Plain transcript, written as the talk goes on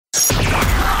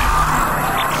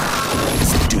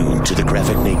to the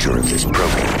graphic nature of this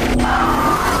program.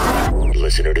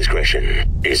 Listener discretion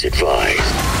is advised.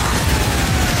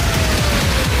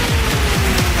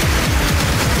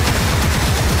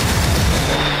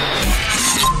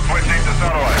 Switching to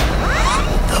satellite.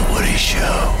 The Woody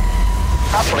Show.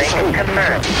 Operation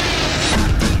confirmed.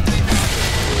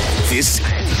 This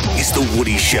is The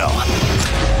Woody Show.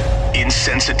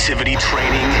 Insensitivity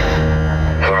training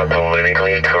For a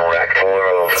politically correct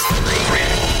world.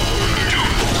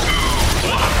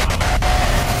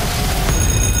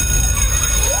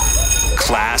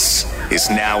 Class is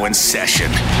now in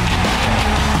session.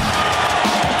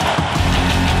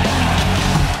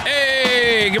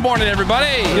 Hey, good morning,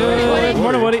 everybody. Good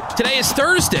morning, Woody. Today is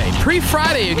Thursday,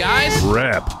 pre-Friday, you guys.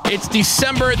 Rep. It's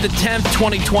December the 10th,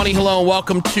 2020. Hello and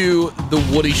welcome to The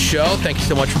Woody Show. Thank you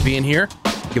so much for being here,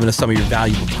 giving us some of your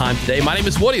valuable time today. My name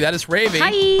is Woody. That is Ravey.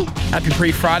 Hi. Happy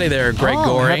pre-Friday there, Greg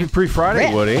Gorey. Happy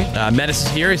pre-Friday, Woody. Menace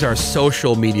is here. He's our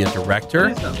social media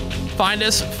director. Find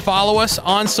us, follow us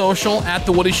on social at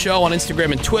The Woody Show on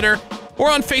Instagram and Twitter,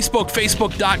 or on Facebook,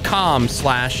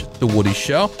 facebook.com/The Woody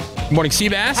Show. Good morning,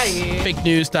 Seabass. Hi. Fake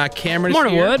News.Cameron is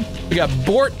Morning, here. Wood. We got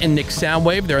Bort and Nick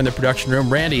Soundwave. They're in the production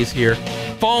room. Randy is here.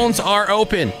 Phones are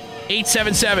open.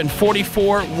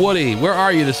 877-44-WOODY. Where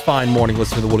are you this fine morning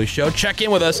listening to The Woody Show? Check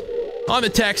in with us on the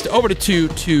text over to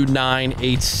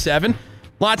 22987.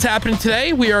 Lots happening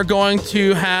today. We are going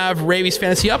to have Ravey's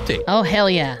Fantasy Update. Oh, hell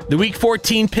yeah. The Week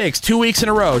 14 picks, 2 weeks in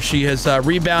a row. She has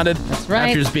rebounded right.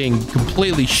 after just being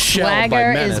completely shelled by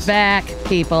Swagger Menace. is back,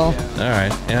 people. All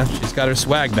right. Yeah, she's got her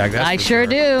swag back. That's I for sure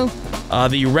do.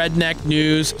 The Redneck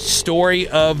News Story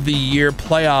of the Year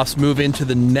playoffs move into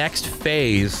the next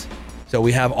phase. So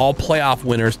we have all playoff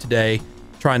winners today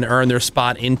trying to earn their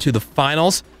spot into the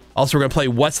finals. Also, we're going to play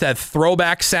What's That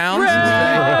Throwback Sound?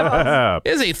 It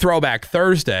is a Throwback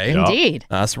Thursday. Indeed.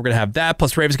 So we're going to have that.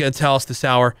 Plus, Rave's going to tell us this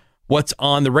hour what's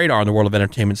on the radar in the world of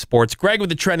entertainment sports. Greg with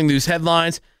the trending news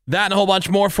headlines. That and a whole bunch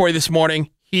more for you this morning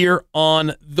here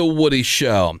on The Woody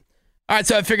Show. All right,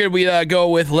 so I figured we'd go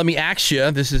with Let Me Ask You.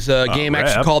 This is a game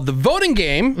actually called The Voting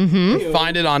Game. You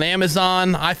find it on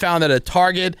Amazon. I found it at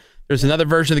Target. There's another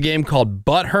version of the game called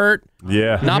Butthurt.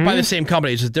 Yeah. Not by the same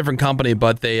company. It's just a different company,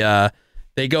 but they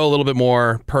go a little bit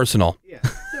more personal. Yeah.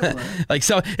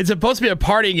 So it's supposed to be a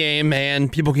party game,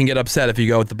 and people can get upset if you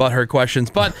go with the butthurt questions.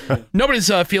 But nobody's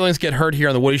feelings get hurt here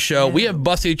on the Woody Show. We have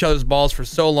busted each other's balls for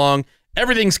so long.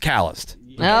 Everything's calloused.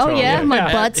 Oh, yeah,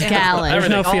 my butt's calloused. There's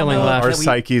no feeling left. Our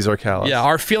psyches are callous. Yeah,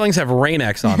 our feelings have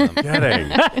Rain-X on them.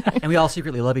 Kidding. And we all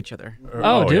secretly love each other.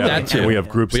 Oh, do that too. And we have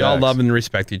group We sex. all love and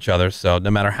respect each other. So no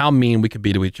matter how mean we could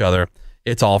be to each other,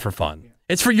 it's all for fun.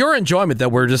 It's for your enjoyment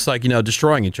that we're just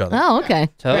destroying each other. Oh, okay.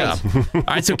 Yeah. All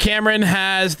right, so Cameron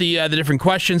has the different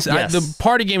questions. Yes. The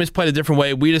party game is played a different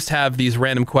way. We just have these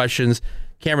random questions.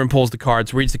 Cameron pulls the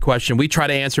cards, reads the question. We try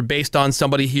to answer based on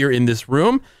somebody here in this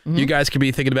room. You guys could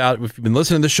be thinking about, if you've been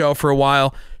listening to the show for a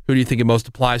while, who do you think it most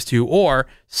applies to? Or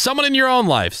someone in your own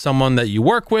life, someone that you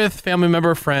work with, family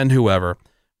member, friend, whoever,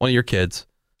 one of your kids.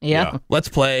 Yeah. Let's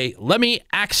play Let Me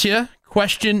Ask You.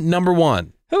 Question number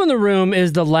 1. Who in the room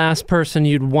is the last person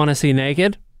you'd want to see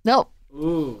naked? No.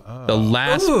 The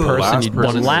last person you'd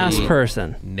want to Last see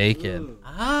person. naked.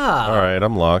 All right,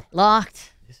 I'm locked. Locked.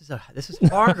 This is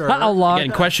harder. I'll log.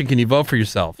 Again, question, can you vote for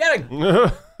yourself?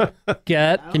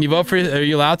 Get. Can you vote for, are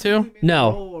you allowed to?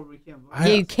 No.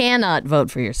 You cannot vote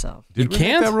for yourself. You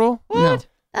can't? That rule? No.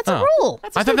 That's a rule. I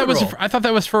thought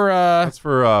that was for That's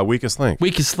for weakest link.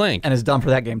 weakest link. And it's done for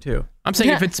that game, too. I'm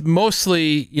saying if it's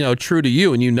mostly, true to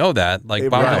you and you know that,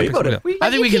 like, why Right. would I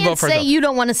think we can vote for say ourselves. you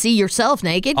don't want to see yourself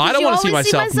naked. I don't want wanna to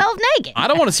see myself naked. I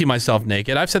don't want to see myself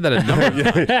naked. I've said that a number of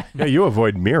times. Yeah, you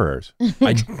avoid mirrors.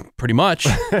 Pretty much.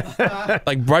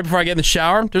 Like right before I get in the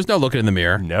shower, there's no looking in the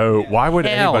mirror. No. Why would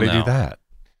Hell anybody no. do that?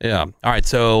 Yeah. All right.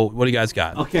 So what do you guys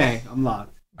got? Okay, I'm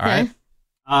locked. All right.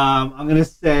 I'm gonna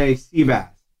say Seabass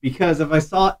because if I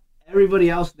saw everybody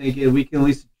else naked, we can at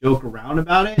least joke around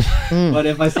about it. But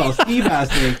if I saw Seabass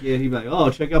naked, he'd be like, "Oh,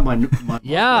 check out my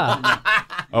Yeah.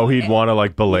 Oh, he'd want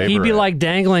to belabor He'd be it. like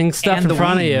dangling stuff And in the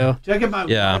front of you. check out my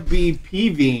Yeah. BP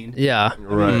vein." Yeah.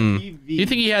 Right. Do you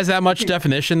think he has that much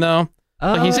definition though?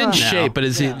 Like, he's in No. shape, but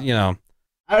is he?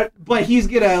 But he's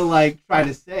gonna try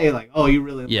to say "Oh, you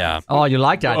really?" Yeah. Oh, you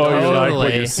like that? Oh, you like what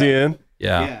Totally. you're seeing?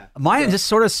 Yeah. Yeah. Mine is just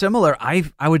sort of similar. I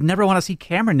would never want to see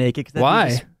Cameron naked because Why?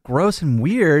 just gross and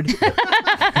weird.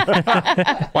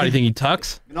 Why do you think he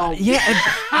tucks? No. Yeah.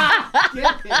 Yeah,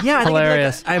 I think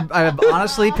Hilarious. I'm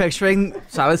honestly picturing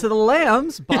Silence of the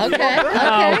Lambs. Okay.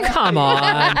 Oh, come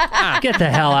on. Get the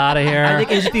hell out of I here.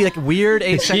 think it'd just be like weird,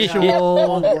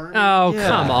 asexual. Oh, Yeah.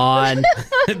 come on.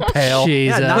 Pale.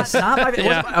 Jesus. Yeah, not my. It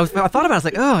Yeah. wasn't- I thought about it. I was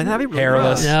like, oh, that'd be really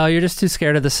Hairless. gross. No, you're just too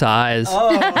scared of the size.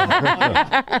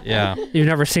 Yeah. You've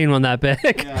never seen one that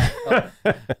big.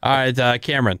 All right,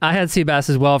 Cameron. I had Seabass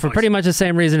as well for pretty much the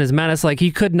same reason as Menace. Like,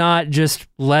 he could not just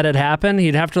let it happen.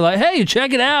 He'd have to, like, hey,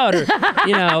 check it out. Or,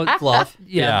 Fluff.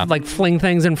 Yeah, like fling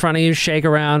things in front of you, shake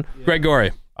around.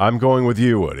 Gregory. I'm going with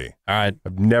you, Woody. All right.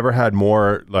 I've never had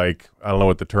more, like, I don't know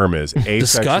what the term is,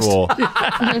 asexual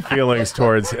feelings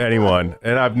towards anyone.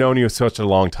 And I've known you such a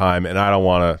long time, and I don't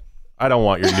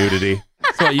want your nudity.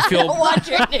 So you feel. Watch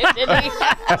your nudity.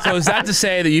 So is that to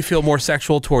say that you feel more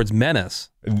sexual towards Menace?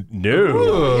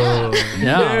 No.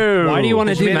 No. Why do you want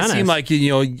to You do made it Menace? seem like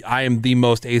I am the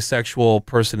most asexual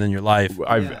person in your life.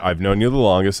 I've known you the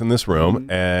longest in this room,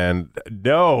 and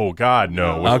no, God,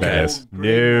 no. With Okay. Menace.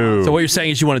 No. So what you're saying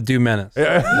is you want to do Menace?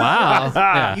 Wow.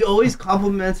 Yeah. He always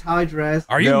compliments how I dress.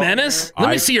 Are you No. Menace? Let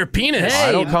me see your penis.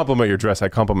 I don't compliment your dress. I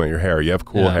compliment your hair. You have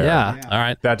cool hair. Yeah. All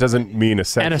right. That doesn't mean a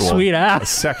sexual. And a sweet A ass.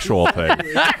 sexual thing.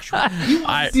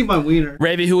 See my wiener.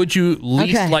 Ravey, who would you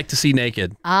least Okay. like to see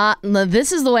naked? No,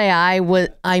 this is the way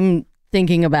I'm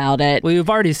thinking about it. Well, you've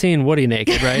already seen Woody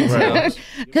naked, right? So-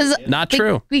 Because Not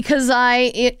true. Because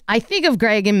I think of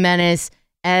Greg and Menace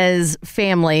as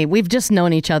family. We've just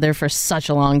known each other for such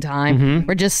a long time.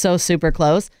 We're just so super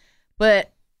close.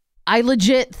 But I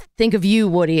legit think of you,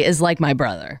 Woody, as like my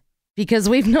brother because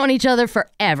we've known each other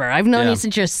forever. I've known Yeah. you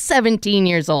since you're 17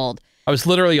 years old. I was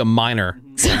literally a minor.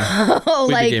 So,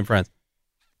 We like, became friends.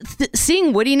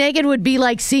 seeing Woody naked would be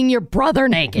like seeing your brother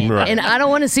naked. Right. And I don't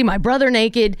want to see my brother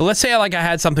naked, But let's say I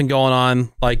had something going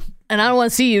on, like and I don't want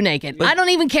to see you naked. I don't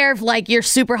even care if like you're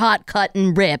super hot, cut,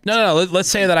 and ripped. no. Let's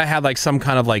say that I had like some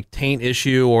kind of like taint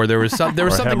issue, or there was something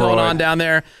going on down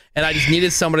there, and I just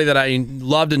needed somebody that I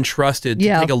loved and trusted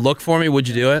to take a look for me. Would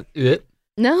you do it?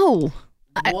 No.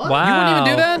 Wow. You wouldn't even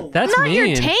do that? That's Not mean.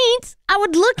 your taint. I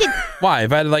would look at. Why?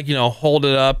 If I had to hold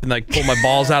it up and like pull my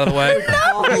balls out of the way.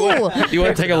 No. You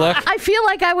want to take a look? I feel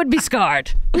like I would be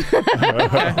scarred.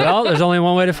 Well, there's only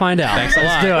one way to find out. Thanks a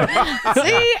lot. Let's do it.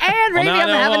 See, and Ravey, I'm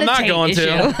having I'm a not taint going issue.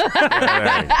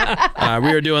 to.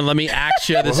 We were doing Let Me Ask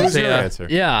You. This Who's is your a answer?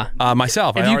 Yeah.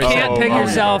 myself. If I you already can't said- pick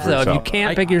yourself, though, if you yourself.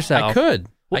 can't pick yourself. I could.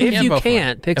 Well, I if can you vote for it.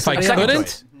 can't, pick If I somebody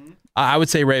else. couldn't, I would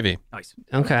say Ravey. Nice.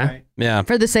 Okay. Yeah.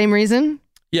 For the same reason,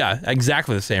 Yeah,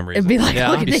 exactly the same reason. it'd be like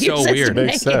Yeah. looking It'd at be your so sister weird.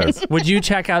 Makes naked. sense. Would you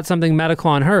check out something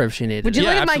medical on her if she needed Would you it?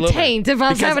 look at my absolutely. taint if I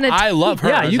was Because having a? I love her.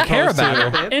 Yeah, as you care opposed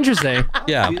about to- her. Interesting.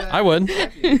 Yeah, I would.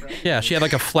 Yeah, she had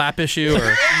like a flap issue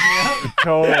or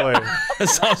Totally.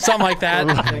 something like that.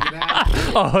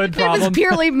 A hood It was problem.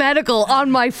 purely medical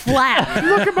on my flap.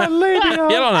 Look at my labia. You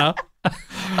don't know.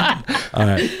 All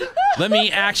right. Let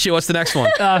me ask you, what's the next one?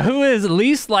 Who is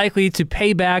least likely to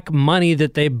pay back money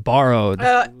that they borrowed?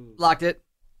 Locked it.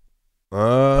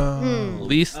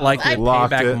 Least likely to pay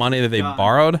Locked back it. money that they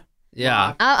borrowed?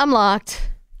 Yeah. I'm locked.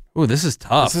 Ooh, this is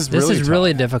tough. This This is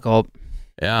really difficult.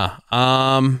 Yeah.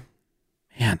 Man,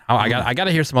 I got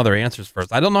to hear some other answers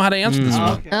first. I don't know how to answer this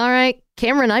one. All right,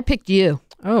 Cameron, I picked you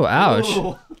Oh,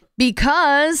 ouch.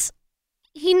 because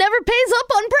he never pays up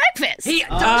on breakfast.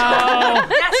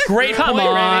 Great Come point,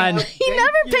 on. Ravey. He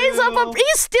never pays up on. He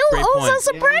still Great owes point. us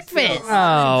a breakfast.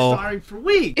 Oh. Sorry for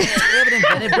weeks.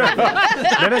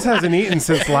 Dennis hasn't eaten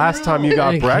since last time you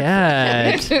got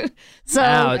breakfast. God. So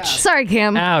Ouch. sorry,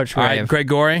 Cam. Ouch, All right, Rave.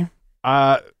 Gregory.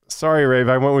 Sorry, Rave.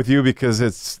 I went with you because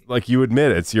it's like you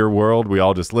admit it's your world. We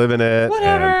all just live in it.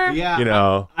 Whatever. Yeah, You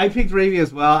know. I picked Ravey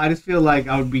as well. I just feel like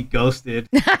I would be ghosted.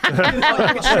 You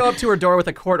could show up to her door with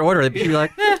a court order. She'd be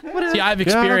like, See, I have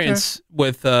experience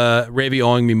with Ravey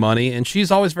owing me money, and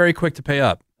she's always very quick to pay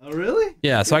up. Oh, really?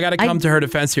 Yeah, so I got to come to her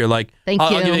defense here. Like, Thank I'll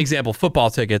give you. you an example: football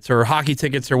tickets or hockey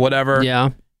tickets or whatever. Yeah.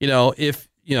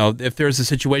 If there's a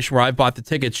situation where I bought the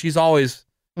tickets, she's always,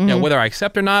 whether I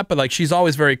accept or not, but like she's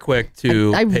always very quick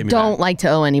to I pay me don't back. like to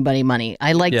owe anybody money.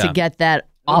 I like Yeah. to get that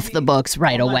off the books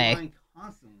right On my away. mind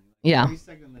constantly, like, Yeah. every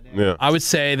second of the day. Yeah. I would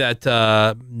say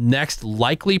that next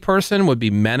likely person would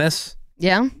be Menace,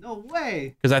 Yeah, No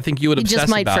way. because I think you would you obsess just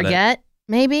might about it. forget.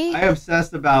 Maybe. I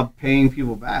obsessed about paying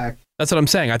people back. That's what I'm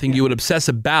saying. I think you would obsess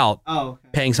about Oh, okay.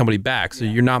 paying somebody back. So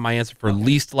you're not my answer for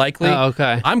least likely. Oh,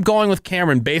 okay. I'm going with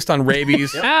Cameron based on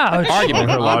Ravey's Ouch.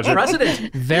 argument. Her logic.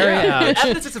 precedent. Very ouch.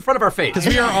 Evidence is in front of our face. Because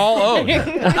we are all owed.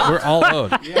 We're all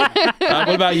owed. What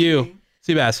about you,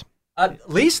 Seabass?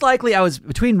 Least likely, I was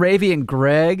between Ravey and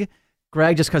Greg.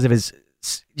 Greg, just because of his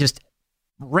just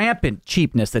rampant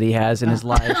cheapness that he has in his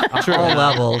life on all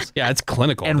levels. Yeah, it's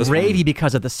clinical. And Ravey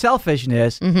because of the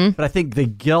selfishness. But I think the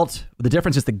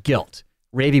difference is the guilt.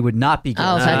 Ravey would not be guilty.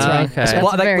 Oh, that's right. Okay. That's Well,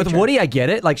 like very with true. Woody, I get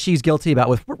it. Like she's guilty about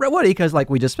with Woody because like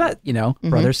we just met,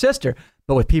 brother, sister.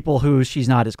 But with people who she's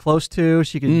not as close to,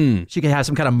 she could have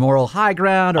some kind of moral high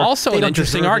ground. Or Also they an don't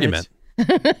interesting deserve argument.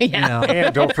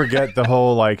 And don't forget the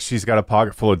whole she's got a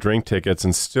pocket full of drink tickets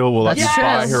and still will let you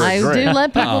buy her a I drink. do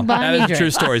let people buy That me is a drinks.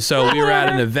 true story. So we were at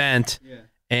an event,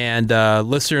 and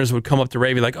listeners would come up to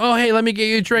Ravey like, "Oh, hey, let me get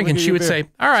you a drink," and she would say,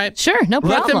 "All right, Sure, no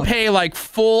let problem. them pay like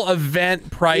full event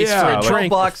price for a like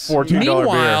drink." $14 beer.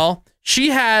 Meanwhile, she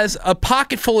has a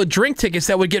pocket full of drink tickets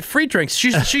that would get free drinks.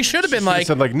 She should have been like,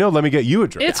 said no, let me get you a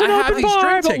drink. It's an I have open these bar,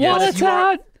 drink but tickets. wallet's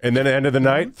out. And then at the end of the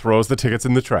night, throws the tickets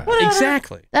in the trash.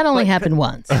 exactly. That only happened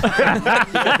once. They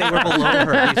were below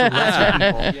her. These were lesser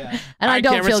people. And I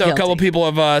don't Cameron, feel so guilty. a couple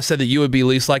people have said that you would be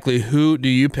least likely. Who do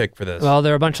you pick for this? Well,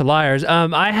 they're a bunch of liars.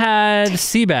 I had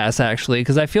Seabass, actually,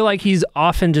 because I feel like he's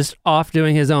often just off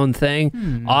doing his own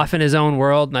thing, off in his own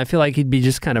world, and I feel like he'd be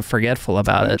just kind of forgetful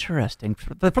about it. Interesting.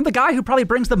 From the guy who probably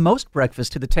brings the most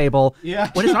breakfast to the table.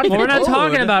 Yeah. When it's not even Well, we're not food.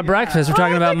 talking about breakfast. We're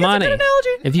talking about money.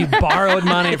 If you borrowed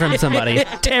money from somebody,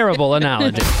 terrible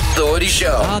analogy. The Woody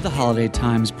Show. The holiday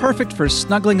time's perfect for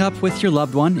snuggling up with your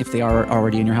loved one, if they are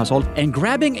already in your household, and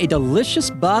grabbing a delicious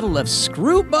bottle of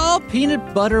Screwball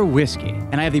peanut butter whiskey.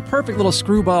 And I have the perfect little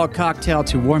Screwball cocktail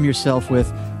to warm yourself with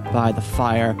by the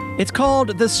fire. It's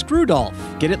called the Screwdolph.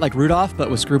 Get it like Rudolph,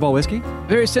 but with Screwball whiskey?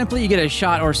 Very simply, you get a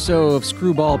shot or so of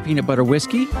Screwball peanut butter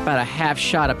whiskey, about a half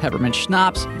shot of peppermint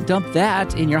schnapps, dump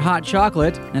that in your hot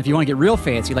chocolate, and if you want to get real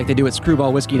fancy like they do at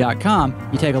screwballwhiskey.com,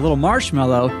 you take a little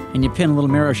marshmallow and you pin a little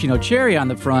maraschino cherry on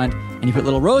the front, and you put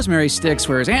little rosemary sticks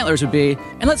where his antlers would be,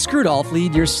 and let Screwdolph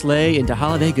lead your sleigh into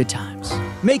holiday good times.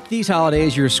 Make these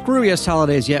holidays your screwiest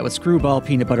holidays yet with Screwball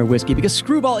peanut butter whiskey, because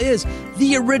Screwball is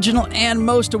the original and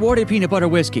most awarded peanut butter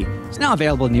whiskey. It's now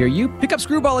available near you. Pick up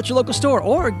Screwball at your local store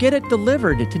or get it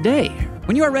delivered today.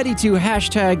 When you are ready to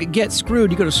hashtag get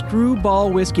screwed, you go to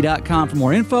screwballwhiskey.com for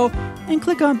more info and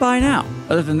click on buy now.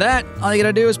 Other than that, all you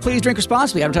gotta do is please drink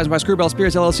responsibly. Advertised by Screwball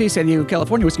Spirits LLC, San Diego,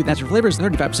 California. Whiskey with natural flavors,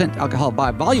 35% alcohol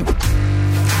by volume.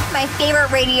 My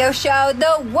favorite radio show,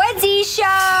 The Woodsy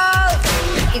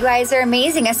Show. You guys are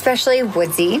amazing, especially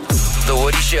Woodsy. The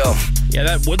Woody Show. Yeah,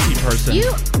 that Woodsy person.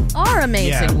 You are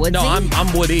amazing, Woodsy. No,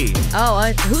 I'm Woody.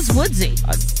 Oh, who's Woodsy?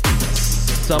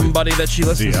 Somebody that she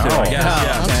listens to, I guess.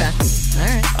 Yeah. Okay. All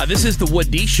right. This is the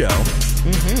Woody Show.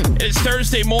 It's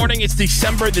Thursday morning. It's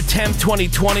December the 10th,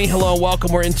 2020. Hello,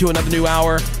 welcome. We're into another new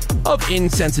hour of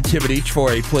insensitivity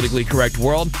for a politically correct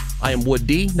world. I am Wood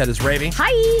D. That is Ravey.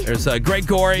 Hi. There's Greg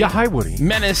Gorey. Yeah, hi, Woody.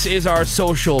 Menace is our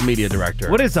social media director.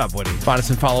 What is up, Woody? Find us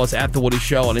and follow us at The Woody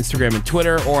Show on Instagram and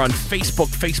Twitter, or on Facebook,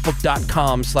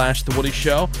 facebook.com/The Woody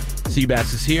Show.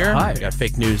 Seabass is here. Hi. We got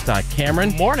fake news.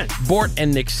 Cameron. Morning. Bort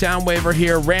and Nick Soundwave are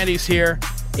here. Randy's here.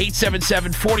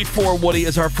 877-44-WOODY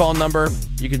is our phone number.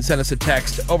 You can send us a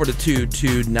text over to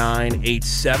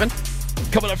 22987.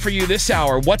 Coming up for you this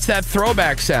hour, what's that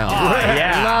throwback sound?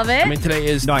 Yeah. Love it. I mean, today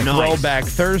is Nice. Throwback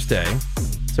Thursday,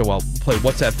 so I'll play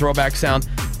What's That Throwback Sound.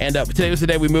 And today was the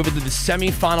day we move into the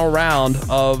semifinal round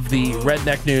of the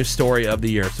Redneck News Story of the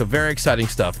Year. So very exciting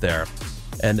stuff there.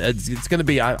 And it's going to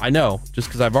be, I know, just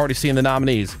because I've already seen the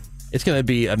nominees, it's going to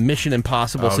be a Mission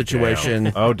Impossible situation.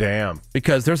 Damn. Oh, damn.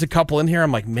 Because there's a couple in here,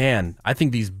 I'm like, man, I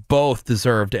think these both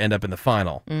deserve to end up in the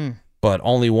final. But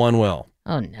only one will.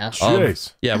 Oh, no.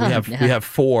 Jeez. Yeah, we have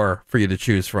four for you to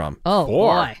choose from. Oh,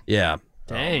 boy. Yeah.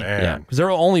 Dang. Man. Yeah, because there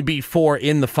will only be four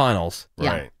in the finals.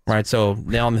 Yeah. Right. So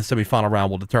now in the semifinal round,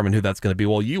 we'll determine who that's going to be.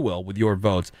 Well, you will with your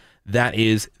votes. That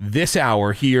is this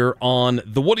hour here on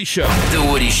The Woody Show. The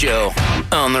Woody Show.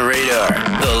 On the radar.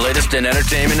 The latest in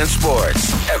entertainment and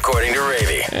sports, according to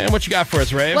Ravey. And what you got for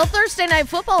us, Ray? Well, Thursday Night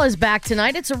Football is back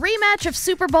tonight. It's a rematch of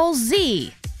Super Bowl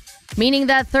Z, meaning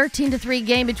that 13-3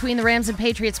 game between the Rams and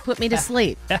Patriots put me to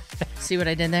sleep. See what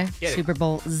I did there? Super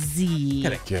Bowl Z.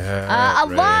 A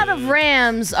lot of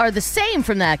Rams are the same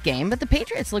from that game, but the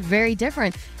Patriots look very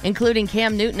different, including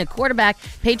Cam Newton at quarterback.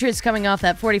 Patriots coming off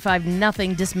that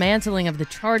 45-0 dismantling of the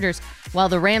Chargers, while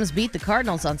the Rams beat the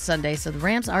Cardinals on Sunday. So the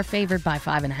Rams are favored by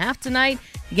 5.5 tonight.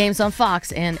 The game's on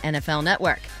Fox and NFL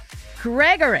Network.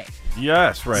 Gregory.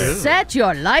 Yes, right. Set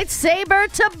your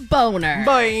lightsaber to boner.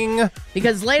 Boing.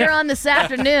 Because later on this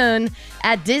afternoon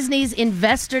at Disney's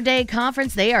Investor Day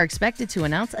conference, they are expected to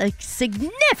announce a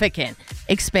significant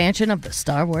expansion of the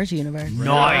Star Wars universe.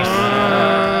 Nice.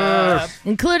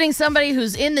 Including somebody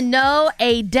who's in the know,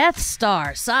 a Death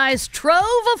Star-sized trove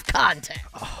of content.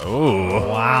 Oh,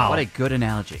 Wow. What a good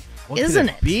analogy. Isn't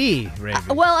it? Be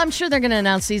Ravey. Well, I'm sure they're going to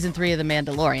announce season 3 of The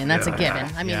Mandalorian. That's a given.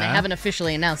 I mean, they Yeah. haven't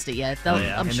officially announced it yet. Though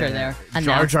I'm And sure then they're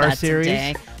Jar announced Jar that series.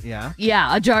 today. Yeah.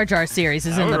 Yeah, a Jar Jar series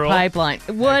is That in would the roll. pipeline.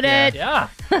 Would it? Yeah.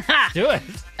 Do it.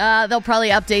 They'll probably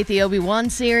update the Obi-Wan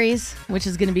series, which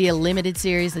is going to be a limited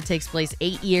series that takes place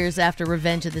 8 years after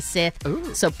Revenge of the Sith.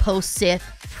 Ooh. So post-Sith,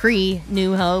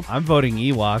 pre-New Hope. I'm voting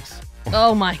Ewoks.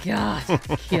 Oh my God,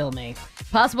 kill me.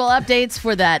 Possible updates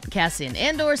for that Cassian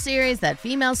Andor series, that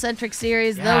female-centric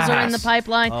series. Those are in the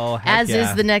pipeline, Oh, heck as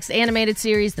yeah. is the next animated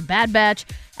series, The Bad Batch.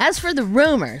 As for the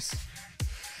rumors,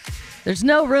 there's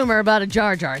no rumor about a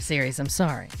Jar Jar series. I'm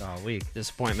sorry. Oh, weak.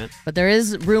 Disappointment. But there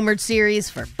is rumored series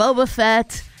for Boba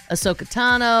Fett, Ahsoka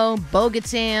Tano,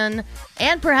 Bo-Katan,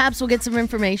 and perhaps we'll get some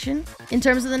information in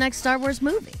terms of the next Star Wars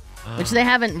movie, which they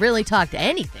haven't really talked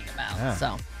anything about. Yeah.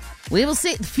 So we will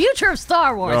see. The future of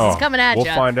Star Wars is coming at We'll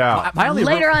you. find out. My only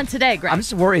Later on today, Greg. I'm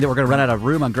just worried that we're going to run out of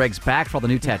room on Greg's back for all the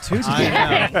new tattoos. he's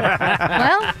getting.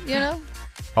 Well, you know,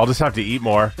 I'll just have to eat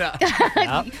more.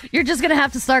 you're just going to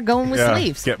have to start going with Yeah,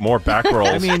 sleeves. get more back rolls.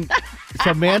 I mean,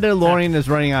 so Mandalorian is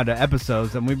running out of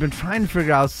episodes, and we've been trying to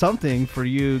figure out something for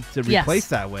you to Yes. replace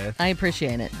that with. I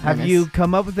appreciate it. Have Dennis. you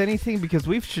come up with anything? Because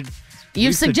we've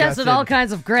You've suggested all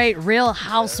kinds of great Real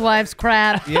Housewives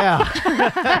crap. Yeah.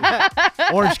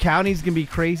 Orange County's gonna be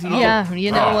crazy. Yeah,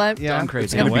 you know what? Yeah, Done it's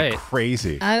crazy. gonna wait. be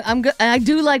crazy. I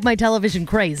do like my television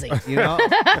crazy. You know,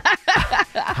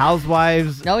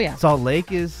 Housewives. Oh, yeah. Salt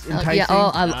Lake is enticing.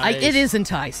 Yeah, it is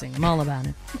enticing. I'm all about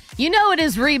it. You know it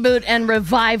is reboot and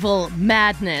revival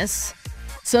madness.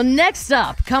 So next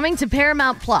up, coming to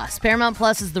Paramount Plus. Paramount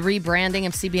Plus is the rebranding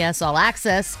of CBS All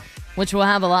Access, which will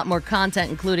have a lot more content,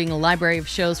 including a library of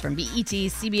shows from BET,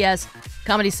 CBS,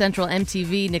 Comedy Central,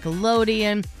 MTV,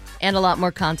 Nickelodeon, and a lot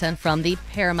more content from the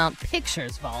Paramount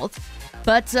Pictures vault.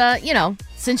 But, you know,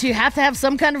 since you have to have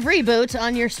some kind of reboot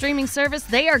on your streaming service,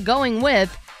 they are going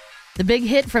with the big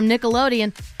hit from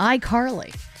Nickelodeon,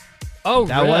 iCarly. Oh,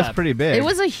 That was pretty big. It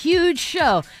was a huge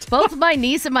show. Both my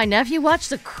niece and my nephew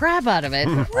watched the crap out of it.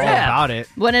 all about it.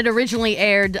 When it originally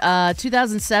aired,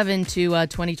 2007 to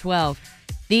 2012.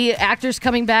 The actors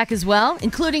coming back as well,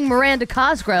 including Miranda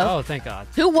Cosgrove, Oh, thank God.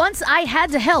 who once I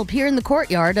had to help here in the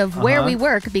courtyard of where we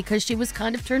work because she was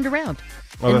kind of turned around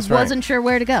and that's right. wasn't sure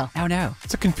where to go. Oh, no.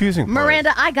 It's a confusing part.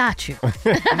 Miranda, I got you.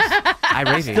 I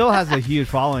Ravey. Still has a huge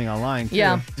following online. Too.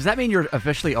 Yeah. Does that mean you're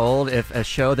officially old if a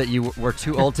show that you were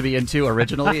too old to be into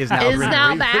originally is now Is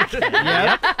now back.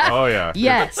 Oh yeah.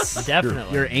 Yes.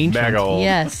 Definitely. You're ancient. Mega old.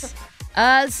 Yes.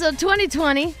 So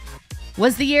 2020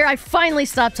 was the year I finally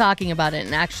stopped talking about it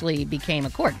and actually became a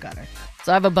cord cutter.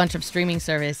 So I have a bunch of streaming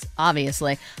service,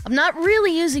 obviously. I'm not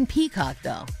really using Peacock,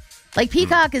 though. Like,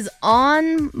 Peacock is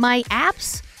on my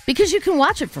apps because you can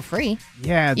watch it for free.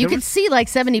 Yeah. You can see like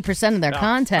 70% of their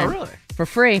content for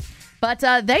free. But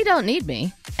they don't need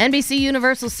me. NBC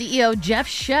Universal CEO Jeff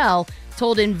Shell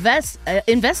told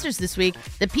investors this week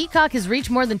that Peacock has reached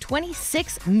more than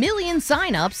 26 million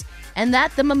signups and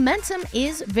that the momentum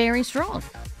is very strong.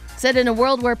 Said in a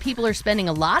world where people are spending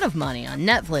a lot of money on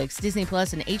Netflix, Disney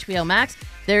Plus, and HBO Max,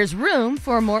 there's room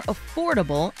for a more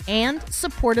affordable and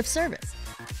supportive service.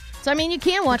 So, I mean, you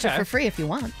can watch it for free if you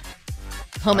want.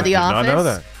 Home of The did not Office, know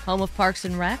that. home of Parks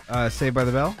and Rec. Saved by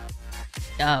the Bell.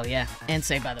 Oh yeah, and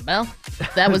Saved by the Bell.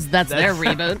 That's their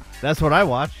reboot. That's what I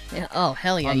watched. Yeah, oh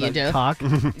hell yeah, on you the do. Talk.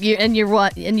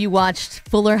 You watched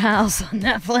Fuller House on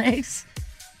Netflix.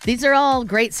 These are all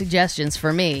great suggestions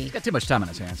for me. He's got too much time on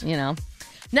his hands. You know.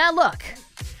 Now look,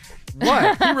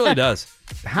 What? He really does.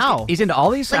 How? He's into all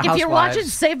these like if you're watching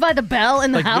Housewives. Saved by the Bell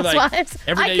and the Like, you're like, Housewives,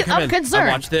 every day you come I'm in, concerned.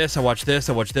 I watch this, I watch this,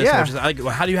 I watch this. Yeah. I watch this.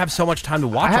 Like, how do you have so much time to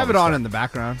watch I have all it this on stuff? in the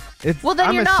background. Well, then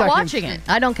I'm you're a not second watching it.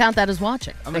 I don't count that as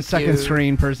watching. I'm a second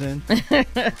screen person.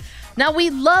 Now, we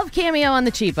love Cameo on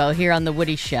the Cheapo here on The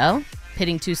Woody Show,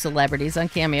 pitting two celebrities on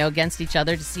Cameo against each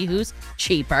other to see who's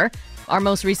cheaper. Our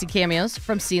most recent cameos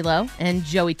from CeeLo and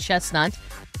Joey Chestnut.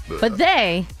 But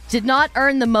they did not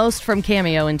earn the most from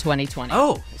Cameo in 2020.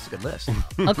 Oh, that's a good list.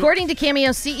 According to Cameo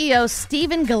CEO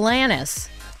Steven Galanis,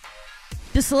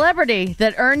 the celebrity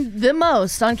that earned the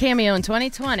most on Cameo in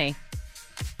 2020,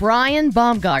 Brian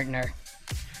Baumgartner.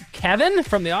 Kevin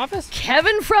from The Office?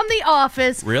 Kevin from The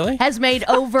Office Really? has made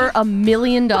over $1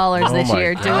 million this my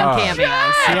year doing God. cameos. He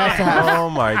has to have. Oh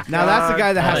my god. Now that's the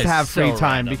guy that has That to is have free so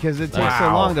time random. because it takes so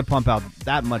Wow. long to pump out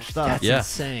that much stuff. That's Yeah.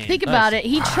 insane. Think about it.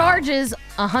 He charges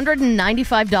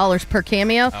 $195 per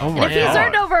cameo. and my if he's God.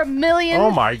 earned over $1 million, Oh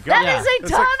my god. that is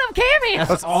a ton of cameos.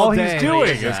 That's all day. he's doing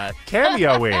is Yeah.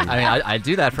 cameoing. I mean, I'd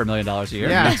do that for $1 million a year.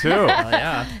 Yeah. Me too.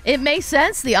 Yeah, It makes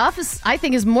sense. The Office, I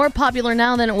think, is more popular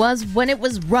now than it was when it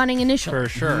was running initially. for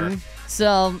sure.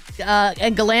 So,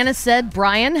 and Galanis said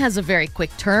Brian has a very quick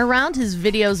turnaround. His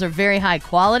videos are very high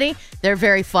quality. They're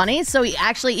very funny. So he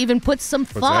actually even puts some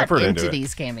thought into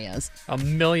these cameos. $1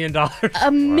 million.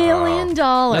 $1 million.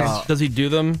 Does he do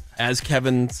them as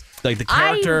Kevin's, like the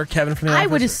character Kevin from The Office? I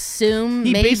would assume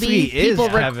He maybe basically is people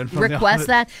Kevin from The request Office.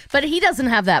 that, but he doesn't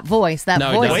have that voice. That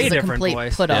No, he voice doesn't. is Way a different complete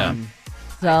voice. put on.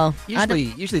 So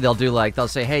Usually they'll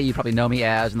say, hey, you probably know me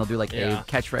as, and they'll do like a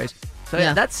catchphrase. So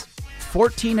Yeah. that's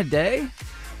 14 a day.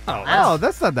 Oh,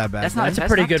 that's not that bad. That's a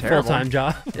pretty good terrible. full-time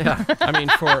job. Yeah. I mean,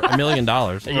 for $1 million.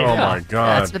 Oh my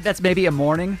God. That's maybe a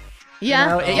morning.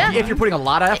 Yeah, You know, yeah. If you're putting a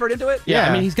lot of effort into it. Yeah,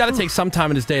 I mean, he's got to take some time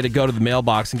in his day to go to the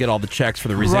mailbox and get all the checks for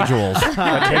the residuals.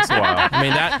 That takes a while. I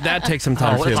mean, that takes some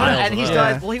time, too. And he's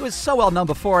done. Well, he was so well known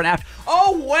before and after.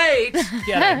 Oh wait,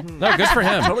 No, good for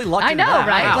him. totally lucky. I know,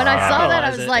 right? When I saw that, I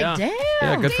was it, like, yeah. damn.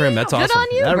 Yeah, good for him. That's awesome. Good on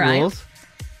you, That Brian. rules.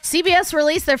 CBS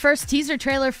released their first teaser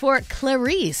trailer for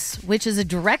Clarice, which is a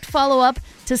direct follow-up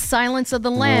to Silence of the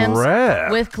Lambs,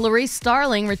 Rap. with Clarice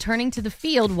Starling returning to the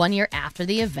field 1 year after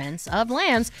the events of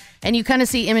Lambs. And you kind of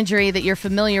see imagery that you're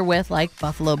familiar with, like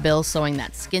Buffalo Bill sewing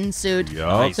that skin suit.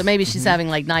 Yup. So maybe she's having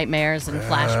like nightmares and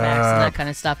flashbacks and that kind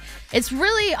of stuff. It's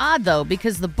really odd, though,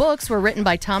 because the books were written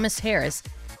by Thomas Harris.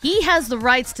 He has the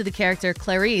rights to the character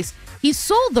Clarice. He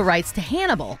sold the rights to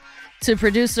Hannibal to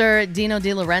producer Dino De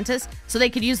Laurentiis, so they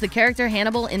could use the character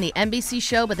Hannibal in the NBC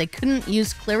show, but they couldn't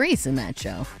use Clarice in that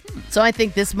show. So I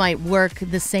think this might work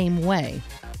the same way,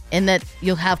 in that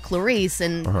you'll have Clarice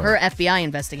and her FBI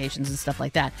investigations and stuff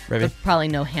like that, Ravey? but probably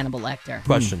no Hannibal Lecter.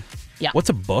 Question. Yeah. What's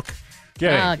a book?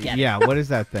 Get it. Yeah, what is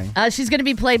that thing? She's going to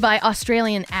be played by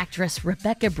Australian actress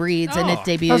Rebecca Breeds, and it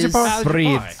debuts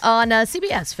Breeds. on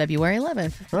CBS February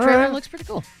 11th. The trailer looks pretty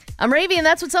cool. I'm Ravey, and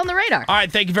that's what's on the radar. All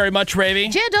right, thank you very much,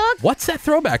 Ravey. Yeah, dog. What's that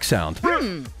throwback sound? We're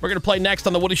going to play next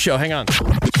on The Woody Show. Hang on.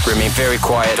 Remain very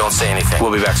quiet. Don't say anything.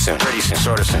 We'll be back soon. Pretty soon.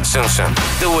 Sort of soon. Soon.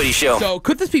 The Woody Show. So,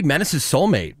 could this be Menace's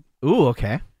soulmate? Ooh,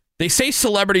 okay. They say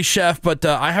celebrity chef, but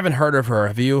I haven't heard of her.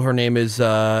 Have you? Her name is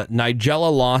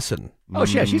Nigella Lawson. Oh,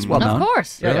 yeah, she's well known. Of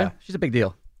course. Yeah, yeah, she's a big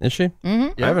deal. Is she?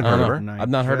 Mm-hmm. I haven't heard of her. I've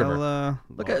not heard of her.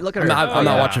 Look at I'm her.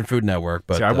 not watching Food Network,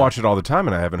 but See, I watch it all the time,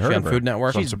 and I haven't heard she of on her. Food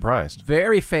Network? So I'm surprised.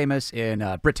 Very famous in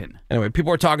Britain. Anyway,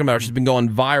 people are talking about her. She's been going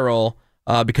viral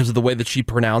because of the way that she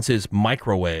pronounces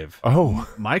microwave. Oh,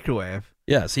 Microwave.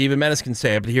 Yes, even Menace can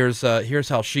say it, but here's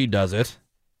how she does it.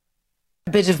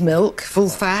 A bit of milk, full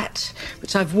fat,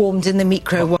 which I've warmed in the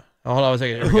micro. Oh, hold on a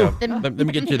second. Here we go. let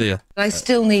me get you the... I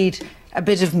still need a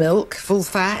bit of milk, full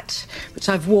fat, which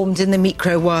I've warmed in the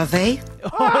microwave. In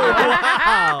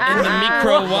the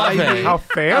microwave. how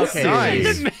fancy!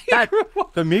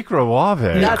 The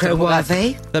microwave.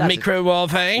 Microwave. The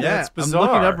microwave. Yeah, That's I'm bizarre.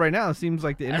 looking up right now. It seems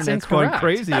like the internet's going incorrect.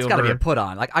 crazy. That's got to be a put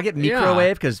on. Like I get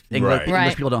microwave because English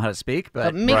Right. people don't know how to speak,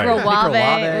 but But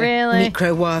microwave, really?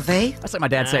 Microwave. that's like my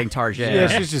dad saying Target. Yeah,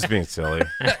 she's just being silly.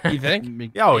 You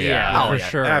think? Oh yeah, for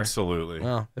sure. absolutely.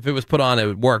 Well, if it was put on, it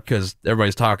would work because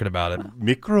everybody's talking about it.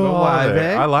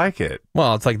 Microwave. I like it.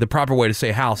 Well, it's like the proper way to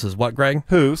say house is what, Greg?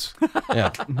 Who's?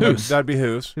 Yeah. Who's? That'd be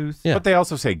who's. Yeah. But they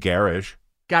also say garage.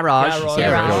 Garage.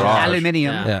 Garage.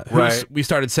 Aluminium. Yeah. Right. Who's, we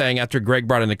started saying after Greg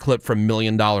brought in a clip from $1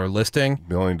 Million Listing, $1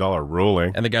 Million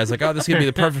ruling. and the guy's like, "Oh, this is gonna be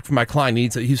the perfect for my client.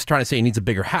 He's trying to say he needs a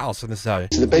bigger house, and this is how."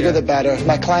 The bigger the better. If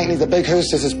my client needs a big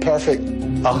house, this is perfect.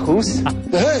 A hoose?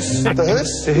 The hoose. The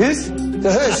hoose. The hoose?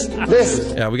 The hoose.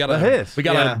 This. Yeah, we got hiss.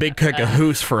 a big cook of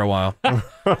hoose for a while.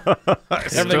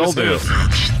 Everything was do. hoose.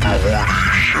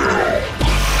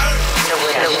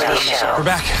 We're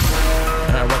back.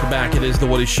 All right, welcome back. It is the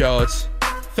Woody Show. It's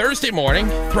Thursday morning,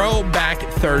 Throwback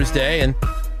Thursday, and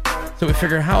so we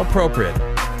figure how appropriate.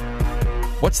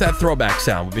 What's that throwback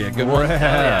sound would be a good one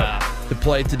to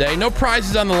play today. No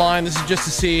prizes on the line. This is just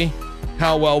to see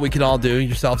how well we can all do,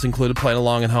 yourselves included, playing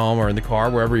along at home or in the car,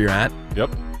 wherever you're at.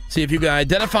 Yep. See if you can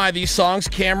identify these songs.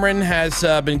 Cameron has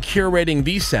been curating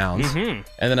these sounds, and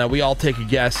then we all take a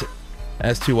guess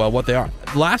as to what they are.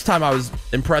 Last time I was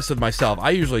impressed with myself.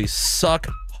 I usually suck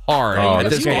hard at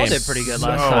this You all game. did pretty good So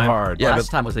last time. hard. Yeah,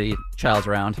 Last time was the child's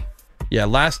round. Yeah,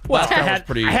 last round was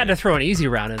pretty I had to throw an easy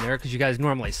round in there because you guys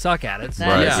normally suck at it. So That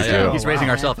Right. is Yeah, true. He's raising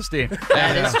our self-esteem.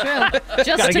 That is true.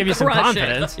 Just gotta to give you some crush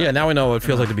confidence. Yeah, now we know what it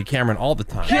feels like to be Cameron all the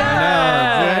time.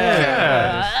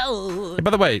 Oh. Hey, by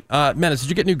the way, Menace, did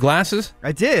you get new glasses?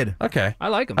 I did. Okay. I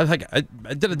like them. I was like, I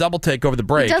did a double take over the He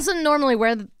break. doesn't normally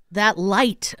wear that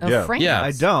light of Yeah. frame. Yeah.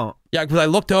 I don't. Yeah, because I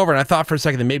looked over and I thought for a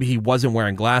second that maybe he wasn't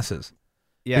wearing glasses.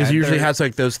 Yeah, Because he usually they're has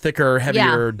like those thicker,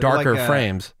 heavier, darker like,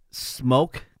 frames.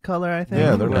 smoke color, I think.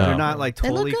 Yeah, they're they're good. not like They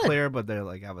look totally good. clear, but they're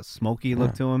like have a smoky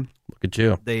look to them. Look at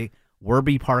you. They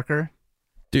Warby Parker.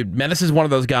 Dude, Menace is one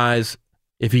of those guys,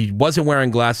 if he wasn't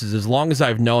wearing glasses, as long as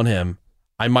I've known him,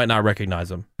 I might not recognize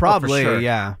him. Probably, sure.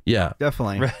 yeah. Yeah.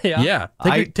 Definitely. Yeah.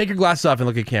 Take your glasses off and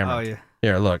look at camera. Oh, yeah.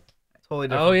 Here, look. Totally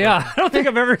different. Oh, yeah. I don't think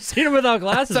I've ever seen him without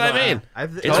glasses That's what I on.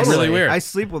 mean. It's really weird. I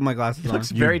sleep with my glasses on.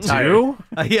 looks very tired.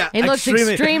 Yeah, He looks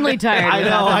extremely tired. I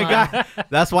know.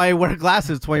 That's why I wear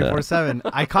glasses 24/7.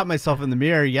 I caught myself in the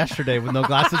mirror yesterday with no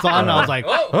glasses on. And I was like,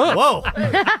 "Whoa,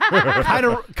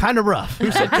 kind of rough."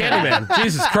 Who said Candyman?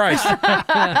 Jesus Christ.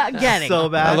 Getting so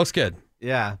bad. That looks good.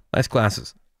 Yeah. Nice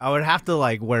glasses. I would have to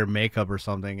like wear makeup or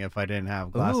something if I didn't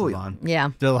have glasses on. Yeah.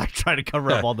 To like try to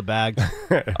cover up all the bags.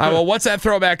 All right, well, what's that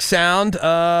throwback sound?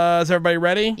 Is everybody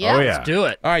ready? Yeah. Oh, yeah. Let's do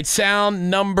it. All right,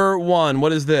 sound number 1.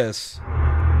 What is this?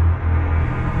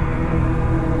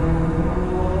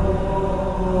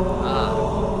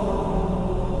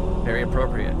 Very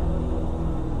appropriate.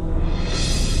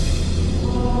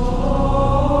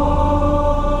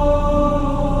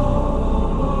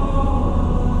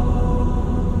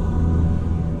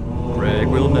 Greg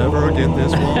will never get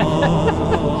this one.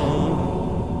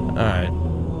 All right.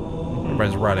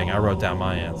 Everybody's writing. I wrote down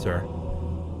my answer.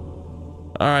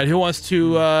 All right, who wants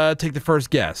to take the first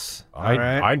guess?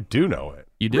 I do know it.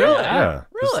 You do? Really? Yeah.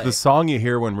 Really? It's the song you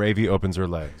hear when Ravey opens her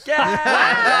legs. Damn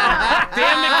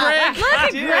it, Greg! Look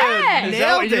at Greg! Is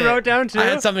that what you wrote down, too? I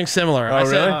had something similar. Oh, I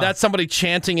said really? that's somebody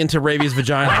chanting into Ravey's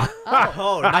vagina.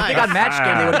 Oh, nice. I think on Match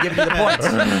Game they would have given you the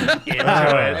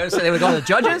points. They would go to the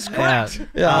judges? Correct.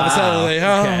 Yeah, all of a sudden, like,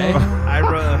 Okay. I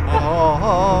wrote.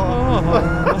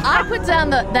 I put down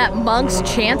that Monks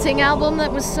chanting album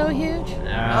that was so huge.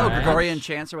 Oh, Gregorian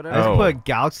chants or whatever. I just Oh. put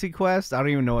Galaxy Quest. I don't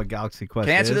even know what Galaxy Quest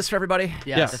Can I is. answer this for everybody?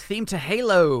 Yes. The theme to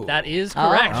Halo. That is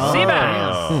correct. Oh.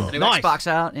 Seabass. The new Nice. Xbox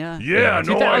out, yeah. Yeah,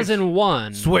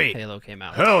 2001. Sweet. Halo came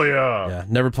out. Hell yeah. Yeah,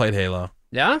 never played Halo.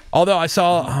 Yeah? Although I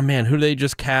saw, oh man, who they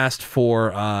just cast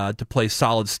for to play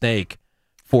Solid Snake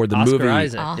for the Oscar movie?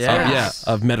 Isaac.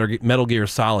 Of Metal Gear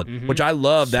Solid, which I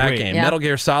love that Sweet. game. Yeah. Metal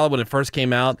Gear Solid when it first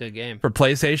came out Good game. for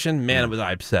PlayStation, man, it was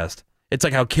I obsessed. It's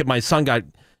like how my son got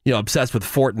obsessed with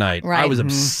Fortnite. Right. I was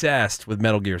obsessed with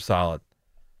Metal Gear Solid.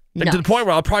 Like, to the Nice. point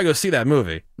where I'll probably go see that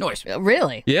movie. Noise.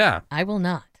 Really? Yeah, I will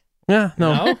not. yeah,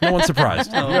 no one's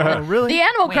surprised. Oh, really? The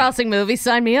Animal Crossing movie,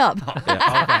 sign me up. Oh, my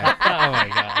God.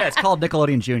 Yeah, it's called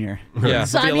Nickelodeon Jr. Yeah,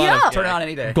 Sign there'll be me a lot up. Turn it on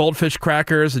any day. of goldfish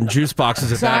crackers and juice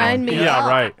boxes at that Sign one. me Yeah, up.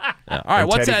 right. Yeah. All right, And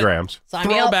what's Teddy that Grahams. Sign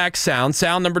me up. throwback sound?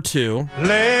 Sound number 2.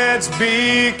 Let's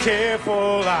be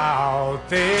careful out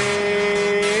there.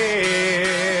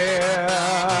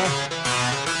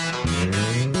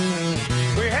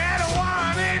 We had a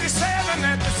 187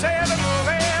 at the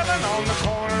 7-Eleven on the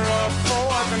corner of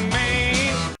 4th and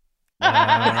Main.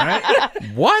 All right.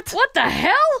 What the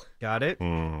hell? Got it.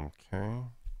 Okay.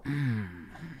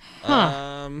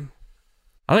 I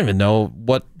don't even know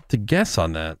what to guess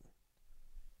on that.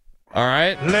 All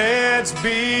right. Let's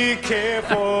be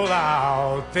careful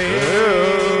out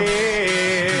there.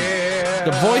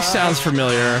 The voice sounds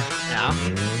familiar. Yeah.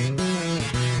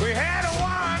 We had a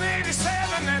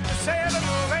 187 at the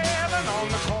 7-Eleven on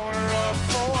the corner of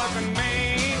 4th and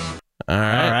Main. All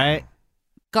right. All right.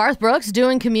 Garth Brooks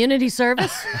doing community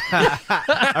service?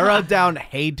 I wrote down,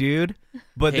 "Hey, dude,"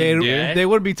 but Hey, dude. they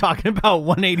would be talking about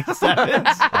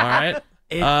 187s. All right.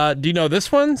 Do you know this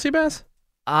one, Seabass?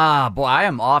 Boy, I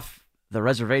am off the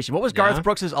reservation. What was Garth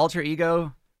Brooks' alter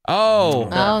ego? Oh.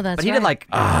 Oh, that's But he right. did like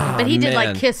But he did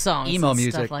man. like Kiss songs, emo and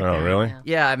music. Stuff like Oh, that. really? Yeah.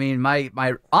 Yeah, I mean, my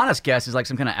honest guess is like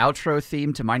some kind of outro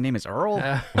theme to My Name is Earl.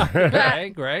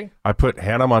 Greg. I put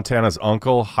Hannah Montana's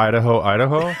uncle, Idaho,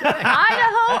 Idaho.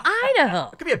 Idaho.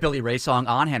 It could be a Billy Ray song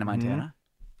on Hannah Montana.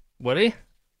 Woody?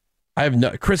 I have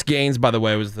no. Chris Gaines, by the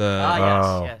way, was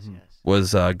Yes.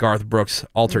 was Garth Brooks'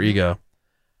 alter ego.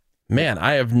 Man,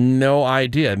 I have no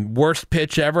idea. Worst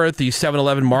pitch ever at the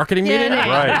 7-Eleven marketing meeting?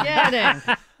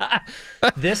 Right.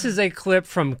 This is a clip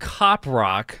from Cop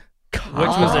Rock, which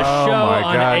was a show my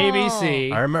on God.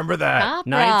 ABC. I remember that. Cop Rock.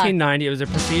 1990. It was a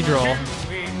procedural.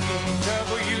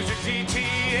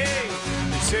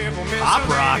 Pop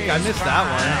rock. I missed that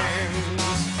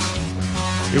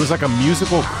It was like a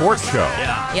musical court show.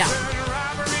 Yeah.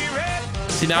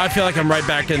 See, now I feel like I'm right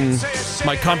back in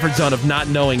my comfort zone of not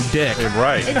knowing dick.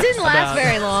 Right. It didn't last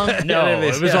very long. No,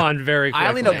 it was on very quickly. I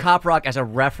only know Cop Rock as a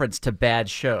reference to bad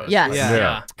shows. Yes.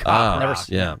 Yeah.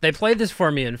 Yeah. They played this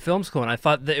for me in film school, and I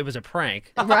thought that it was a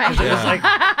prank. Right. It was like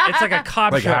it's like a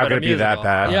cop Like, show. how but could a it be that musical.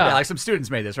 bad? Yeah. Yeah, like some students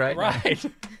made this, right? Right.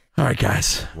 All right,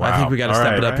 guys. I Wow. think we got to All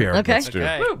step right. it up here. Okay. Let's do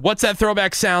it. Okay. What's that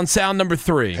throwback sound? Sound number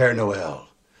 3. Père Noël.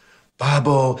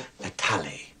 Babo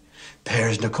Natali.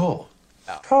 Pères Nicole.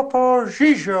 Papa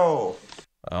Gijo.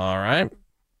 All right.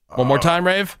 One more time,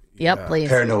 Rave. Yep, please.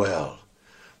 Père Noël.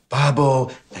 Babo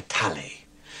Natali.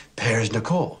 Pères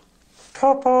Nicole.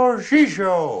 Papa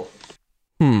Gijo.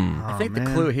 I think the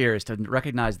clue here is to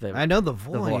recognize the. I know the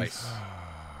voice.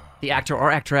 The actor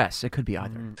or actress. It could be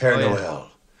either. Père Noël.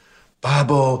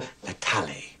 Babo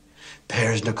Nathalie.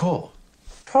 Pères Nicole.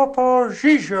 Papa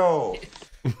Gijo.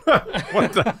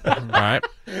 What the? All right.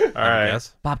 All right.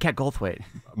 Yes. Bobcat Goldthwait.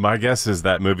 My guess is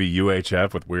that movie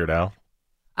UHF with Weird Al.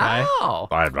 Oh.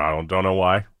 I don't know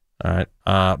why. All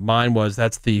right. Mine was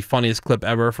that's the funniest clip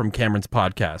ever from Cameron's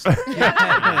podcast.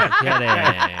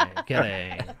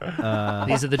 Kidding.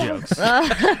 These are the jokes.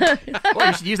 Well,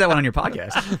 you should use that one on your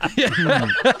podcast.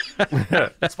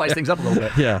 Spice things up a little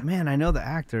bit. Yeah. Man, I know the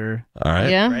actor. All right.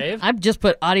 Yeah. Brave? I've just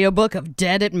put audiobook of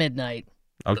Dead at Midnight.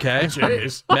 Okay.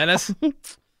 Jeez. Menace.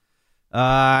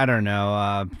 I don't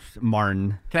know.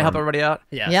 Martin. Can I help everybody out?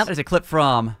 Yes. Yep. There's a clip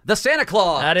from The Santa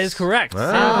Claus. That is correct.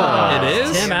 Oh. It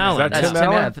is? Tim Allen. that That's Tim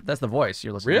Allen? yeah, that's the voice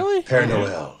you're listening Really? Père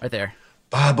Noël. Right there.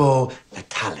 Babo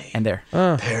Nathalie. And there.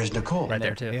 Pères Nicole. Right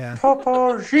there, too. Yeah. Papa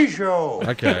Gijo.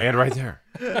 Okay. And right there.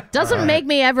 Doesn't make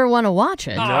me ever want to watch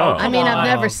it. No. I mean, I've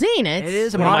never seen it. It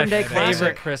is a One of my modern day favorite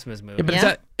classic. Christmas movies. Yeah, but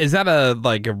Yeah. is that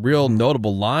a real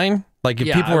notable line? Like if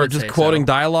Yeah, people I are would just say quoting so.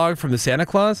 dialogue from the Santa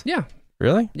Claus? Yeah.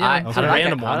 Really? Yeah. How It's did a I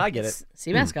random get- how did one. I get it?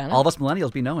 Seabass got it. All of us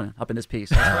millennials be knowing it up in this piece.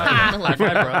 High five,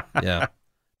 bro. Yeah.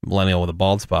 Millennial with a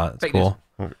bald spot. That's Fake cool.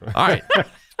 All right.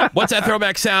 What's that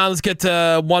throwback sound? Let's get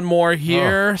to one more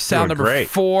here. Sound doing number great.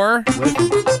 4.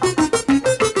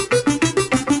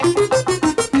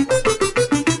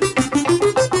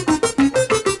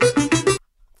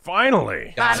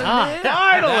 Finally.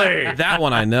 Finally. That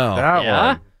one I know. That Yeah?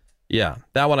 one. Yeah,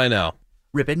 that one I know.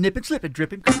 Ripping, nipping, slipping,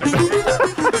 dripping.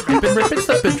 Rippin', rippin',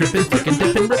 slippin', drippin', flickin',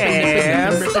 dippin', rippin',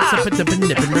 And nippin', rippin', slippin', dippin',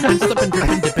 nippin', rippin', slippin',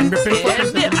 drippin', dippin', rippin',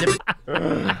 flickin', dippin',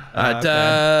 dippin'.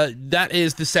 That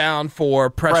is the sound for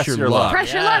Press Your Luck.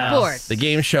 Press your luck board. The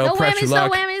game show, No Press whammies, Your no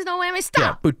Luck. whammies, no whammies.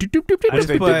 Stop. Which they did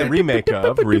the remake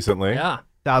of recently. Yeah.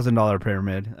 $1,000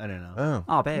 pyramid. I don't know. Oh.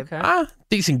 Oh, babe. Okay.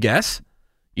 Decent guess.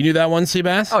 You knew that one,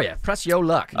 Seabass? Oh, yeah. Press your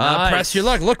luck. Nice. Press Your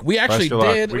Luck. Look, we actually Your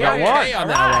Luck. did. We got okay one. on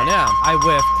that one, yeah. I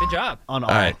whiffed Good job. on all.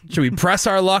 All right. Should we press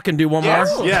our luck and do one more?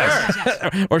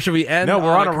 Yes. Or should we end? No,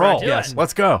 we're on a roll. correct Yes.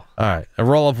 Let's go. All right. A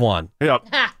roll of 1.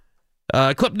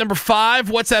 Yep. Clip number 5.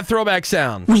 What's that throwback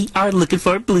sound? We are looking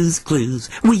for Blue's Clues.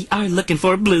 We are looking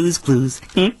for Blue's Clues.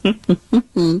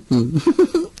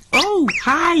 Oh,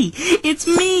 hi. It's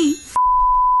me.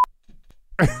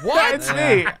 What? It's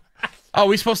me. Oh,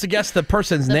 we supposed to guess the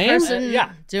person's The name? person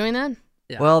Yeah. doing that?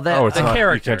 Yeah. Well, that. Oh, it's The not. You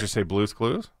character. can't just say Blue's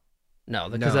Clues. No,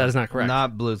 because that is not correct.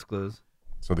 Not Blue's Clues.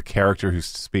 So the character who's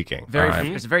speaking. very, All right.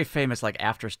 There's a very famous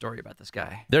after story about this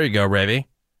guy. There you go, Ravey.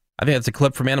 I think that's a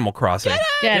clip from Animal Crossing.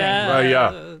 Get it. Oh,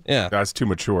 yeah. Yeah. That's too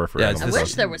mature for Yeah, Animal I this- wish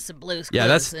Crossing. there was some Blue's Clues Yeah,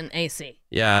 that's- in AC.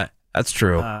 Yeah, that's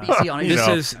true. BC on this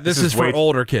No, is this is for way-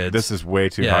 older kids. This is way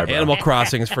too yeah, high. Animal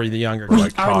Crossing is for the younger We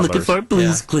kids. are looking for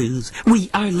Blue's Clues. We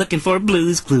are looking for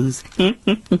Blue's Clues.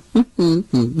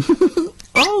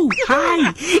 Oh,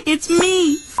 hi. It's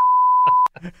me.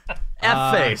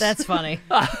 F-face. That's funny.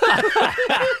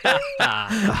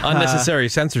 Unnecessary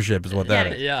censorship is what that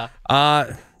is. Yeah.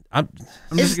 I'm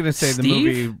just gonna say the Steve?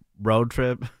 movie Road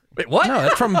Trip. Wait, what? No,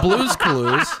 that's from Blue's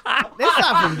Clues. It's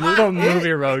not from Blue's From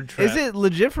movie Road Trip. Is it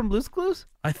legit from Blue's Clues?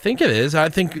 I think it is. I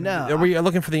think. No. Are we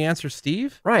looking for the answer,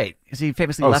 Steve? Right. Because he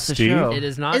famously Oh, left the Steve? show. It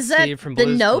is not Is that Steve from The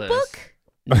Blue's Notebook?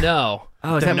 Clues. No.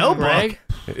 Oh, is The that Notebook? Greg?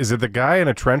 Is it the guy in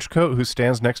a trench coat who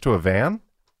stands next to a van?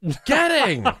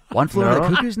 Getting. One Flew Over the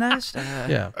No? Cuckoo's Nest?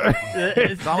 Yeah.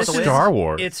 Almost a Star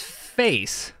Wars. It's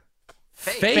Face.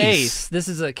 Face. This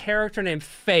is a character named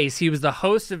Face. He was the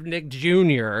host of Nick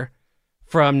Jr.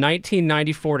 from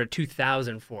 1994 to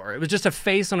 2004. It was just a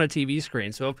face on a TV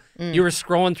screen. So if you were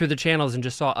scrolling through the channels and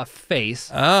just saw a face,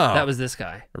 Oh. that was this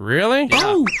guy. Really?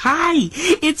 Oh, hi.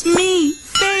 It's me,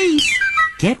 Face.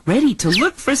 Get ready to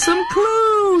look for some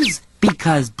clues.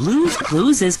 Because Blue's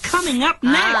Clues is coming up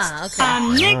next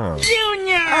on Nick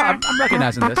Jr. I'm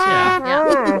recognizing this,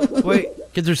 yeah. Wait,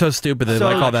 Kids are so stupid. They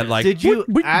like all that. Like, did you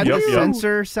add Yup, the yup.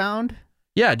 censor sound?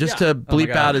 yeah, just to bleep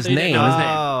God. out his So you didn't name. know his name.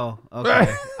 Oh,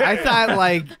 okay. I thought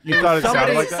like You thought it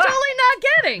sounded like that? Totally not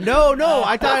getting. No,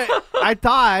 I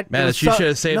thought. Man, it was you should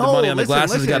have saved the money on the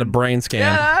glasses. Got a brain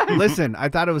scan. Listen, I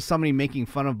thought it was somebody making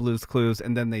fun of Blue's Clues,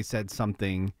 and then they said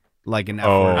something like an F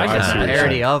Oh, word. I can see see what you're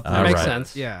Parody saying. of. All Makes right.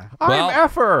 sense. Yeah. Well, I'm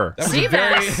Effer. That was a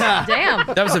very, Seabass. Damn.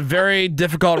 that was a very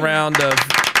difficult round of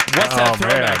what's that Oh,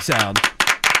 throwback man. sound.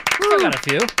 Still got a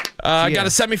few. Got a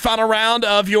semifinal round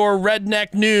of your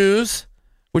redneck news,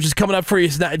 which is coming up for you.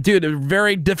 Dude, a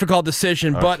very difficult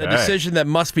decision, but a Okay. decision that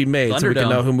must be made so we can Thunderdome.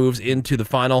 know who moves into the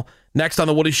final. Next on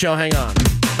The Woody Show, hang on.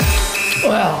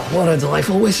 Well, what a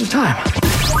delightful waste of time.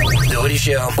 The Woody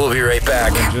Show. We'll be right back.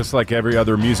 Throwback. And just like every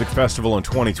other music festival in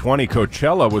 2020,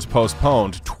 Coachella was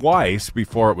postponed twice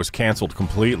before it was canceled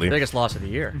completely. Biggest loss of the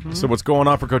year. So what's going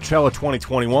on for Coachella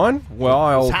 2021?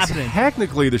 Well,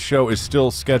 technically the show is still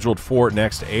scheduled for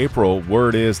next April.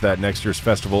 Word is that next year's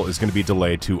festival is going to be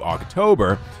delayed to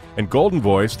October. And Golden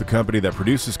Voice, the company that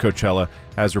produces Coachella,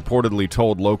 has reportedly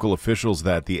told local officials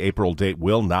that the April date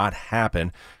will not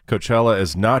happen. Coachella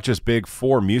is not just big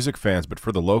for music fans, but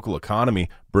for the local economy,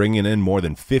 bringing in more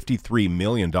than $53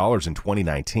 million in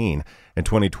 2019. And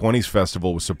 2020's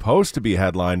festival was supposed to be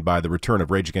headlined by the return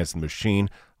of Rage Against the Machine,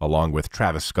 along with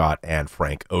Travis Scott and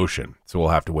Frank Ocean. So we'll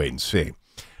have to wait and see.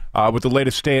 With the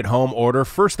latest stay-at-home order,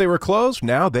 first they were closed,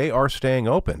 now they are staying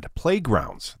open.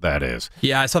 Playgrounds, that is.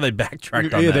 Yeah, I saw they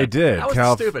backtracked on that. Yeah, they did. That was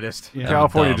the stupidest.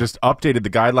 California just updated the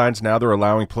guidelines. Now they're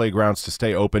allowing playgrounds to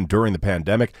stay open during the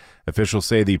pandemic. Officials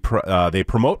say they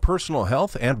promote personal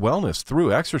health and wellness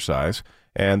through exercise.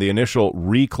 And the initial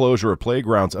reclosure of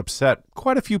playgrounds upset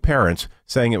quite a few parents,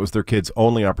 saying it was their kids'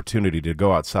 only opportunity to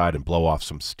go outside and blow off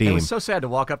some steam. It was so sad to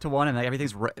walk up to one and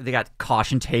they got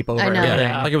caution tape over I know. everything.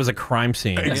 Yeah, like it was a crime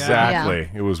scene. Exactly.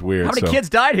 It was weird. How many kids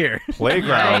died here?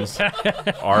 Playgrounds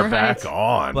are back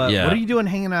on. But what are you doing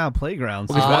hanging out at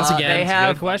playgrounds? Because once again, they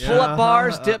have pull-up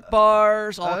bars, dip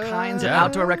bars, all kinds of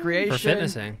outdoor recreation. For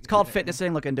fitnessing. It's called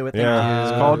fitnessing. Look into it. Yeah,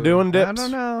 it's called doing dips. I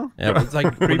don't know. Yeah, but it's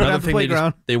like another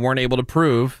thing they weren't able to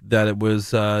prove that it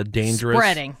was dangerous.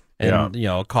 Spreading.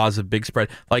 And, cause a big spread.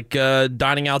 Like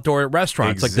dining outdoor at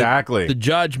restaurants. Exactly. Like the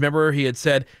judge, remember, he had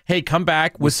said, hey, come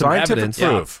back with some evidence.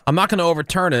 Proof. I'm not going to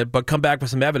overturn it, but come back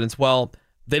with some evidence. Well,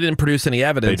 they didn't produce any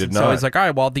evidence. They did So not. he's like, all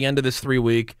right, well, at the end of this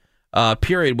 3-week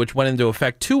period, which went into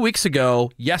effect 2 weeks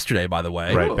ago, yesterday, by the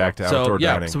way. Right, back to outdoor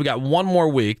dining. So we got one more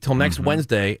week till next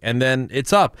Wednesday, and then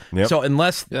it's up. Yep. So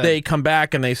unless they come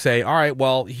back and they say, all right,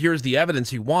 well, here's the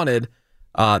evidence you wanted,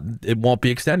 it won't be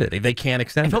extended. They can't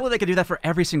extend If it. only they could do that for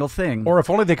every single thing. Or if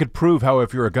only they could prove how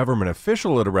if you're a government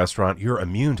official at a restaurant, you're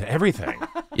immune to everything.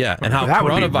 Yeah, and how that would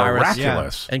be coronavirus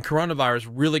miraculous. and coronavirus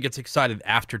really gets excited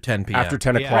after 10 p.m. After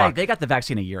 10 Right, o'clock. they got the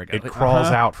vaccine a year ago. It crawls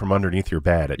out from underneath your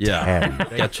bed at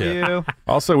 10. Gotcha.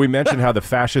 Also, we mentioned how the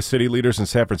fascist city leaders in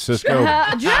San Francisco...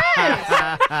 What?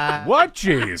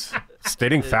 Jeez.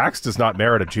 Stating facts does not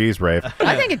merit a G's, Rave.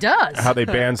 I think it does. How they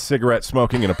banned cigarette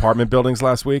smoking in apartment buildings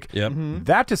last week. Yep.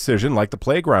 That decision, like the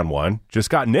playground one, just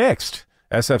got nixed.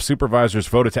 SF supervisors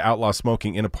voted to outlaw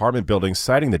smoking in apartment buildings,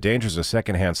 citing the dangers of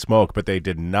secondhand smoke, but they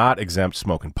did not exempt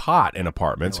smoking pot in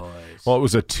apartments. Well, it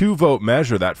was a 2-vote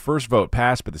measure. That first vote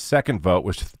passed, but the second vote,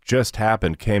 which just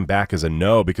happened, came back as a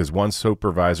no because one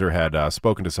supervisor had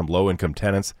spoken to some low-income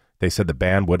tenants. They said the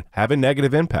ban would have a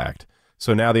negative impact.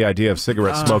 So now the idea of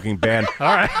cigarette smoking ban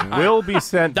will be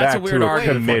sent That's a back weird to a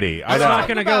argument. committee. It's not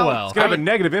going to go well. It's going to have a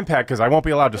negative impact because I won't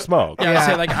be allowed to smoke. Yeah, I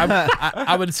say like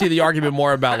I would see the argument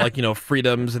more about like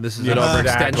freedoms, and this is an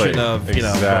overextension of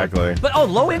Exactly. But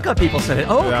low-income people said it.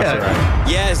 Oh, okay. That's right.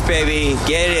 Yes, baby,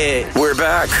 get it. We're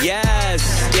back.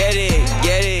 Yes, get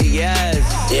it,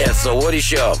 yes. Yeah, so Woody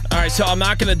Show. All right, so I'm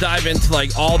not going to dive into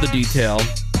like all the detail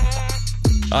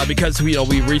because we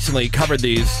recently covered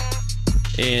these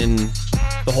in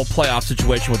the whole playoff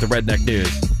situation with the Redneck News.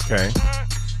 Okay.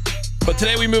 But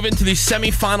today we move into the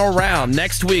semifinal round.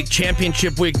 Next week,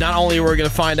 championship week, not only are we going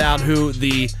to find out who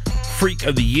the Freak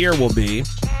of the Year will be,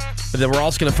 but then we're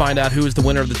also going to find out who is the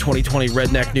winner of the 2020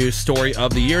 Redneck News Story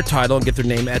of the Year title and get their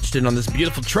name etched in on this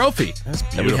beautiful trophy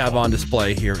that we have on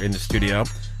display here in the studio.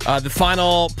 The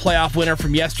final playoff winner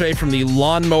from yesterday from the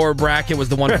lawnmower bracket was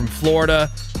the one from Florida,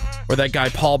 where that guy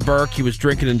Paul Burke, he was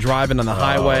drinking and driving on the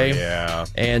highway. Yeah.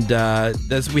 And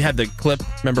we had the clip,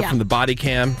 remember, from the body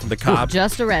cam from the cop.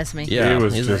 Just arrest me. Yeah, He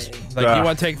was he's just like, you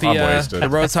want to take the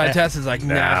roadside test? He's like,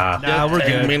 nah, we're take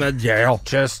good. me to jail.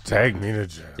 Just take me to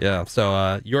jail. Yeah.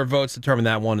 So your votes determine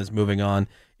that one is moving on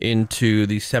into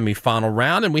the semifinal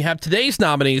round, and we have today's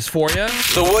nominees for you.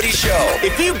 The Woody Show.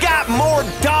 If you got more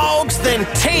dogs than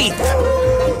teeth,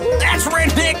 that's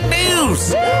Redneck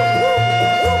News.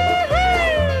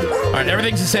 All right,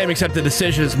 everything's the same except the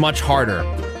decision is much harder.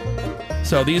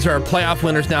 So these are playoff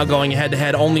winners now going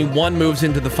head-to-head. Only one moves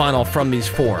into the final from these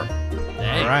four. All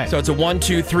right. So it's a 1,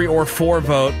 2, 3, or 4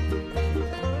 vote.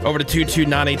 Over to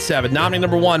 22987. Nominee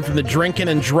number 1 from the drinking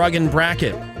and drugging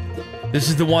bracket. This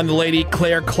is the one, the lady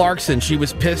Claire Clarkson. She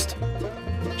was pissed.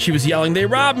 She was yelling, "They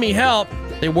robbed me, help!"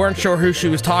 They weren't sure who she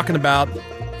was talking about.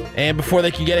 And before they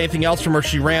could get anything else from her,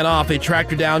 she ran off. They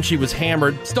tracked her down. She was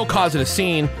hammered, still causing a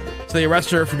scene. So they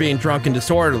arrested her for being drunk and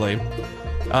disorderly.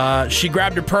 She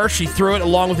grabbed her purse, she threw it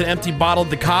along with an empty bottle at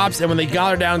the cops, and when they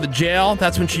got her down to the jail,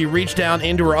 that's when she reached down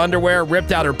into her underwear,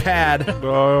 ripped out her pad.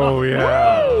 Oh,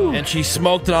 yeah. And she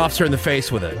smoked an officer in the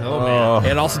face with it. Oh,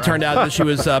 man. It also turned out that she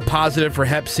was positive for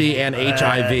Hep C and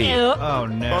HIV. Oh,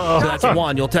 no. So that's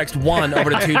 1. You'll text 1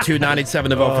 over to 22987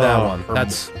 to vote for that one.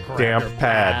 That's damp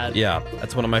pad. Yeah,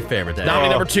 that's one of my favorites. Nominee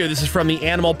number 2, this is from the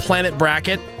Animal Planet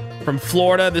bracket. From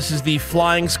Florida, this is the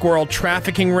flying squirrel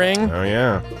trafficking ring. Oh,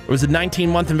 yeah. It was a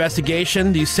 19-month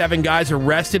investigation. These 7 guys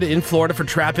arrested in Florida for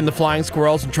trapping the flying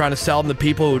squirrels and trying to sell them to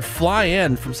people who would fly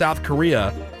in from South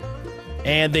Korea.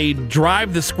 And they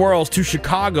drive the squirrels to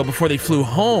Chicago before they flew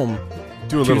home.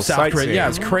 Do a little sightseeing. Yeah,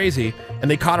 it's crazy. And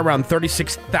they caught around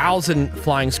 36,000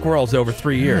 flying squirrels over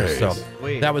 3 years. Nice. So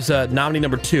Sweet. that was nominee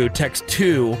number 2. Text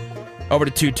 2 over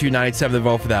to 22987 to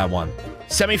vote for that one.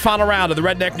 Semi-final round of the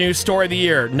Redneck News Story of the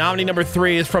Year. Nominee number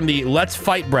 3 is from the Let's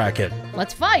Fight bracket.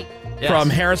 Let's fight. From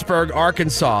Harrisburg,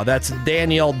 Arkansas. That's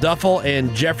Danielle Duffel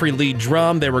and Jeffrey Lee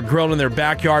Drum. They were grilling in their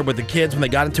backyard with the kids when they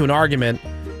got into an argument.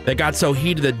 They got so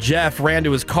heated that Jeff ran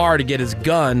to his car to get his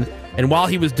gun. And while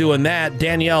he was doing that,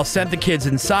 Danielle sent the kids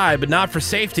inside, but not for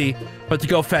safety, but to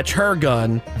go fetch her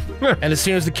gun. And as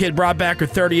soon as the kid brought back her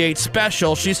 .38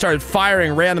 Special, she started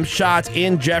firing random shots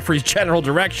in Jeffrey's general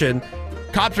direction.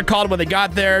 Cops were called when they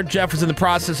got there. Jeff was in the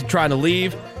process of trying to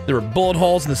leave. There were bullet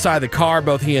holes in the side of the car.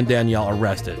 Both he and Danielle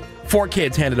arrested. 4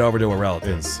 kids handed over to a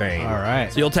relative. Insane. All right.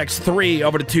 So you'll text 3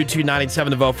 over to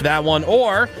 22987 to vote for that one.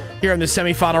 Or here in the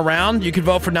semifinal round, you can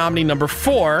vote for nominee number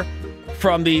 4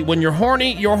 from the When You're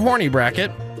Horny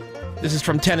bracket. This is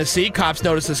from Tennessee. Cops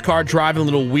noticed this car driving a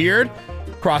little weird.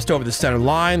 Crossed over the center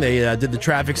line. They did the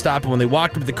traffic stop. And when they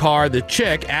walked up to the car, the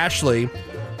chick, Ashley,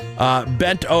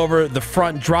 bent over the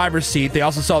front driver's seat. They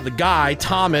also saw the guy,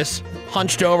 Thomas,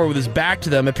 hunched over with his back to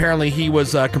them. Apparently, he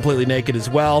was completely naked as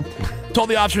well. Told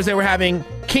the officers they were having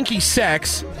kinky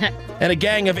sex, and a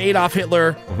gang of Adolf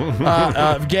Hitler,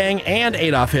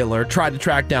 tried to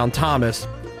track down Thomas.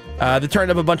 They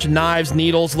turned up a bunch of knives,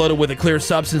 needles loaded with a clear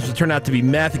substance, which turned out to be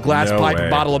meth, a glass pipe, a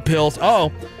bottle of pills. I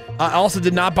also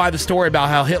did not buy the story about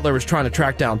how Hitler was trying to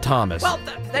track down Thomas. Well,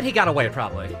 then he got away,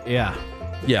 probably. Yeah.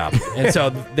 Yeah, and so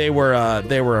they were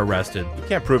arrested. You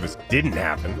can't prove it didn't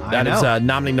happen. That is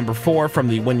nominee number 4 from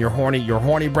the When You're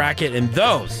Horny bracket, and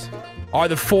those are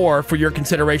the 4 for your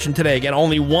consideration today. Again,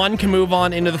 only 1 can move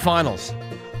on into the finals.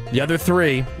 The other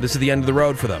 3, this is the end of the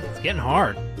road for them. It's getting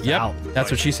hard. Yep, that's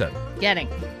what she said. Getting.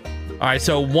 All right,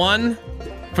 so 1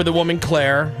 for the woman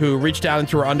Claire, who reached down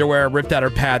into her underwear, ripped out her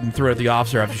pad, and threw it at the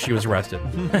officer after she was arrested.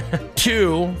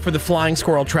 2 for the flying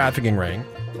squirrel trafficking ring.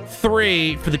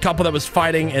 3 for the couple that was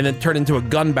fighting and it turned into a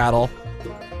gun battle,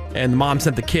 and the mom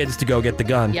sent the kids to go get the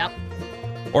gun. Yep.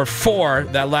 Or 4,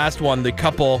 that last one, the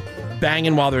couple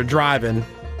banging while they're driving,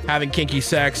 having kinky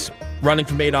sex, running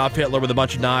from Adolf Hitler with a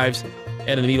bunch of knives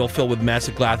and a needle filled with mess,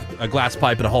 a glass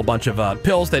pipe, and a whole bunch of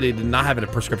pills that they did not have a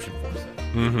prescription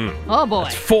for. Oh, boy.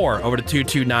 That's 4 over to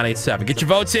 22987. Get your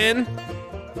votes in.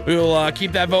 We will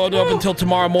keep that vote up until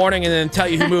tomorrow morning and then tell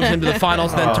you who moves into the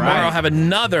finals. Then tomorrow I'll have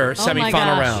another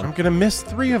semifinal round. I'm going to miss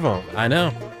 3 of them. I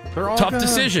know. They're all Tough good.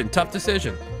 decision. Tough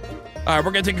decision. All right,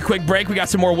 we're going to take a quick break. We got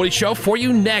some more Woody Show for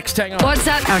you next. Hang on. What's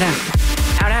that? Ow now.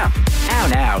 Ow now. Ow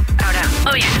now. Ow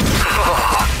now. Oh,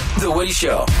 yeah. The Woody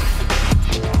Show.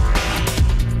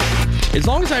 As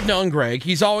long as I've known Greg,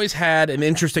 he's always had an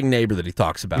interesting neighbor that he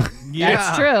talks about.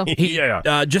 That's true. Just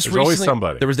There's recently, always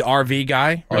somebody. There was the RV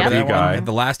guy. RV that guy. one at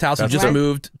the last house. That's He just right.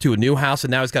 moved to a new house,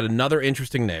 and now he's got another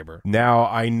interesting neighbor. Now,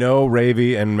 I know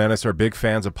Ravey and Menace are big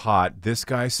fans of pot. This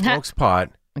guy smokes pot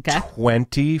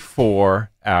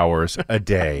 24 hours a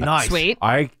day. Nice. Sweet.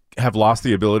 I have lost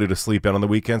the ability to sleep in on the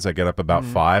weekends. I get up about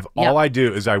 5. Yep. All I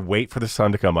do is I wait for the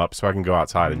sun to come up so I can go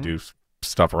outside and do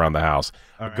stuff around the house.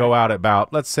 I go out at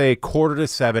about, let's say,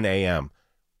 6:45 a.m.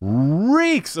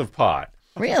 Reeks of pot.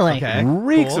 Really? Okay.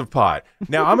 Reeks Cool. of pot.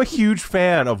 Now, I'm a huge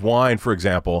fan of wine, for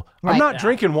example. Right. I'm not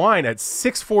drinking wine at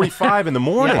 6:45 in the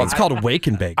morning. Well, it's called Wake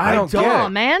and Bake. I don't get Oh, it.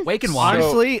 man. Wake and wine.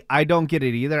 Honestly, I don't get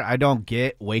it either. I don't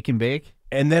get wake and bake.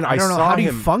 And then I don't know, saw how do you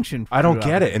him function I don't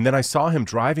throughout get it. And then I saw him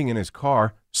driving in his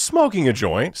car smoking a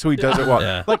joint. So he does it while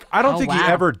Yeah. like I don't Oh, think he wow.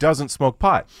 ever doesn't smoke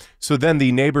pot. So then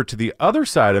the neighbor to the other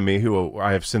side of me, who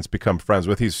I have since become friends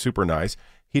with, he's super nice.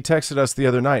 He texted us the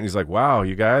other night and he's like, "Wow,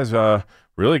 you guys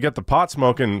really get the pot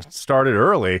smoking started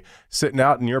early, sitting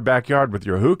out in your backyard with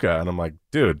your hookah." And I'm like,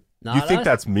 "Dude, Not you think us.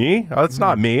 that's me? Oh, it's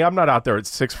not me. I'm not out there at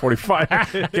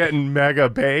 6:45 getting mega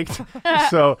baked.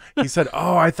 So he said,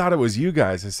 "Oh, I thought it was you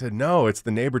guys." I said, "No, it's the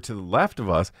neighbor to the left of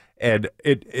us, and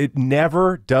it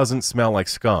never doesn't smell like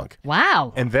skunk."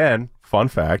 Wow. And then, fun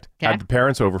fact, Okay. had the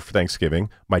parents over for Thanksgiving.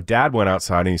 My dad went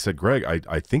outside and he said, "Greg,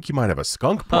 I think you might have a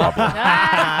skunk problem."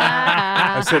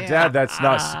 I said, "Dad, that's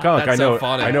not skunk. That's I know so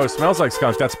funny. I know it smells like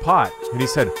skunk. That's pot." And he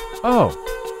said, "Oh,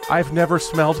 I've never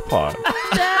smelled pot."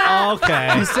 Okay.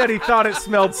 He said he thought it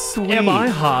smelled sweet. Am I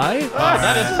high?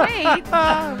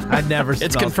 I'd never.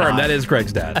 It's confirmed. That is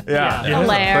Greg's dad. Yeah.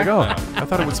 Blair. Like, oh, I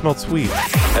thought it would smell sweet.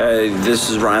 Hey, this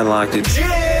is Ryan Lochte.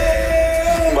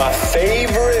 My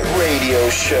favorite radio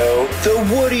show, The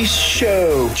Woody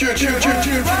Show.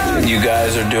 You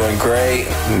guys are doing great.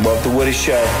 Love The Woody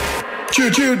Show.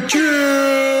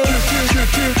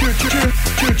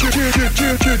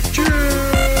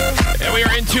 And we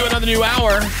are into another new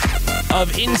hour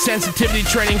of insensitivity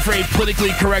training for a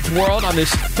politically correct world on this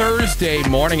Thursday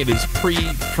morning. It is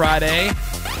pre-Friday.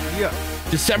 Yeah.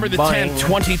 December the 10th,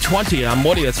 2020. I'm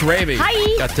Woody. That's Ravey.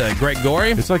 Hi. Got Greg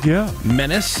Gorey. It's like, yeah.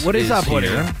 Menace. What is up, Woody?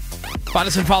 here. Find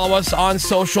us and follow us on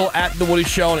social at The Woody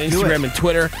Show on Instagram and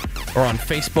Twitter, or on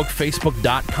Facebook,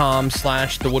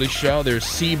 facebook.com/The Woody Show. There's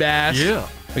Seabass. Yeah.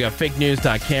 We got fake news.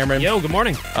 Cameron. Yo, good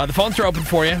morning. The phones are open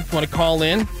for you. If you want to call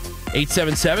in,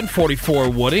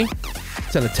 877-44-WOODY.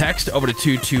 Send a text over to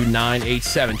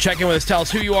 22987. Check in with us. Tell us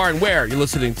who you are and where you're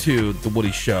listening to The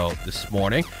Woody Show this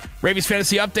morning. Ravey's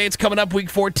Fantasy Updates coming up, Week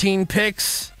 14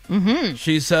 picks. Mm-hmm.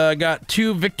 She's got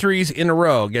 2 victories in a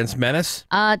row against Menace.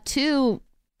 2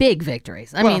 big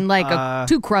victories. I mean, like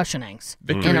 2 crushionings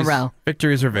in a row.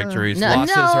 Victories are victories. No,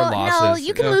 losses are losses. No,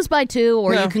 you can lose by 2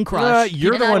 or you can crush.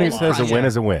 You're the one who says a win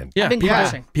is a win. Yeah, I've been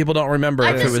crushing. people don't remember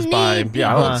I if it just was need by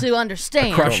people to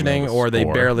understand. crushioning or they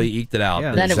score. barely eked it out.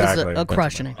 Yeah. That Exactly. it was a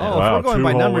crushioning. Oh, Wow, if we're going 2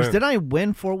 by whole numbers, wins. did I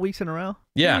win 4 weeks in a row?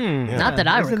 Yeah. Not that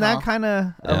I Isn't recall. that kind of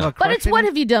Yeah. a But it's what crushing?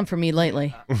 have you done for me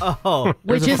lately? Oh,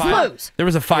 Which is lose. There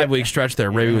was a 5-week stretch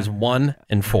there. Ravey was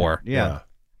 1-4. yeah.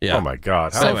 Yeah. Oh my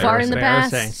God. How So far in the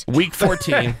embarrassing. past. Week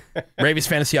 14, Ravey's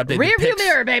Fantasy Update. the Rear view picks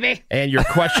mirror, baby. and your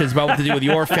questions about what to do with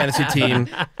your fantasy team.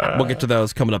 We'll get to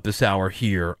those coming up this hour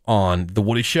here on The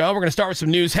Woody Show. We're going to start with some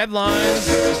news headlines.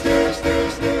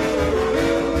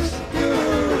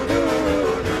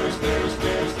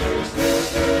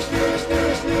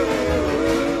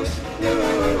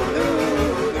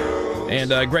 And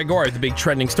Greg Gorey, the big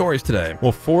trending stories today.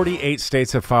 Well, 48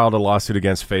 states have filed a lawsuit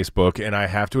against Facebook, and I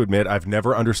have to admit, I've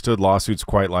never understood lawsuits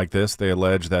quite like this. They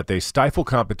allege that they stifle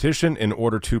competition in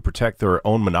order to protect their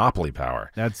own monopoly power.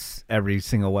 That's every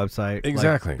single website.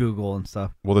 Exactly. Like Google and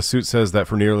stuff. Well, the suit says that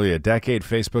for nearly a decade,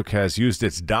 Facebook has used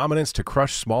its dominance to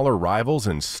crush smaller rivals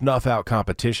and snuff out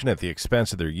competition at the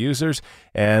expense of their users,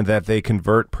 and that they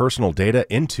convert personal data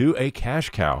into a cash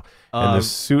cow. And the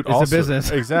suit it's a also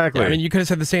business. Exactly. Yeah, I mean, you could have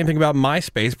said the same thing about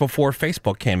MySpace before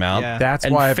Facebook came out. Yeah. That's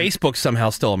and why I've Facebook somehow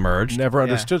still emerged. never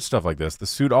understood stuff like this. The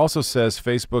suit also says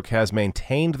Facebook has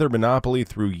maintained their monopoly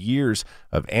through years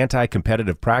of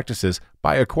anti-competitive practices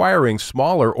by acquiring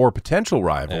smaller or potential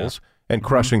rivals and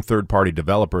crushing third-party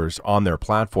developers on their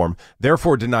platform,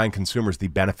 therefore denying consumers the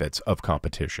benefits of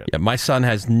competition. Yeah, my son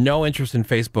has no interest in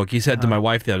Facebook. He said to my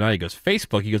wife the other night, he goes,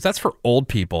 Facebook? He goes, that's for old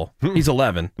people. He's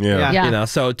 11. Yeah. Yeah. You know,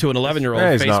 so to an 11-year-old,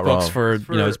 Yeah, he's not Facebook's wrong.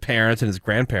 for, you know, his parents and his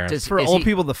grandparents. It's for Is old he-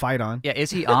 people to fight on. Yeah,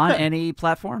 is he on any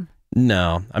platform?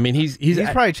 No. I mean, he's He's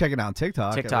probably checking out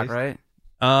TikTok. at TikTok, least.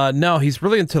 right? no, he's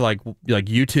really into like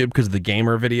YouTube because of the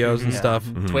gamer videos and stuff.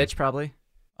 Twitch, probably.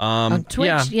 On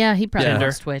Twitch? Yeah, he probably Tinder.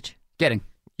 loves Twitch. Getting.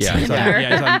 Yeah,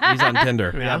 he's on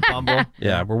Tinder. Yeah, Bumble.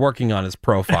 Yeah, we're working on his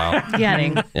profile.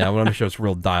 Getting. Yeah, I want to make sure it's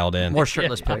real dialed in. More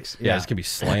shirtless pics. Yeah, it's going to be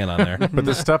slaying on there. But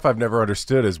the stuff I've never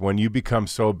understood is when you become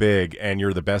so big and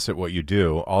you're the best at what you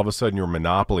do, all of a sudden you're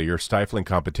monopoly, you're stifling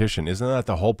competition. Isn't that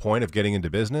the whole point of getting into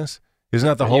business? Isn't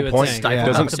that the You whole would point? think. Yeah.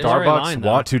 Doesn't That's the Starbucks storyline,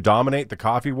 though. want to dominate the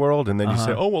coffee world? And then you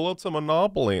say, oh, well, it's a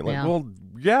monopoly. Like, Yeah. well,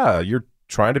 yeah, you're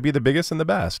trying to be the biggest and the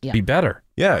best. Yeah. Be better.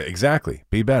 Yeah, exactly.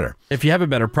 Be better. If you have a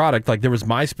better product, like there was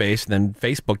MySpace, and then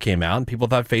Facebook came out, and people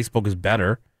thought Facebook was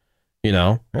better, you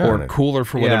know, Yeah, or cooler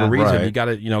for whatever yeah, reason. right. You got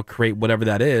to, create whatever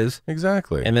that is,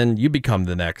 Exactly. and then you become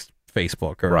the next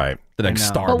Facebook or Right. the next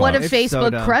I know. Starbucks. But what if It's so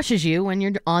Facebook dumb. crushes you when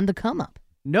you're on the come up?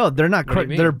 No, they're not. What do you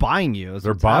mean? They're buying you. is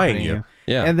They're what's buying happening. you.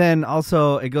 Yeah. And then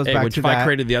also it goes Hey, back which to if I that.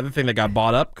 created the other thing that got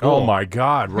bought up, cool. Oh, my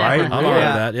God, right? I'm all right with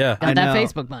that, yeah. Got I that know.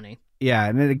 Facebook money. Yeah,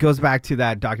 and then it goes back to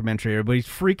that documentary everybody's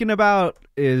freaking about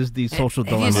is the social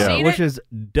have you dilemma, seen which it? is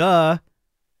duh.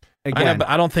 Again, but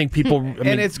I don't think people. I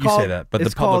mean, it's you called, say that, but the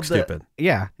it's called public's stupid.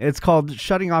 Yeah, it's called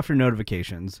shutting off your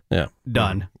notifications. Yeah,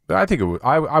 done. I think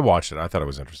I watched it. I thought it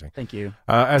was interesting. Thank you.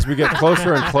 As we get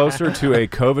closer and closer to a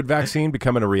COVID vaccine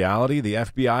becoming a reality, the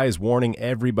FBI is warning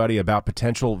everybody about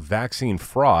potential vaccine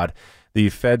fraud. The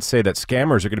feds say that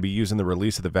scammers are going to be using the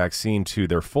release of the vaccine to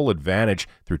their full advantage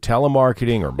through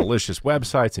telemarketing or malicious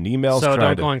websites and emails. So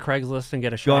don't go on Craigslist and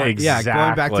get a shot. Yeah,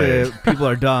 going back to people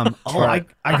are dumb. I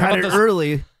got it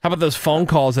early. How about those phone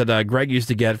calls that Greg used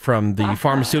to get from the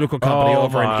pharmaceutical company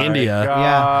over in India?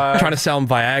 God. Trying to sell him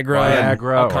Viagra and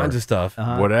all kinds of stuff.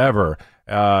 Whatever.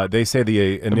 They say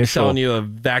the initial... I'm selling you a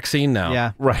vaccine now.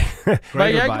 Yeah. Right.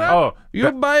 Viagra? Oh, you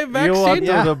buy a vaccine?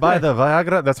 You want to buy the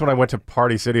Viagra? That's when I went to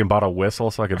Party City and bought a whistle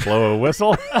so I could blow a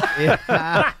whistle.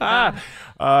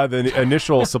 The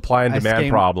initial supply and demand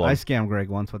problem. I scammed Greg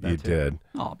once with that. You too. did.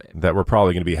 Oh, babe. That we're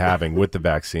probably going to be having with the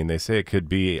vaccine. They say it could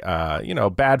be,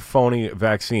 bad, phony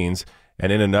vaccines.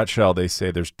 And in a nutshell, they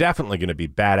say there's definitely going to be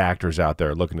bad actors out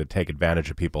there looking to take advantage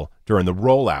of people during the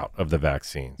rollout of the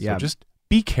vaccine. Yeah. So just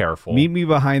be careful. Meet me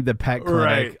behind the pet clinic.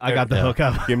 Right. I got the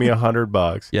hookup. Give me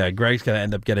 $100. Yeah, Greg's going to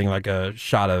end up getting like a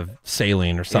shot of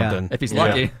saline or something. If he's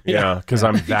lucky. Yeah, because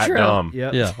I'm that dumb.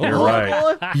 Yep. Yeah. You're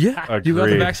right. Yeah. You got the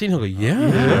Agreed. vaccine? He'll go,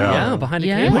 Yeah, behind a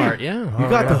Kmart. Yeah. You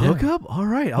got the hookup? All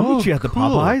right, I'll meet you at the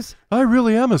Popeyes. I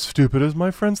really am as stupid as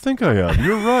my friends think I am.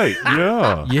 You're right.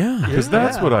 Yeah. Yeah. Because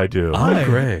that's what I do. I'm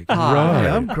Greg. Right.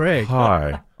 I'm Greg.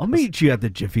 Hi. I'll meet you at the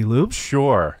Jiffy Lube.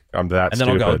 Sure. I'm that And then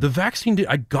stupid. I'll go, the vaccine,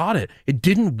 I got it. It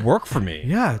didn't work for me.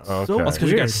 Yeah, it's so Okay. That's because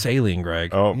you weird. got saline, Greg.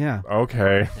 Oh, Yeah.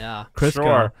 okay. Yeah. Crisco.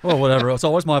 Sure. Well, whatever. It's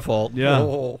always my fault. Yeah.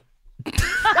 Oh.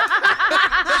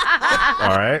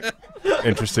 All right.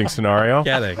 Interesting scenario.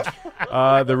 Kidding.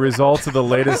 The results of the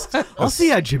latest... I'll see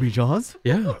you at Jimmy John's.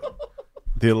 Yeah.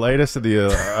 The latest of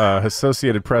the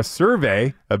Associated Press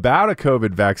survey about a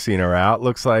COVID vaccine are out.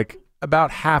 Looks like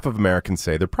about half of Americans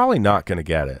say they're probably not going to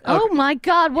get it. Oh my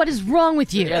God, what is wrong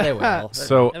with you? Yeah, they will.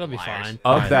 So It'll be fine.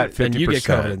 of that 50%, Then you get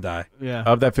COVID and die. Yeah.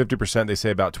 of that 50%, they say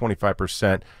about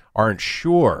 25% aren't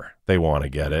sure they want to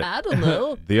get it. I don't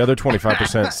know. The other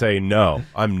 25% say no,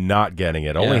 I'm not getting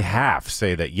it. Only half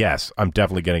say that yes, I'm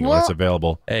definitely getting it when it's Well-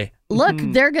 available. Hey. Look,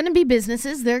 there are going to be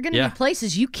businesses, there are going to Yeah. be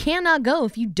places you cannot go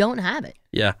if you don't have it.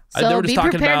 Yeah. So they were just be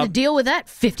talking prepared about, to deal with that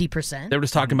 50%. They were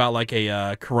just talking about like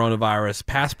a coronavirus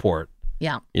passport.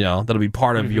 Yeah. You know, that'll be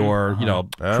part of your,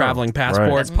 traveling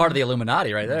passport. That's part of the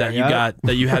Illuminati right there. That you got,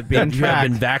 that you have been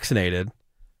vaccinated.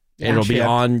 And it'll be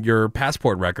on your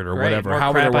passport record or whatever. More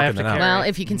However they're crap I working have it to out. carry. Well,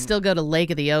 if you can still go to Lake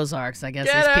of the Ozarks, I guess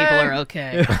these people are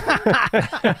okay.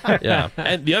 Yeah.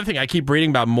 And the other thing I keep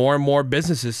reading about, more and more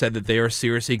businesses said that they are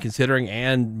seriously considering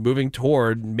and moving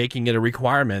toward making it a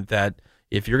requirement that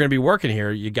if you're going to be working here,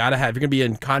 you got to have, if you're going to be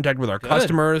in contact with our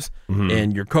customers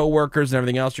and your coworkers and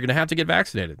everything else, you're going to have to get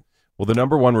vaccinated. Well, the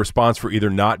number one response for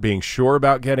either not being sure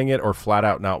about getting it or flat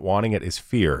out not wanting it is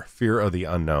fear of the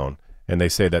unknown. And they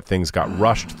say that things got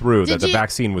rushed through, that the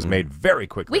vaccine was made very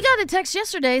quickly. We got a text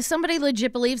yesterday. Somebody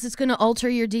legit believes it's going to alter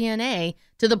your DNA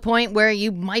to the point where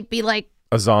you might be like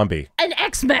a zombie. an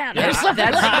X-Man or something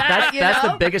like that. That's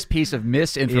the biggest piece of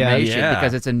misinformation Yeah.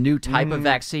 because it's a new type of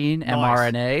vaccine,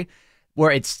 mRNA,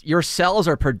 where it's your cells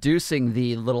are producing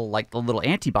the little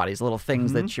antibodies, little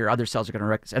things that your other cells are going to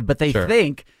recognize. But they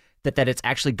think that it's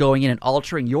actually going in and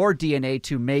altering your DNA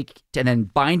to make and then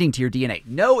binding to your DNA.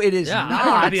 No, it is not. I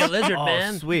want to be a lizard, Oh,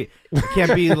 man. sweet. It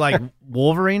can't be like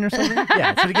Wolverine or something?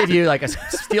 Yeah, it's going to give you like a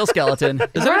steel skeleton.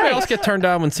 Does everybody else get turned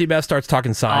on when Seabass starts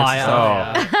talking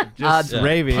science? Just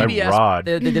Ravey. PBS,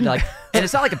 they did like, and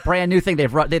it's not like a brand new thing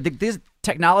they've run. This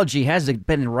technology has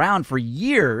been around for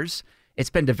years. It's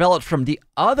been developed from the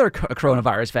other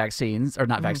coronavirus vaccines, or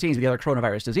not vaccines, but the other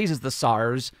coronavirus diseases, the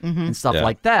SARS and stuff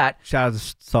like that. Shout out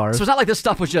to SARS. So it's not like this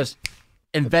stuff was just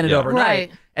invented overnight.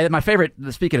 Right. And my favorite,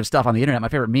 speaking of stuff on the internet, my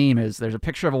favorite meme is there's a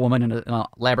picture of a woman in a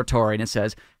laboratory and it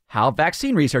says, how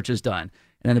vaccine research is done.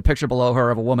 And then the picture below her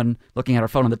of a woman looking at her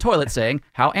phone in the toilet saying,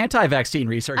 how anti-vaccine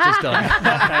research is done.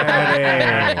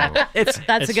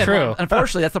 That's a good true. one.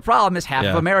 Unfortunately, that's the problem is half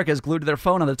of America is glued to their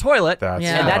phone on the toilet. That's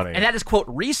and that is, quote,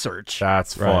 research.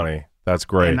 That's funny. That's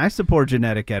great. And I support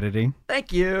genetic editing.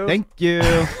 Thank you. Thank you.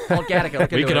 Organic.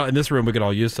 We could, in this room, we could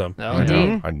all use some. I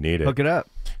know. I need it. Hook it up.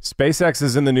 SpaceX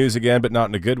is in the news again, but not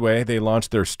in a good way. They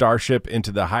launched their Starship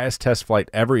into the highest test flight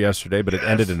ever yesterday, but it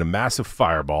ended in a massive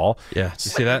fireball. Yeah, did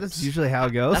you see that? That's usually how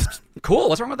it goes. Cool.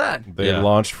 What's wrong with that? They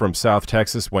launched from South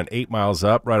Texas, went 8 miles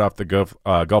up, right off the Gulf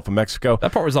of Mexico.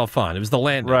 That part was all fun. It was the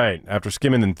landing. Right. After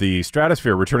skimming the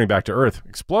stratosphere, returning back to Earth,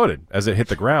 exploded as it hit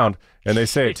the ground, and they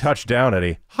say it touched down at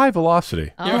a high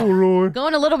velocity. Oh,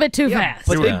 going a little bit too fast.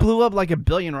 But they blew up like a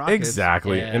billion rockets.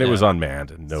 Exactly. And it was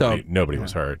unmanned, and nobody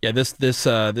was hurt. Yeah, this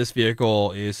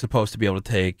vehicle is supposed to be able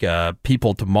to take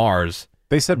people to Mars.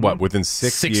 They said, what, within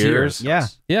 6 years? Yeah.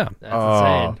 That's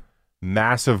insane.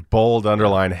 Massive, bold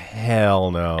underline,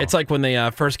 hell no. It's like when they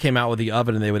first came out with the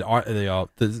oven, and they would what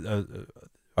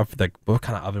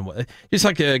kind of oven was it? Just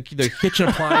like the kitchen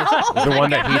appliance. The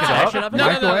one that heats up?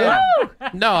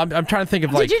 No, I'm trying to think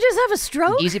of like. Did you just have a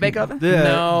stroke? Easy bake oven?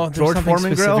 No, there's George something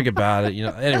Foreman specific grill? about it.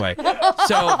 Anyway,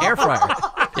 so Air fryer.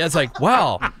 Yeah, it's like,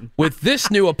 wow, with this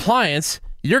new appliance,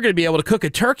 you're going to be able to cook a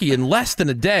turkey in less than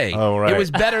a day. Oh, right. It was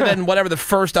better than whatever the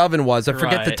first oven was. I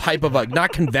forget the Right. type of,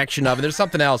 not convection oven. There's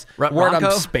something else. Word I'm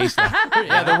Ronco? spacing.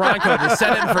 Yeah, the Ronco. Just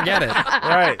set it and forget it.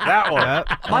 Right, that one.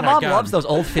 My my mom God. loves those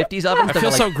old 50s ovens. I They're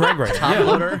feel like so Greg right top now.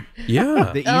 loader.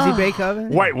 Yeah. The Easy Bake Oven?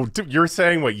 Wait, well, you're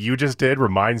saying what you just did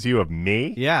reminds you of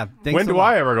me? Yeah. When do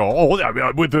I ever go,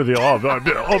 I went through the oven?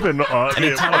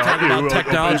 Anytime I talk about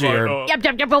technology or...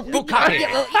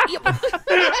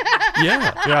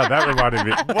 Yep. Yeah, that reminded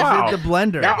me. Wow. The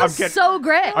blender. Now So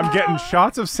great. I'm getting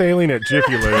shots of saline at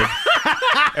Jiffy Lube,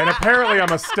 and apparently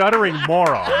I'm a stuttering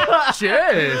moron.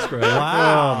 Cheers, Greg.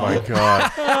 Wow. Oh, my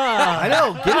God. I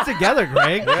know. Get it together,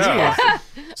 Greg. Yeah.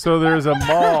 So there's a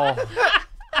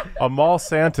mall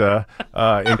Santa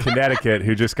in Connecticut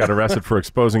who just got arrested for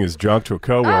exposing his junk to a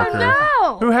coworker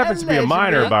no. who happens to be a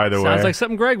minor, by the way. Sounds like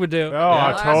something Greg would do.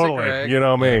 Oh, totally. Greg. You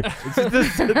know me.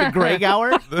 the Greg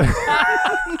hour?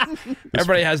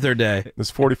 Everybody has their day.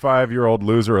 This 45-year-old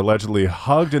loser allegedly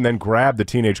hugged and then grabbed the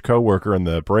teenage coworker in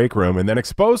the break room and then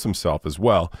exposed himself as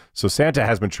well. So Santa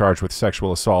has been charged with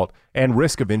sexual assault and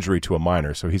risk of injury to a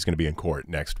minor, so he's going to be in court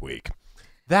next week.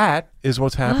 That is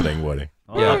what's happening, Woody.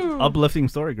 Yeah. Uplifting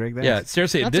story, Greg. Thanks. Yeah,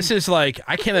 seriously, this is like,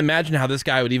 I can't imagine how this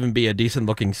guy would even be a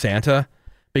decent-looking Santa,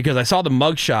 because I saw the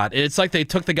mugshot. It's like they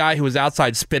took the guy who was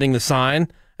outside spinning the sign,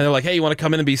 and they're like, hey, you want to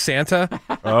come in and be Santa?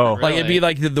 Oh. Like, it'd be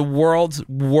like the world's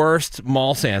worst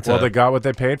mall Santa. Well, they got what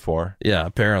they paid for. Yeah,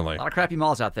 apparently. A lot of crappy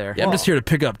malls out there. Yeah, I'm just here to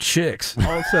pick up chicks.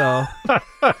 Also,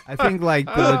 I think like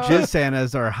the legit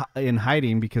Santas are in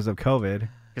hiding because of COVID.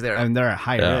 Because they're at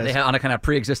high They risk. have on a kind of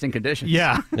pre-existing conditions.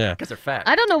 Yeah. Yeah. Because they're fat.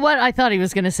 I don't know what I thought he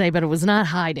was going to say, but it was not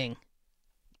hiding.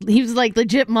 He was like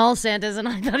legit mall Santas, and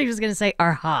I thought he was going to say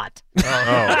are hot.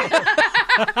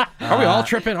 Are we all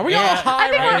tripping? Are we all high I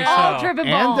think right we're now? all tripping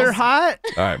And balls. they're hot.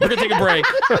 All right, we're going to take a break.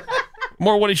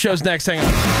 More Woody Shows next. Hang on.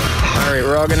 All right,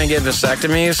 we're all gonna get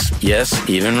vasectomies. Yes,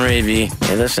 even Ravey.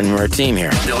 Hey, listen, we're a team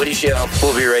here. The Woody Show.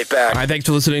 We'll be right back. All right, thanks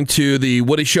for listening to the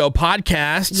Woody Show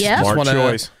podcast. Yes. Smart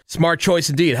choice. Smart choice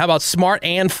indeed. How about Smart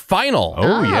and Final?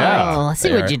 Oh, yeah. I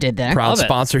see what you did there. Proud Love it.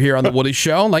 sponsor here on the Woody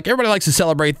Show. Like, everybody likes to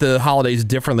celebrate the holidays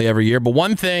differently every year, but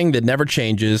one thing that never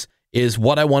changes is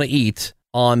what I want to eat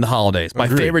on the holidays. My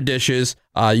favorite dishes,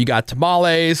 you got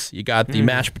tamales, you got the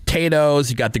mashed potatoes,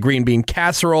 you got the green bean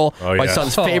casserole, Oh, my yes.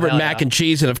 son's Oh, favorite hell mac yeah. and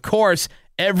cheese, and of course,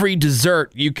 every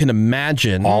dessert you can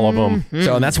imagine. All of them.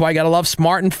 So and that's why I got to love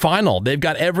Smart and Final. They've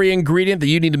got every ingredient that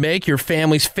you need to make your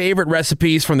family's favorite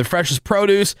recipes, from the freshest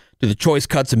produce to the choice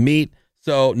cuts of meat.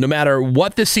 So no matter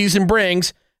what the season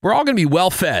brings, we're all going to be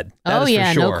well fed. That Oh, is for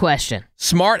yeah, sure. no question.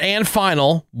 Smart and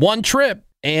Final, one trip,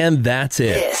 and that's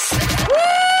it. This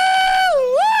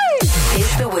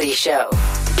is The Woody Show.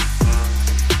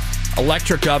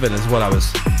 Electric oven is what I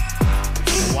was.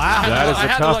 Wow. That is a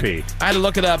toughie. I had to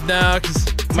look it up now because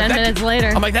 10 minutes later.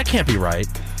 I'm like, that can't be right.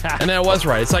 And then it was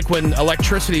right. It's like when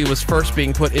electricity was first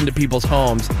being put into people's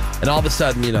homes, and all of a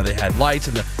sudden, they had lights,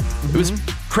 and it was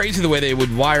crazy the way they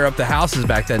would wire up the houses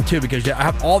back then too, because you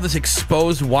have all this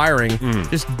exposed wiring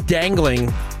just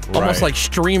dangling, almost Right. like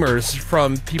streamers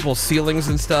from people's ceilings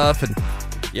and stuff, and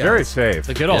yeah, Very safe.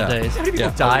 The good old Yeah. days. How many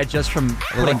people died just from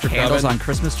putting Electric candles oven. on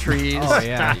Christmas trees? Oh,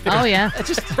 yeah. Oh, yeah. It's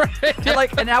just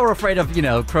and now we're afraid of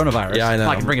coronavirus. Yeah, I know.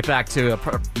 I can bring it back to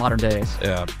modern days.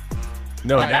 Yeah.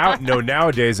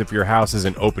 Nowadays, if your house is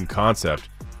an open concept,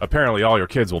 apparently all your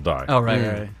kids will die. Oh,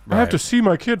 right. I have to see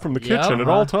my kid from the kitchen at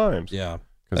all times. Yeah.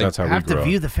 Because that's how we Have grew to up.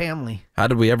 view the family. How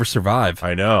did we ever survive?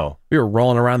 I know. We were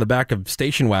rolling around the back of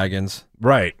station wagons.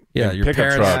 Right. Yeah, And your pickup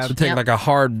parents trucks. would take Yep. like a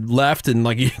hard left and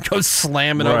like you go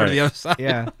slamming over to Right. the other side.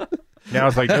 Yeah. Now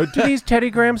it's like, do these Teddy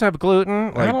Grahams have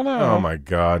gluten? I don't know. Oh, my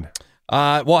God.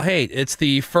 Well, hey, it's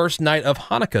the first night of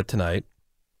Hanukkah tonight,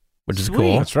 which is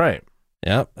cool. That's right.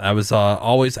 Yeah, I was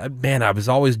always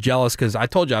jealous because I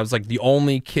told you I was like the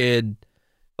only kid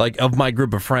like of my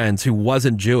group of friends who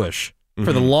wasn't Jewish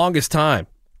for the longest time.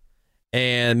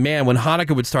 And man, when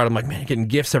Hanukkah would start, I'm like, man, getting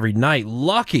gifts every night.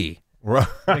 Lucky. Right.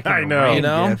 I know. You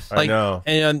know? Gifts. I know.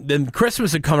 And then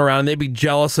Christmas would come around and they'd be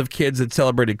jealous of kids that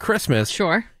celebrated Christmas.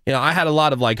 Sure. You know, I had a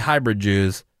lot of like hybrid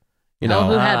Jews. You know,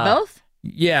 who had both?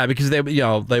 Yeah, because they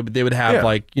would have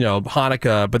like, you know,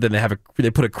 Hanukkah, but then they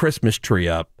put a Christmas tree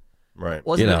up. Right.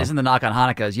 Well, isn't the knock on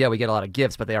Hanukkah is, we get a lot of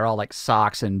gifts, but they are all like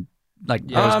socks and like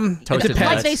toasted Like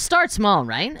nuts. they start small,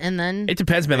 right? And then It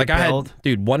depends, man. Like I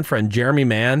had, one friend, Jeremy,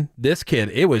 man, this kid,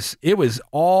 it was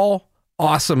all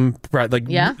awesome.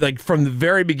 Like from the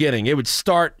very beginning, it would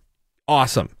start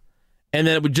awesome. And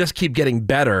then it would just keep getting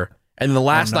better. And the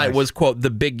last night was, quote, the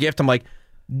big gift. I'm like,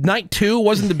 night 2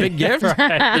 wasn't the big gift? The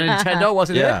Nintendo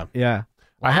wasn't it? Yeah.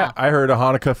 Wow. I heard a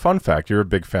Hanukkah fun fact. You're a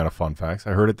big fan of fun facts.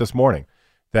 I heard it this morning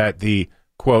that the,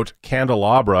 quote,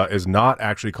 candelabra is not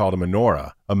actually called a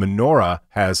menorah. A menorah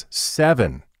has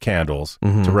 7 candles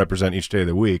to represent each day of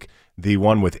the week. The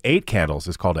one with 8 candles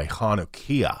is called a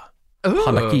Hanukkah.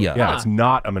 Hanukkah. Yeah, it's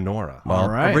not a menorah. Well,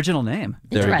 original name.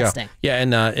 There you go. Interesting. Yeah,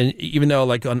 and even though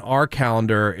like on our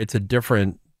calendar it's a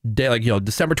different day, like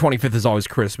December 25th is always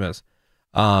Christmas.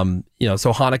 So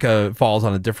Hanukkah falls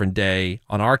on a different day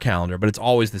on our calendar, but it's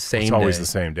always the same. It's always the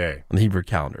same day on the Hebrew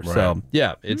calendar. Right. So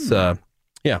yeah, it's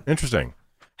interesting.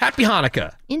 Happy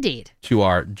Hanukkah, indeed, to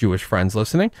our Jewish friends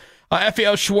listening.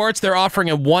 FAO Schwartz, they're offering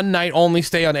a one-night only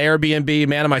stay on Airbnb.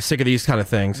 Man, am I sick of these kind of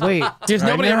things. Wait, because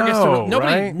nobody ever gets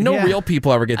to real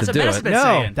people ever get to do it.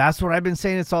 No, that's what I've been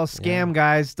saying. It's all scam,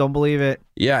 guys. Don't believe it.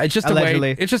 Yeah, it's just Allegedly.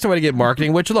 a way. It's just a way to get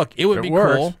marketing. Which look, it would It be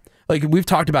works. cool. Like we've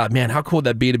talked about, man, how cool would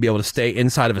that be to be able to stay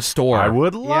inside of a store? I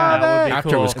would love it.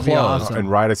 After it was It'd be closed. awesome. And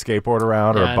ride a skateboard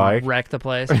around or a and bike. wreck the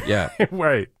place. Yeah.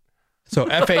 Right. So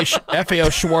FAO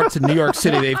Schwartz in New York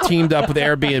City, they've teamed up with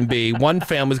Airbnb. One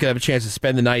family's going to have a chance to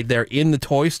spend the night there in the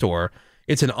toy store.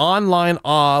 It's an online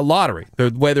lottery. The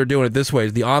way they're doing it this way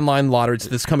is the online lottery. It's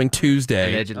this coming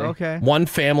Tuesday. Allegedly. Okay. One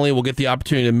family will get the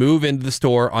opportunity to move into the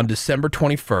store on December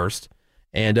 21st.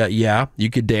 And you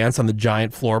could dance on the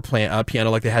giant floor piano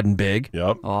like they had in Big.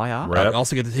 Yep. Oh, yeah. Rep.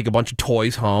 Also get to take a bunch of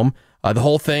toys home. The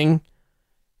whole thing,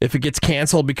 if it gets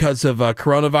canceled because of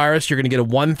coronavirus, you're going to get a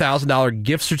 $1,000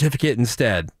 gift certificate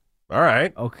instead. All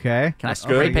right. Okay. Can I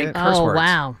spray paint curse oh words?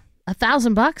 Wow,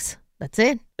 $1,000? That's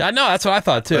it. I know, that's what I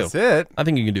thought too. That's it. I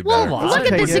think you can do Well, better.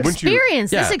 look at this it.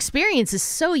 experience. Yeah. This experience is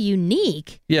so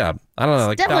unique. Yeah, I don't know,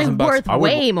 like Definitely $1,000. worth I would-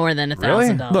 way more than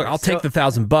 $1,000. Look, I'll take the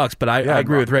 $1,000, but I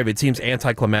agree with Ravey. It seems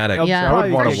anticlimactic. Yeah. I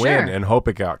would want for to win sure. and hope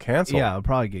it got canceled. Yeah, it'll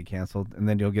probably get canceled, and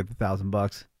then you'll get the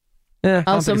 $1,000. Yeah, I don't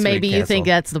Also, think it's gonna maybe get you think canceled.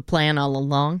 that's the plan all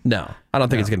along. No, I don't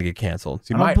think it's going to get canceled.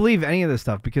 See, I don't believe any of this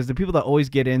stuff because the people that always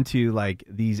get into like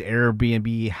these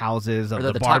Airbnb houses of Or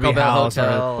the the Barbie Taco Bell house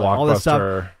hotel. or all this stuff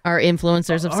Blockbuster. Are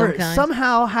influencers of some or kind.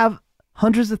 somehow have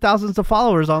hundreds of thousands of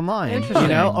followers online. Interesting. You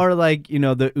know, or like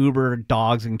the Uber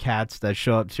dogs and cats that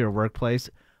show up to your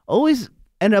workplace always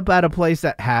end up at a place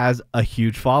that has a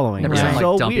huge following. Never It's seen, like,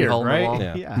 so dumpy weird, hole in the right?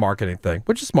 wall. Yeah, marketing thing,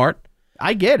 which is smart.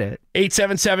 I get it.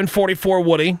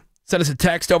 877-44-WOODY. Send us a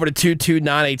text over to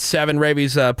 22987.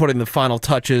 Ravey's putting the final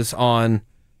touches on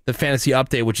the fantasy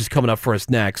update, which is coming up for us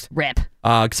next. Rip.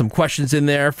 Some questions in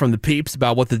there from the peeps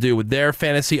about what to do with their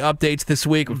fantasy updates this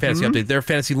week, with fantasy updates, their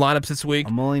fantasy lineups this week.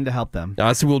 I'm willing to help them.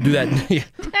 So we'll do that. You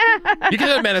can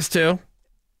do it Menace too.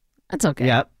 That's okay.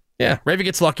 Yep. Yeah, Ravey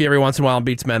gets lucky every once in a while and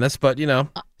beats Menace, but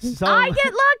So, I get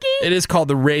lucky it is called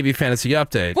the Ravey Fantasy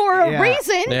Update. for a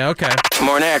reason. Yeah, okay.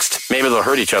 More next. Maybe they'll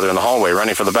hurt each other in the hallway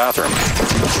running for the bathroom.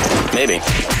 Maybe.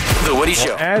 The Woody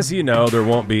Show. As you know, there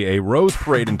won't be a Rose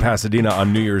Parade in Pasadena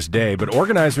on New Year's Day, but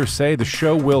organizers say the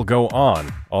show will go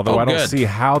on. Although I don't good. see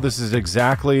how this is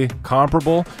exactly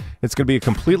comparable. It's going to be a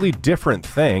completely different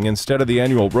thing. Instead of the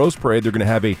annual Rose Parade, they're going to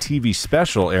have a TV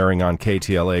special airing on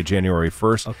KTLA January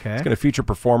 1st. Okay. It's going to feature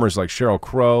performers like Sheryl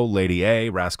Crow, Lady A,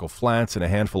 Rascal Flatts, and a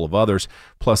handful of others,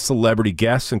 plus celebrity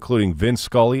guests including Vince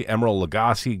Scully, Emeril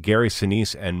Lagasse, Gary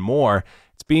Sinise, and more.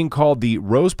 It's being called the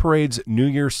Rose Parade's New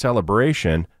Year's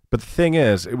celebration. But the thing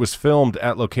is, it was filmed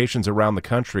at locations around the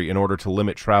country in order to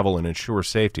limit travel and ensure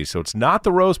safety. So it's not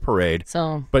the Rose Parade,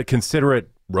 but consider it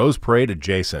Rose Parade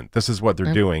adjacent. This is what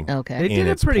they're doing. Okay. They did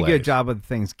a pretty good job with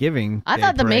Thanksgiving. I Day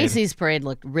thought the parade. Macy's parade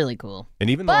looked really cool. And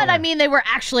even But though, I mean, they were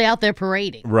actually out there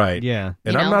parading. right. Yeah.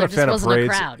 And You I'm know, not there a just fan of wasn't a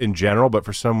parades crowd. in general, but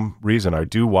for some reason, I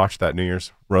do watch that New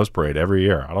Year's Rose Parade every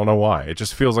year. I don't know why. It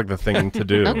just feels like the thing to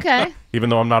do. Okay. Even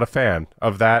though I'm not a fan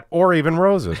of that or even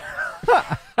roses.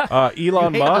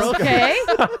 Elon Musk. Okay.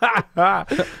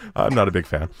 I'm not a big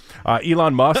fan.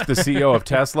 Elon Musk, the CEO of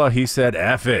Tesla, he said,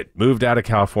 F it, moved out of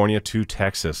California to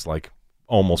Texas, like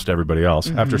almost everybody else,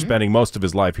 after spending most of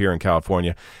his life here in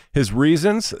California. His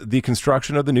reasons, the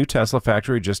construction of the new Tesla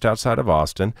factory just outside of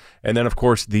Austin. And then, of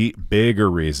course, the bigger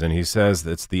reason, he says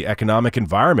it's the economic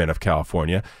environment of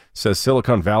California. Says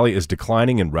Silicon Valley is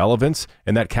declining in relevance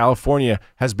and that California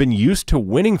has been used to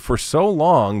winning for so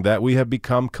long that we have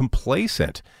become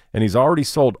complacent. And he's already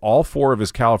sold all 4 of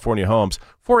his California homes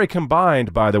for a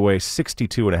combined, by the way,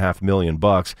 $62.5 million.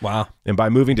 Wow. And by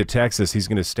moving to Texas, he's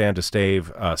going to stand to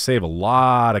save a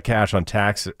lot of cash on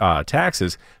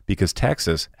taxes because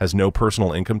Texas has no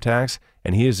personal income tax,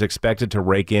 and he is expected to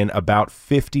rake in about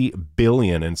 $50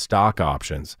 billion in stock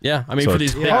options. Yeah, I mean, So for a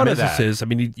these big ton of businesses, I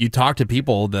mean, you talk to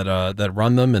people that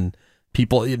run them and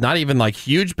people, not even like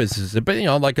huge businesses, but,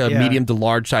 like a medium to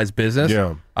large size business.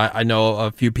 Yeah. I know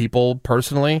a few people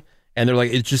personally, and they're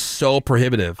like, it's just so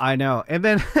prohibitive. I know. And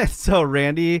then, so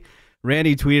Randy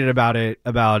tweeted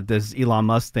about this Elon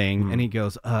Musk thing, and he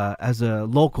goes, as a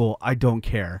local, I don't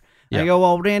care. And I go,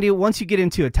 well, Randy, once you get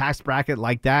into a tax bracket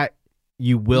like that,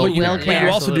 you will care. But you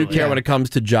also do care when it comes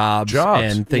to jobs.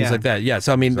 And things like that. Yeah,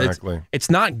 so I mean, it's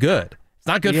not good. It's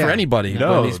not good for anybody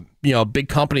when these big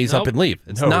companies up and leave.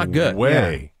 It's not good.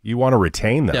 Way. You want to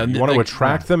retain them. you want to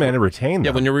attract them and retain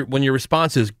them. Yeah, when your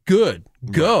response is good,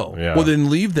 go. Yeah. Well, then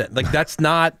leave them. Like that's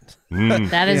not.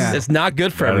 That is. It's not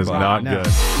good for everybody. That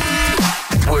is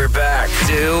not good. We're back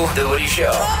to The Woody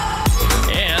Show.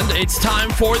 And it's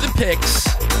time for the picks.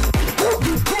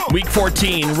 Week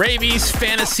 14, Ravey's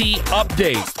fantasy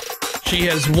update. She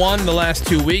has won the last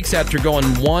 2 weeks after going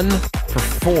 1 for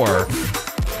 4.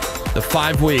 The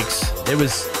 5 weeks, it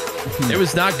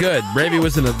was not good. Ravey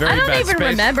was in a very bad space. I don't even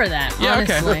remember that,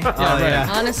 honestly. Yeah, right.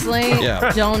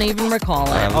 Honestly, don't even recall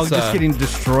it. Oh, just getting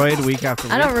destroyed week after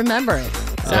week. I don't remember it.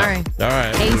 Sorry. All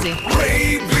right. Hazy.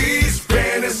 Ravey's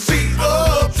fantasy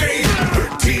update.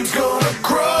 Her team's gonna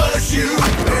crush you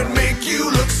and make you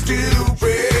look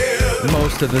stupid.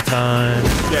 Most of the time.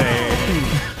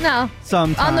 No.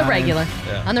 Sometimes. On the regular.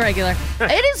 Yeah. On the regular.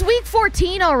 It is week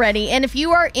 14 already, and if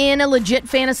you are in a legit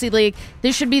fantasy league,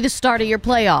 this should be the start of your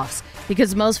playoffs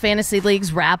because most fantasy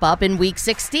leagues wrap up in week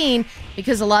 16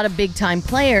 because a lot of big-time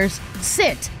players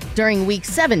sit during week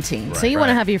 17. So you want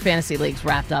to have your fantasy leagues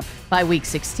wrapped up by week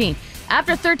 16.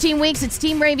 After 13 weeks, it's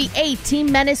Team Ravey 8,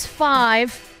 Team Menace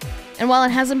 5. And while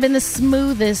it hasn't been the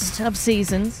smoothest of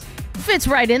seasons, fits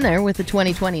right in there with the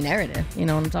 2020 narrative. You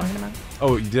know what I'm talking about?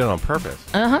 Oh, you did it on purpose.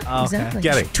 Exactly.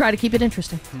 Getting. Just try to keep it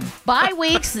interesting. Bye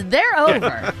weeks, they're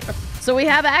over. So we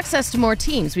have access to more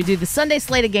teams. We do the Sunday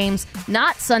slate of games,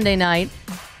 not Sunday night.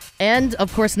 And,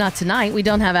 of course, not tonight. We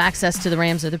don't have access to the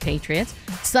Rams or the Patriots.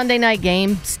 Sunday night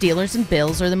game, Steelers and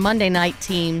Bills, or the Monday night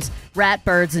teams,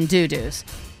 Ratbirds and Doo-Doos,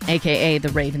 a.k.a. the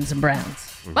Ravens and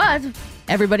Browns. But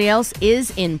everybody else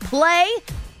is in play.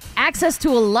 Access to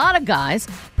a lot of guys.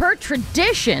 Per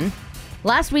tradition,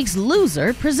 last week's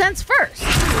loser presents first.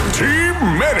 Team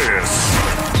Menace.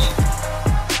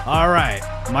 All right.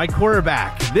 My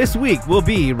quarterback this week will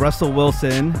be Russell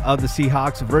Wilson of the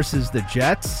Seahawks versus the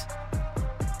Jets.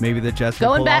 Maybe the Jets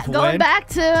will pull off a win. Going back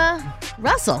to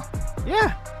Russell.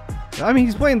 Yeah. I mean,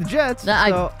 he's playing the Jets.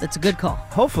 That's a good call.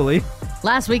 Hopefully.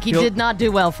 Last week he did not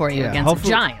do well for you against the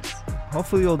Giants.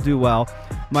 Hopefully he'll do well.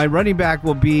 My running back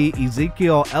will be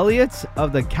Ezekiel Elliott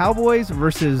of the Cowboys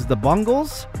versus the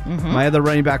Bungles. My other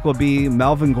running back will be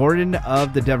Melvin Gordon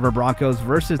of the Denver Broncos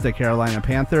versus the Carolina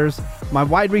Panthers. My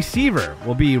wide receiver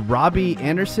will be Robbie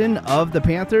Anderson of the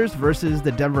Panthers versus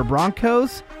the Denver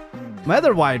Broncos. My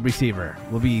other wide receiver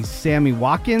will be Sammy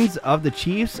Watkins of the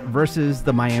Chiefs versus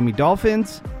the Miami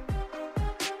Dolphins.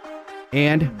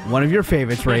 And one of your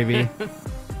favorites, Ravey.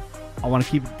 I want to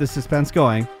keep the suspense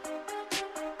going.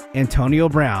 Antonio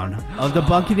Brown of the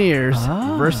Buccaneers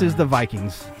versus the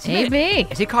Vikings. AB.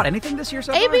 Has he caught anything this year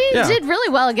so far? AB did really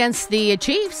well against the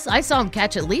Chiefs. I saw him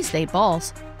catch at least 8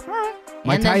 balls.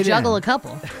 And then juggle a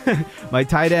couple. My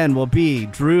tight end will be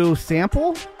Drew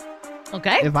Sample.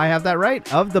 Okay. If I have that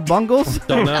right, of the Bungles.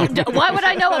 Don't know. Why would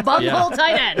I know a bungle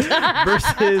tight end?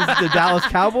 Versus the Dallas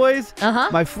Cowboys.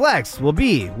 My flex will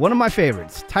be one of my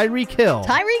favorites, Tyreek Hill.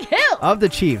 Tyreek Hill. Of the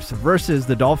Chiefs versus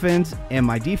the Dolphins. And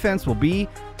my defense will be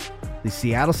the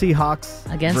Seattle Seahawks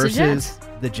versus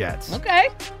the Jets. Okay.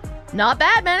 Not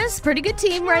bad, man. It's a pretty good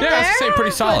team right there. Yeah, I'd say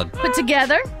pretty solid. Put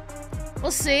together.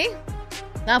 We'll see.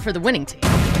 Now for the winning team.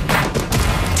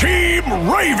 Team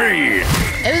Ravey.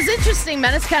 It was interesting.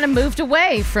 Menace kind of moved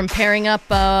away from pairing up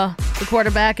the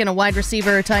quarterback and a wide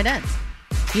receiver or tight end.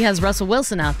 He has Russell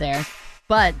Wilson out there,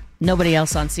 but nobody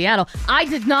else on Seattle. I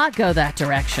did not go that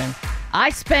direction. I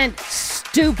spent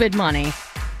stupid money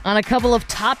on a couple of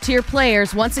top-tier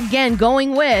players, once again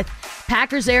going with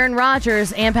Packers Aaron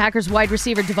Rodgers and Packers wide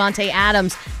receiver Devontae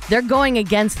Adams. They're going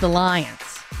against the Lions.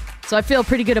 So I feel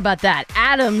pretty good about that.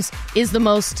 Adams is the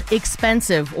most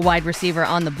expensive wide receiver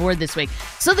on the board this week.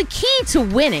 So the key to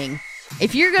winning,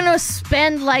 if you're going to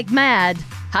spend like mad,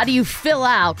 how do you fill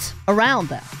out around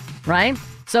them, right?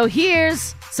 So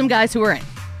here's some guys who are in.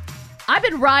 I've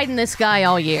been riding this guy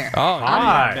all year. Oh,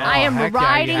 I am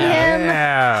riding him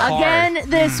again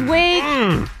this week.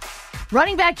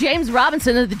 Running back James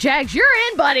Robinson of the Jags, you're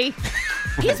in, buddy.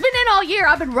 He's been in all year.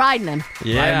 I've been riding him.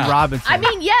 Ryan Robinson. I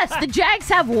mean, yes, the Jags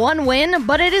have one win,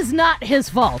 but it is not his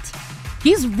fault.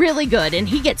 He's really good, and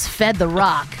he gets fed the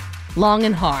rock long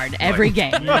and hard every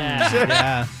game.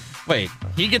 Yeah. Wait,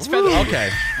 he gets fed? Okay.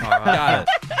 Got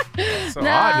it. So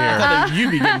hot here. I thought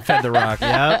you'd be getting fed the rock.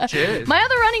 Yep. My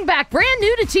other running back, brand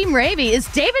new to Team Ravey, is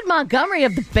David Montgomery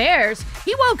of the Bears.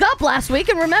 He woke up last week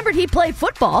and remembered he played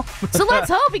football. So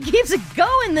let's hope he keeps it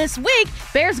going this week.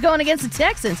 Bears going against the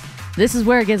Texans. This is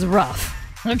where it gets rough.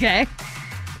 Okay.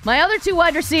 My other two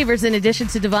wide receivers, in addition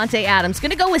to Devontae Adams,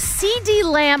 going to go with C.D.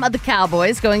 Lamb of the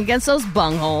Cowboys, going against those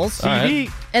bungholes. Right.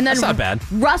 And then That's not bad.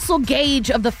 Russell Gage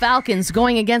of the Falcons,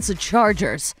 going against the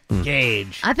Chargers.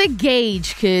 Gage. I think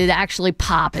Gage could actually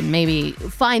pop and maybe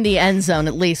find the end zone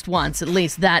at least once. At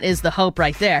least that is the hope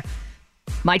right there.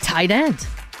 My tight end,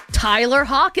 Tyler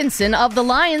Hawkinson of the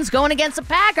Lions, going against the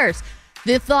Packers.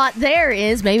 The thought there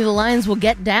is maybe the Lions will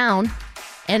get down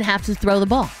and have to throw the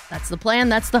ball. That's the plan.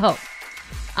 That's the hope.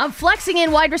 I'm flexing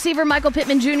in wide receiver Michael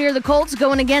Pittman Jr. of the Colts,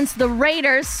 going against the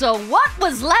Raiders. So what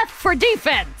was left for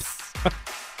defense?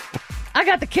 I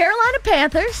got the Carolina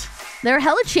Panthers. They're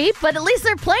hella cheap, but at least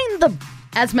they're playing the,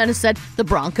 as Menace said, the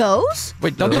Broncos.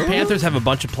 Wait, don't the Panthers have a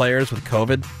bunch of players with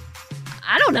COVID?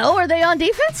 I don't know. Are they on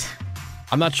defense?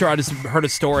 I'm not sure. I just heard a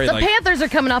story. The Panthers are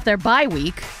coming off their bye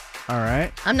week. All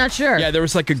right. I'm not sure. Yeah, there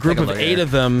was like a group of 8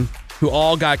 of them who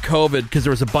all got COVID because there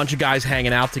was a bunch of guys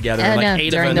hanging out together. And like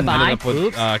 8 of them ended up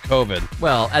with COVID.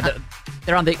 Well,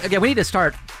 they're on the again. We need to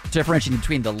start differentiating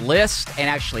between the list and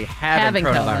actually having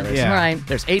coronavirus. COVID. Yeah. Right.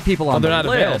 There's 8 people on the list.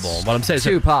 They're not available. What I'm saying is,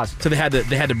 2 positive. So they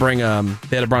had to bring a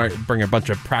bunch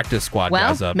of practice squad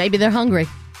guys up. Maybe they're hungry.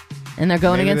 And they're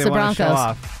going against the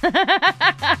Broncos.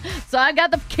 So I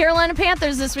got the Carolina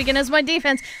Panthers this weekend as my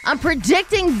defense. I'm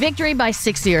predicting victory by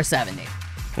 60 or 70.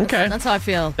 Okay. That's how I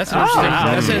feel. That's interesting.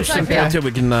 That's an interesting thing, too.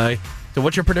 We can, so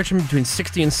what's your prediction between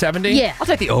 60 and 70? Yeah. I'll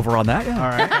take the over on that. Yeah. All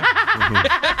right.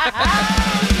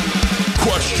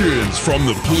 Questions from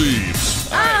the plebes.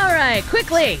 All right,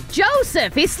 quickly.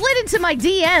 Joseph, he slid into my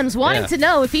DMs wanting to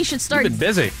know if he should start You've been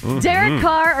busy. Derek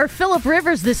Carr or Phillip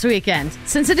Rivers this weekend,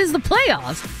 since it is the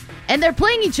playoffs. And they're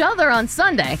playing each other on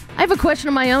Sunday. I have a question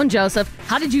of my own, Joseph.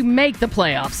 How did you make the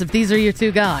playoffs if these are your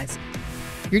two guys?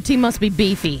 Your team must be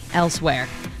beefy elsewhere.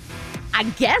 I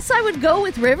guess I would go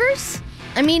with Rivers.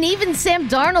 I mean, even Sam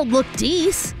Darnold looked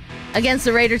decent against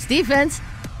the Raiders defense.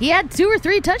 He had 2 or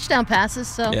 3 touchdown passes,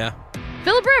 so... Yeah.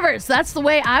 Phillip Rivers, that's the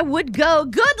way I would go.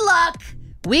 Good luck.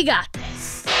 We got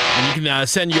this. And you can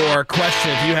send your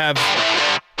question if you have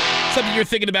something you're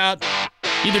thinking about,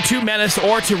 either to Menace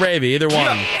or to Ravey, either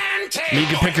one. You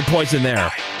can pick your poison there.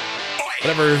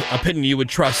 Whatever opinion you would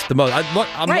trust the most. I'm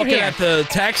Right looking here. at the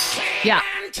text. Yeah.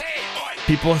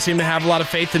 People seem to have a lot of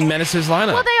faith in Menace's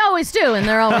lineup. Well, they always do, and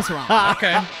they're always wrong.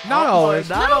 Okay. Not always.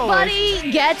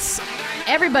 Nobody gets...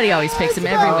 Everybody always picks him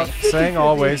every week. Saying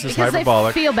always is Because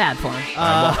hyperbolic. they feel bad for him.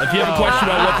 Well, if you have a question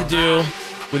about what to do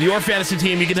with your fantasy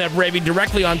team, you can have Ravey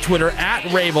directly on Twitter at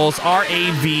Ravels,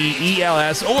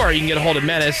 Ravels, or you can get a hold of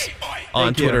Menace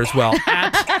on Twitter as well,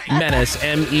 at Menace,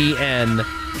 Menace.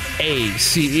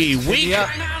 Week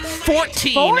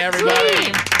 14,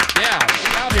 everybody. Yeah,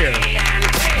 out here.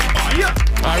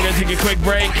 All right, we're going to take a quick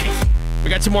break. We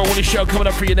got some more Woody Show coming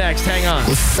up for you next. Hang on.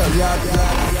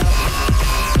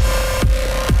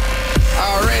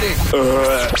 Already.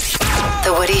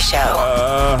 The Woody Show.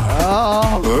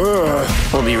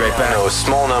 We'll be right back. I know a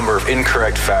small number of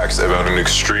incorrect facts about an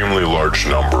extremely large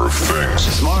number of things.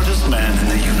 Smartest man in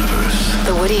the universe.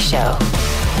 The Woody Show.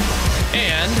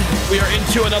 And we are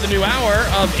into another new hour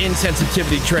of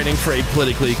insensitivity training for a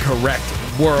politically correct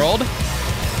world.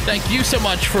 Thank you so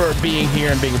much for being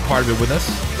here and being a part of it with us.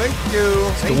 Thank you.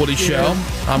 It's the Woody Show.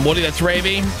 I'm Woody, that's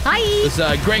Ravey. Hi. This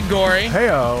is Greg Gorey.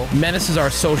 Heyo. Menace is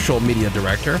our social media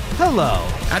director. Hello.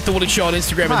 At The Woody Show on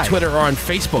Instagram Hi. and Twitter or on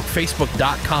Facebook,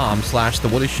 facebook.com/The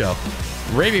Woody Show.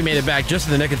 Ravey made it back just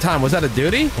in the nick of time. Was that a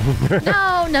duty?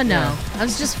 No. I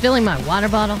was just filling my water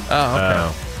bottle. Oh, okay.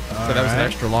 So that was an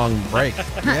extra long break.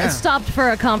 I stopped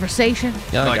for a conversation.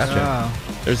 Yeah, I gotcha.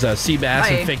 There's Seabass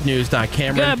and Fake News.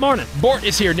 Cameron. Good morning. Bort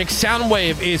is here. Nick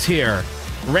Soundwave is here.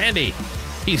 Randy,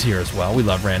 he's here as well. We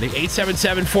love Randy.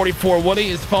 877-44-WOODY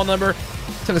is the phone number.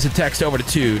 Send us a text over to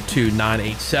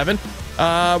 22987.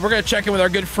 We're going to check in with our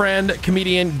good friend,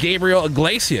 comedian Gabriel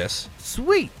Iglesias.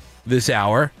 Sweet. This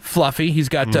hour. Fluffy. He's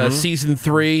got season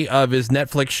 3 of his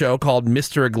Netflix show called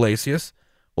Mr. Iglesias.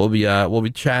 We'll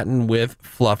be chatting with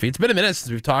Fluffy. It's been a minute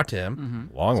since we've talked to him.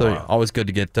 Long so while. Always good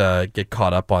to get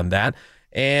caught up on that.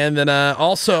 And then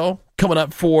also coming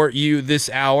up for you this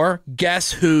hour,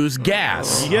 Guess Who's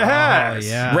Gas? Yes.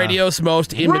 Yeah. Radio's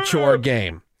most immature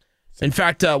game. In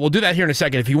fact, we'll do that here in a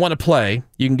second. If you want to play,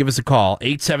 you can give us a call,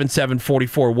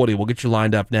 877-44-WOODY. We'll get you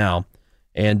lined up now.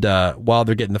 And while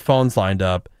they're getting the phones lined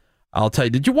up, I'll tell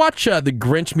you, did you watch the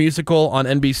Grinch musical on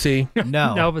NBC?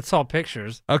 No. No, but saw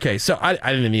pictures. Okay, so I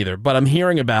didn't either, but I'm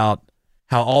hearing about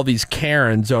how all these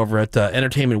Karens over at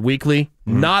Entertainment Weekly,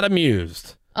 not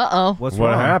amused. Uh-oh. What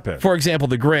happened? For example,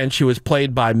 the Grinch, who was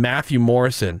played by Matthew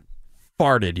Morrison,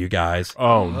 farted, you guys.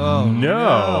 Oh,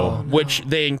 no. Which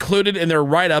they included in their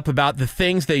write-up about the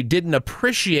things they didn't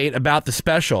appreciate about the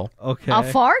special. Okay. A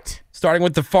fart? Starting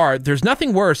with the fart, there's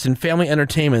nothing worse in family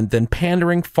entertainment than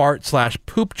pandering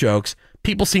fart/poop jokes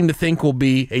people seem to think will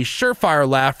be a surefire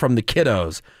laugh from the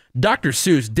kiddos. Dr.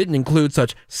 Seuss didn't include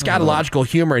such scatological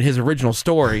humor in his original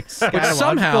story, but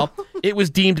somehow it was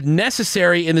deemed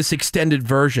necessary in this extended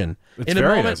version. It's in a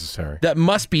very moment necessary. that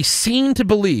must be seen to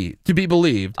be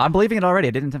believed. I'm believing it already.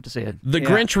 I didn't have to see it. The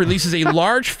Grinch releases a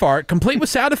large fart, complete with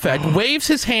sound effect, waves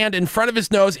his hand in front of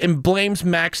his nose, and blames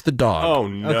Max the dog. Oh,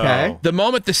 no. Okay. The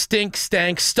moment the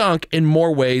stunk in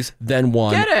more ways than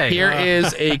one. Kidding. Here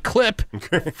is a clip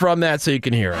from that so you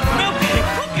can hear it.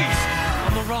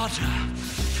 I'm the Roger.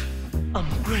 I'm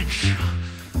the Grinch.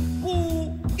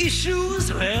 Ooh,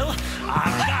 issues? Well,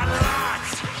 I've got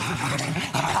lots.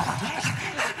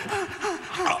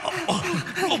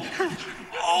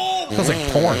 Sounds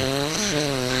like porn.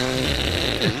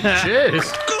 Jeez.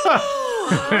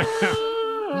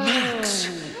 Max,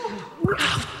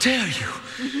 how dare you?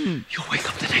 You'll wake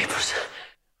up the neighbors.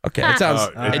 Okay, it sounds.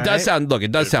 It does sound. Look,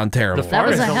 it does sound terrible. That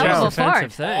was a hell of a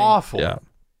fart. Awful. Yeah.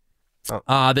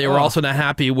 They were also not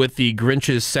happy with the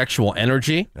Grinch's sexual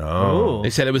energy. Oh.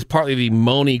 They said it was partly the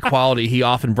moany quality he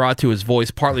often brought to his voice,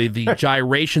 partly the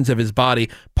gyrations of his body,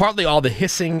 partly all the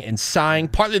hissing and sighing,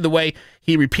 partly the way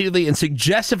he repeatedly and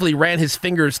suggestively ran his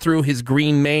fingers through his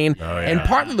green mane, and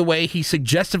partly the way he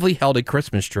suggestively held a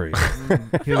Christmas tree.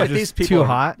 He was just too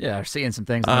hot. Yeah, are seeing some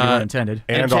things that we weren't intended.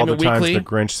 And all the Entertainment times Weekly. the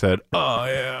Grinch said, oh,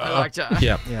 yeah. I like that.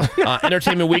 Yeah.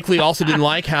 Entertainment Weekly also didn't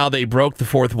like how they broke the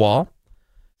fourth wall.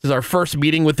 This is our first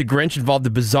meeting with the Grinch involved the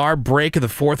bizarre break of the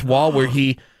fourth wall where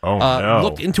he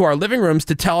looked into our living rooms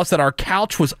to tell us that our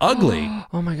couch was ugly.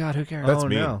 Oh my God, who cares? That's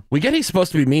mean. No. We get he's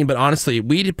supposed to be mean, but honestly,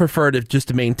 we'd prefer to just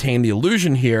to maintain the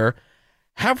illusion here.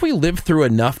 Have we lived through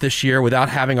enough this year without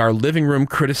having our living room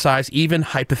criticized, even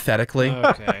hypothetically?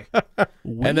 Okay.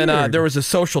 And then there was a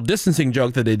social distancing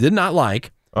joke that they did not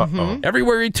like.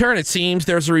 Everywhere we turn, it seems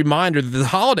there's a reminder that the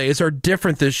holidays are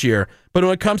different this year. But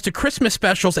when it comes to Christmas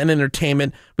specials and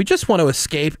entertainment, we just want to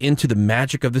escape into the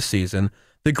magic of the season.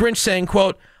 The Grinch saying,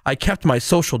 quote, I kept my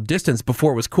social distance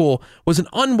before it was cool, was an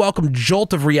unwelcome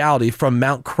jolt of reality from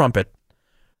Mount Crumpet.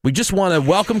 We just want to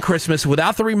welcome Christmas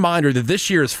without the reminder that this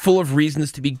year is full of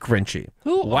reasons to be Grinchy.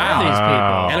 Who are these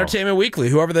people? Entertainment Weekly,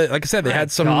 whoever they, like I said, they had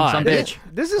some bitch.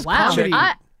 This is Wow. comedy.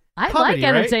 I Comedy,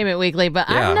 like right? Entertainment Weekly, but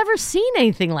Yeah. I've never seen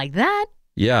anything like that.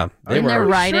 Yeah, In their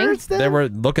writing. They were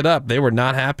look it up. They were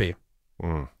not happy.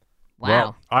 Wow.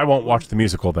 Well, I won't watch the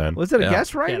musical then. Was it a Yeah.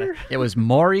 guest writer? It was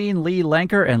Maureen Lee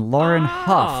Lanker and Lauren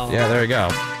Huff. Yeah, there you go.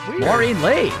 Maureen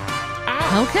Lee.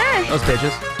 Okay. Those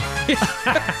bitches.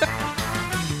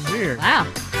 Weird. Wow.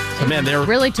 So man, they're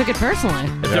Really took it personally.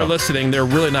 if they're listening, they're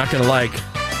really not going to like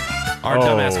our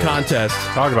dumbass contest.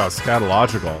 Talk about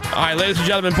scatological. All right, ladies and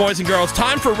gentlemen, boys and girls,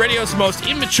 time for radio's most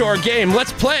immature game.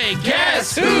 Let's play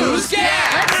Guess Who's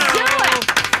Gas? Let's do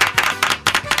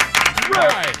it. All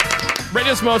right.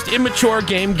 Radio's most immature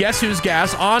game, Guess Who's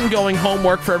Gas? Ongoing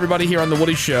homework for everybody here on The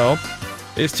Woody Show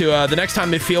is to, the next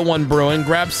time they feel one brewing,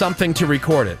 grab something to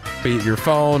record it. Be it your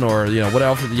phone or, what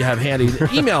else you have handy.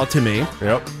 Email it to me.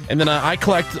 Yep. And then I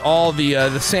collect all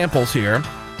the samples here.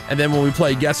 And then when we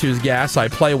play Guess Who's Gas, I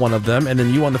play one of them. And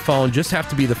then you on the phone just have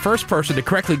to be the first person to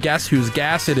correctly guess whose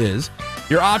gas it is.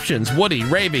 Your options, Woody,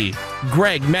 Ravey,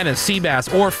 Greg, Menace,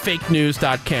 Seabass, or fake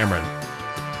news.Cameron.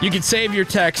 You can save your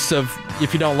texts of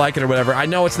if you don't like it or whatever. I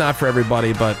know it's not for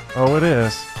everybody, but it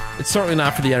is. It's certainly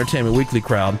not for the Entertainment Weekly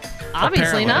crowd.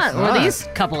 Obviously Apparently. not. Or these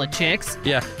couple of chicks.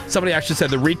 Yeah, somebody actually said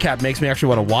the recap makes me actually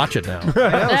want to watch it now.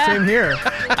 Same here.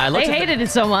 They hated it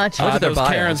so much. Those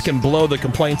Karens can blow the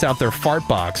complaints out their fart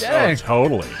box. Yeah.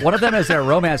 Totally. One of them is their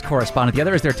romance correspondent. The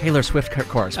other is their Taylor Swift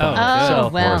correspondent. Oh,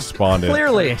 well. Correspondent.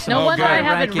 Clearly. No wonder I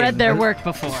haven't ranking. read their work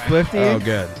before. Swifty. Oh,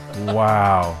 good.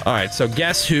 Wow. All right, so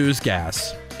guess who's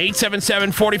gas?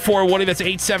 877-44-WOODY. That's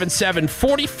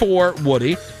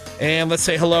 877-44-WOODY. And let's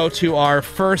say hello to our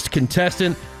first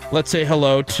contestant. Let's say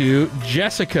hello to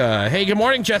Jessica. Hey, good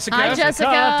morning, Jessica. Hi,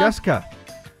 Jessica. Jessica.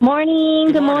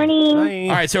 Morning. Good morning.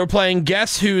 All right, so we're playing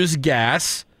Guess Who's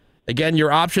Gas. Again,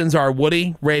 your options are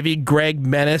Woody, Ravey, Greg,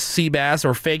 Menace, Seabass,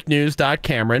 or fake news.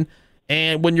 Cameron.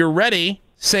 And when you're ready,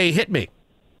 say hit me.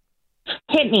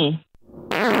 Hit me.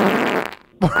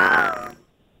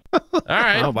 All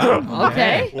right. Oh, wow.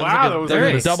 Okay. Wow, that was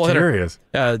Very a double mysterious.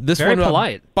 hitter. This Very one,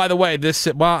 polite. By the way, this.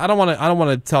 Well, I don't want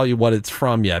to tell you what it's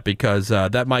from yet because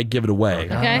that might give it away.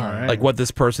 Okay. All right. Like what this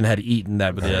person had eaten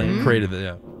that created it.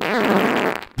 Yeah.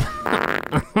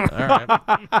 All right.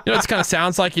 You know, it kind of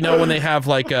sounds like when they have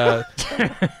like the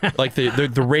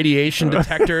radiation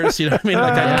detectors. You know what I mean?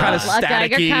 Like that kind of A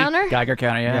Geiger staticky counter? Geiger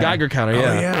counter, yeah. Geiger counter.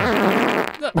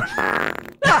 Yeah.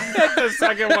 The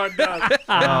second one does.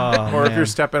 Or if you're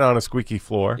stepping on a squeaky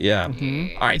floor. Yeah.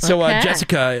 All right. So Okay.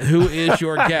 Jessica, who is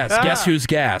your guess? Guess who's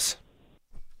gas?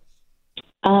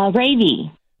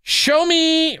 Ravey. Show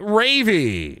me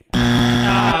Ravey.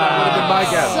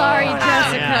 Sorry,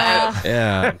 Jessica.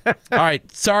 Yeah. All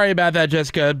right. Sorry about that,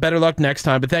 Jessica. Better luck next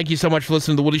time. But thank you so much for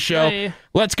listening to The Woody Show. Hey.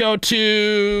 Let's go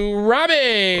to Robbie.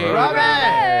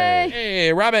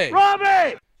 Hey, Robbie.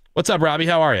 What's up, Robbie?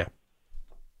 How are you?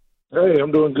 Hey,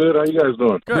 I'm doing good. How you guys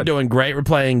doing? We're doing great. We're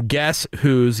playing Guess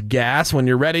Who's Gas. When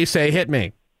you're ready, say hit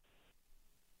me.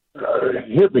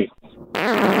 Hit me. All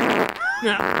right.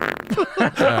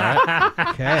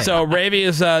 Okay. So Ravey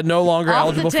is no longer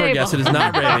Off the eligible for a table. guess. It is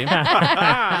not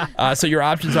Ravey. So your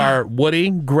options are Woody,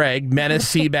 Greg, Menace,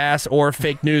 Seabass, or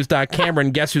fake news.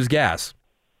 Cameron, guess who's gas?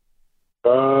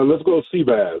 Let's go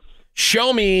Seabass.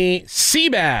 Show me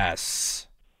Seabass.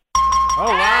 Oh,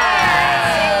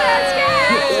 wow.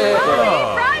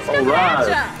 All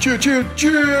right. Choo choo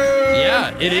choo.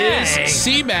 Yeah, it is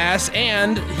Seabass,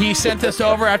 and he sent this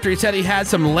over after he said he had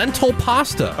some lentil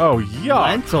pasta. Oh, yeah.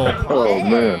 Lentil. Oh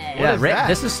man. Yeah, is that?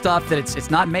 this is stuff that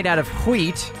it's not made out of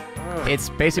wheat. It's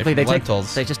basically they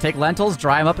lentils. just take lentils,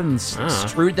 dry them up, and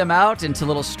strewed them out into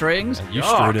little strings. You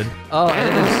struded. Oh, and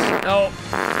it is about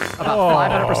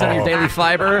 500% of your daily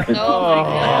fiber. Oh, my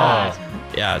God.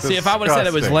 Yeah, see, if I would have said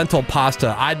it was Disgusting. lentil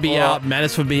pasta, I'd be out,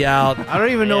 Menace would be out, I don't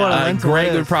even know what a lentil Greg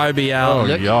is. would probably be out.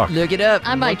 Oh, yuck. Look it up.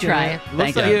 I might try it.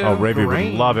 Thank like you. a Oh, Ravey would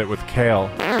grain. love it with kale.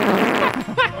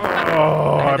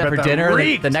 Oh, I had that for bet dinner.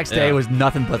 reeked. The next day was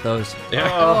nothing but those. Yeah.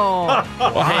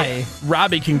 Oh. Well, hey,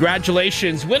 Robbie,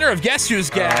 congratulations. Winner of Guess Who's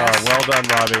Gas. Well done,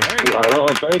 Robbie. Right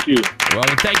on. Thank you. Well,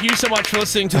 and thank you so much for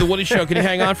listening to The Woody Show. Can you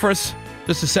hang on for us?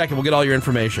 Just a second. We'll get all your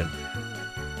information.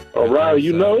 All right.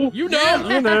 You know. You know.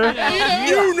 You know. All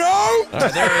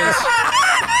right, there is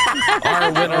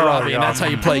our winner, Robbie, and that's how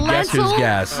you play Guess Who's Lentil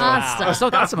Gas. pasta. I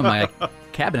still got some in my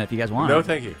cabinet if you guys want. No,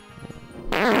 thank you.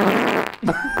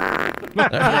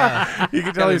 You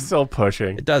can tell he's still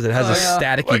pushing. It does. It has a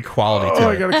staticky quality to Oh,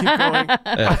 I it. gotta keep going.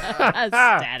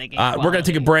 Static We're going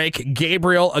to take a break.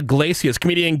 Gabriel Iglesias,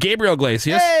 comedian Gabriel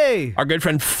Iglesias, Hey! our good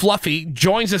friend Fluffy,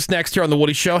 joins us next here on The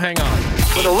Woody Show. Hang on.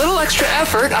 With a little extra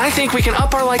effort, I think we can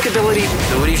up our likability.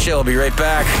 The Woody Show will be right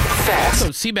back. Fast. So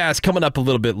Seabass coming up a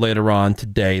little bit later on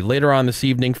today. Later on this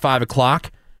evening, 5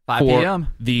 o'clock. 5 for p.m.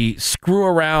 the Screw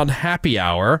Around Happy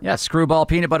Hour. Yeah, Screwball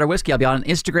Peanut Butter Whiskey. I'll be on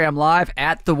Instagram Live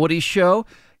at The Woody Show,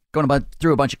 going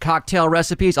through a bunch of cocktail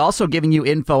recipes, also giving you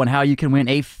info on how you can win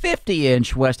a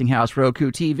 50-inch Westinghouse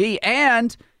Roku TV.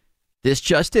 And this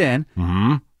just in,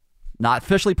 not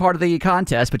officially part of the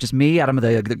contest, but just me out of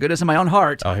the goodness of my own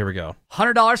heart. Oh, here we go.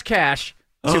 $100 cash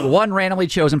to one randomly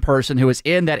chosen person who is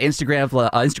in that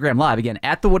Instagram Live, again,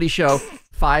 at The Woody Show,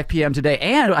 5 p.m. today.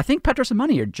 And I think Petros and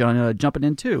Money are jumping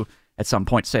in, too, at some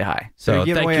point to say hi. So So you're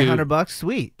giving thank away you $100.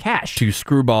 Sweet. Cash. to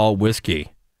Screwball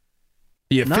Whiskey,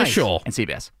 the Nice. official And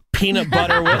CBS. peanut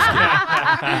butter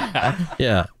whiskey.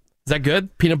 Yeah. Is that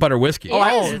good? Peanut butter whiskey.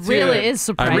 It really is The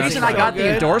surprising. reason I got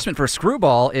the endorsement for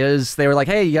Screwball is they were like,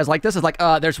 "Hey, you guys like this?" It's like,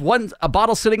 there's a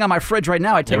bottle sitting on my fridge right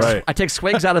now. I take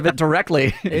swigs out of it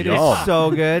directly. It is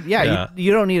so good. Yeah, Yeah.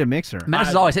 You don't need a mixer. Matt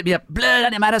has always hit me up.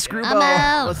 Blood, I'm out of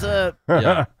Screwball. What's up?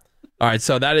 Yeah. All right,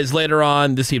 so that is later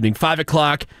on this evening, 5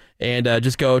 o'clock. And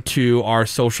just go to our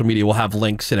social media. We'll have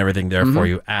links and everything there for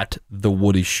you at The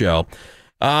Woody Show.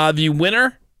 The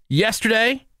winner,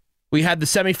 Yesterday, we had the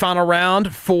semifinal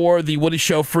round for the Woody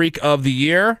Show Freak of the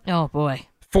Year. Oh, boy.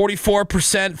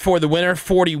 44% for the winner,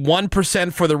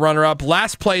 41% for the runner-up.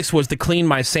 Last place was the Clean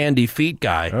My Sandy Feet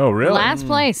guy. Oh, really? Last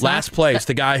place. Last place,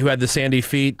 the guy who had the sandy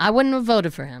feet. I wouldn't have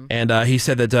voted for him. And he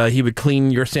said that he would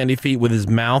clean your sandy feet with his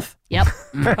mouth. Yep.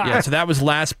 Yeah, so that was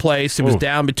last place. It was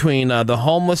down between the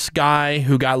homeless guy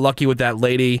who got lucky with that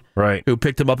lady who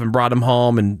picked him up and brought him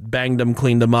home and banged him,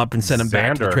 cleaned him up, and sent him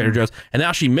back to the Trader Joe's. And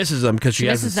now she misses him because she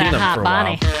hasn't seen him for a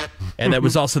while. And that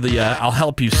was also the I'll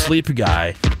help you sleep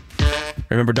guy.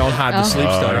 Remember, don't hide the sleep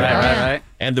study. Right.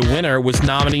 And the winner was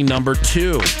nominee number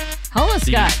 2. Homeless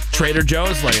the guy. Trader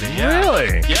Joe's lady. Yeah.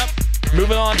 Really? Yep.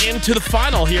 Moving on into the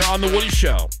final here on The Woody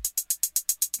Show.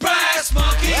 Brass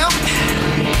Monkey.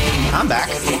 I'm back.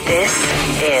 This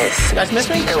is You guys miss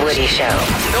me? The Woody Show.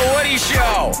 The Woody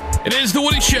Show. It is The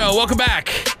Woody Show. Welcome back.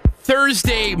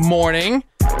 Thursday morning.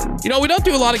 You know, we don't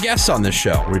do a lot of guests on this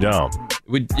show. We don't.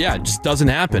 It just doesn't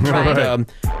happen. Right.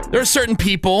 But, there are certain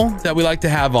people that we like to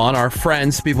have on, our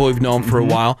friends, people we've known for a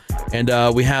while.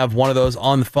 And we have one of those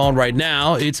on the phone right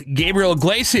now. It's Gabriel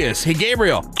Iglesias. Hey,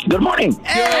 Gabriel. Good morning.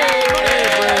 Gabriel.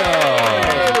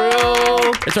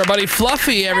 It's our buddy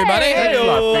Fluffy, everybody. Hey,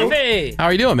 Fluffy. How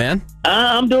are you doing, man?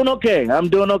 I'm doing okay.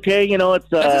 You know, it's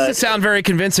That doesn't sound very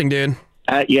convincing, dude.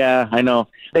 Yeah, I know.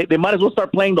 They might as well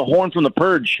start playing the horn from The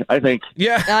Purge, I think.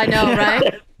 Yeah. I know,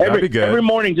 right? Every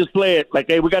morning, just play it. Like,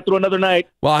 hey, we got through another night.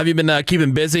 Well, have you been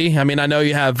keeping busy? I mean, I know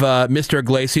you have Mr.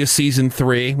 Iglesias Season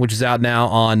 3, which is out now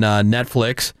on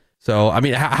Netflix. So, I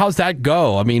mean, how's that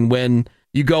go? I mean, when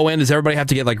you go in, does everybody have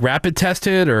to get, like, rapid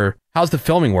tested, or how's the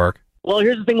filming work? Well,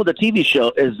 here's the thing with the TV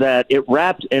show is that it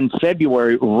wrapped in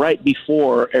February, right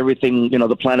before everything,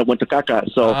 the planet went to caca.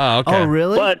 So, okay. Oh,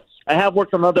 really? But I have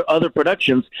worked on other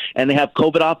productions, and they have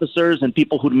COVID officers and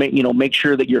people who make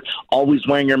sure that you're always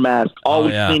wearing your mask,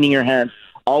 always cleaning your hands,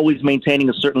 always maintaining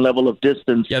a certain level of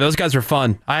distance. Yeah, those guys are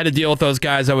fun. I had to deal with those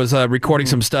guys. I was recording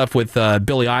some stuff with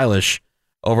Billie Eilish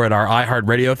over at our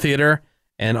iHeartRadio theater.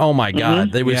 And oh my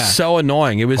God, it was so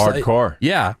annoying. It was hardcore.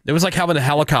 It was like having a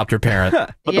helicopter parent.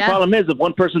 But the problem is, if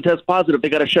one person tests positive, they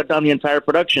got to shut down the entire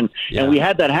production. Yeah. And we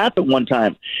had that happen one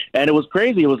time, and it was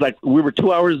crazy. It was like we were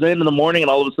 2 hours in the morning, and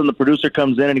all of a sudden the producer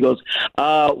comes in and he goes,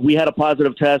 "We had a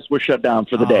positive test. We're shut down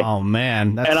for the day." Oh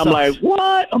man, and I'm like,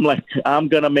 "What?" I'm like, "I'm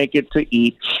gonna make it to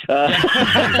eat."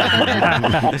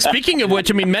 Speaking of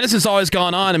which, I mean, Menace has always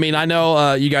gone on. I mean, I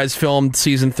know you guys filmed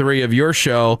season 3 of your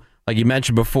show. Like you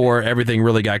mentioned before, everything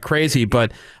really got crazy,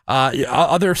 but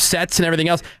other sets and everything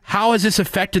else, how has this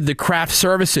affected the craft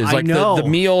services? Like the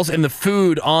meals and the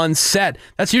food on set?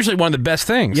 That's usually one of the best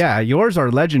things. Yeah, yours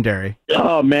are legendary.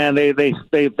 Oh man, they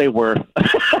were.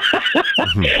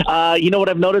 You know what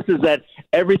I've noticed is that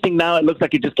everything now, it looks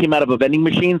like it just came out of a vending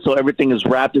machine, so everything is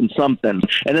wrapped in something.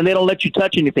 And then they don't let you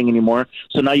touch anything anymore,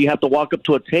 so now you have to walk up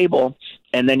to a table,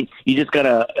 and then you just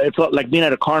gotta, it's like being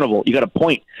at a carnival. You gotta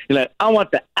point. You're like, "I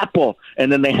want the apple," and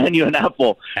then they hand you an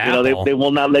apple. You know, they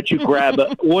will not let you grab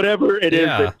whatever it is.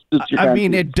 I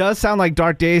mean, it does sound like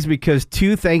dark days because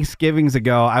 2 Thanksgivings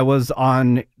ago, I was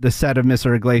on the set of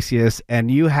Mr. Iglesias,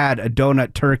 and you had a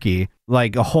donut turkey,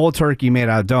 like a whole turkey made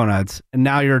out of donuts, and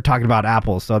now you're talking about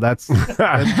apples. So that's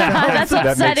that's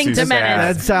upsetting to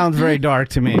Menace. That sounds very dark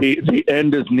to me. The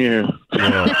end is near.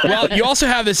 Well, you also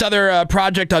have this other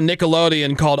project on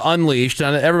Nickelodeon called Unleashed,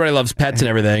 and everybody loves pets and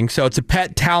everything. So it's a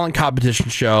pet talent competition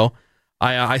show.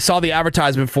 I saw the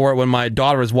advertisement for it when my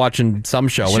daughter was watching some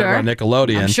show, whenever on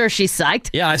Nickelodeon. I'm sure she's psyched.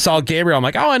 Yeah, I saw Gabriel. I'm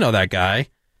like, oh, I know that guy.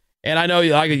 And I know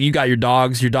you got your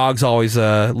dogs. Your dogs always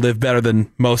live better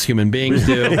than most human beings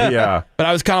do. Yeah. But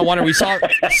I was kind of wondering, we saw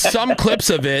some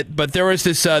clips of it, but there was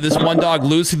this one dog,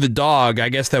 Lucy the dog. I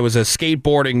guess that was a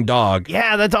skateboarding dog.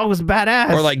 Yeah, that dog was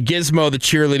badass. Or like Gizmo, the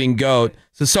cheerleading goat.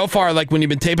 So far, like when you've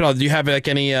been taping all, do you have like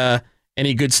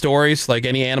any good stories? Like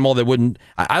any animal that wouldn't...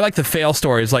 I like the fail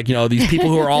stories, like, these people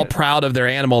who are all proud of their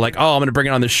animal, like, oh, I'm going to bring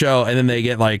it on the show, and then they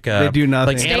get like... they do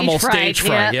nothing. Like animal stage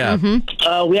fright, yeah.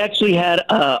 Mm-hmm. We actually had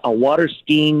a water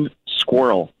skiing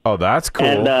squirrel. Oh, that's cool.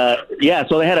 And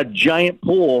so they had a giant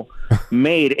pool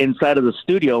made inside of the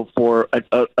studio for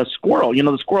a squirrel.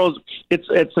 The squirrel's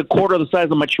it's a quarter of the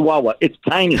size of my Chihuahua. It's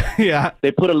tiny. Yeah.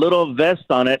 They put a little vest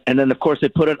on it, and then of course they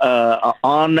put it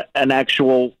on an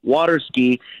actual water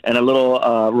ski and a little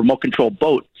remote control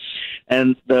boat.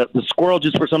 And the squirrel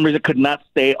just for some reason could not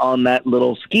stay on that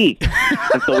little ski,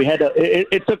 and so we had to.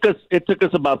 It took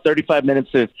us about 35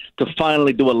 minutes to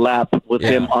finally do a lap with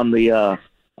him on the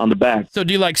back. So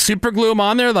do you like super glue them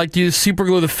on there? Like, do you super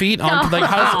glue the feet on? Like,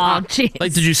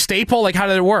 like, did you staple? Like, how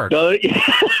did it work?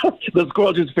 The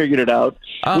squirrel just figured it out.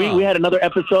 We had another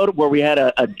episode where we had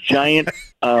a giant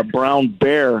brown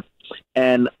bear,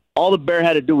 and all the bear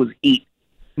had to do was eat.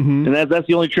 Mm-hmm. And that's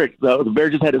the only trick. The bear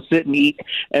just had to sit and eat.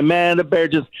 And, man, the bear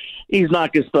he's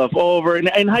knocking stuff over.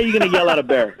 And how are you going to yell at a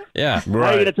bear? Yeah. How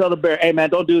are you going to tell the bear, hey, man,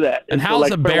 don't do that? And so, how's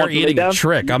like, a bear wants to lay eating a down?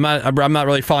 trick? I'm not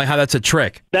really following how that's a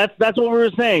trick. That's what we were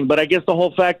saying. But I guess the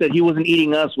whole fact that he wasn't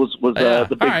eating us was the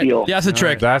big All right. deal. Yeah, that's a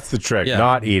trick. That's the trick,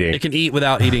 not eating. It can eat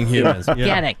without eating humans.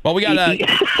 Get it. Well, we got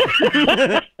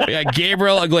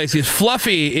Gabriel Iglesias.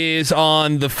 Fluffy is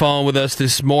on the phone with us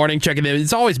this morning, checking in.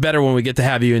 It's always better when we get to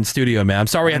have you in studio, man. I'm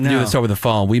sorry we have to do this over the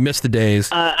phone. We miss the days.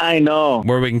 I know.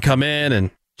 Where we can come in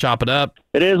and chop it up.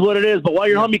 It is what it is. But while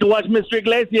you're home, you can watch Mr.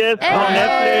 Iglesias on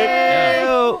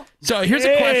Netflix. So here's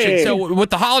a question. So with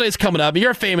the holidays coming up,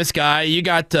 you're a famous guy. You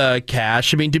got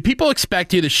cash. I mean, do people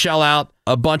expect you to shell out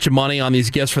a bunch of money on these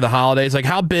gifts for the holidays? Like,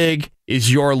 how big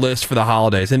is your list for the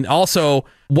holidays? And also,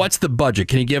 what's the budget?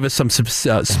 Can you give us some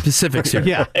specifics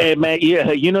here? Hey, man,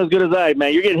 you know as good as I,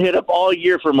 man. You're getting hit up all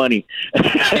year for money.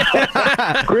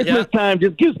 Christmas time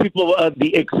just gives people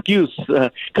the excuse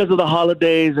because of the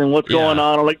holidays and what's going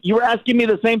on. Like, you were asking me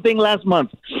the same thing last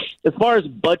month. As far as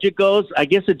budget goes, I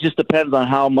guess it just depends on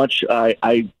how much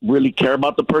I really care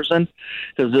about the person.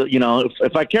 Because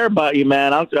if I care about you,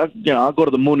 man, I'll go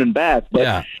to the moon and back.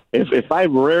 But if I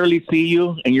rarely see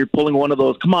you and you're pulling one of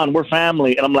those, come on, we're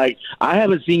family, and I'm like, I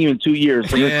haven't seen you in 2 years.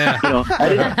 So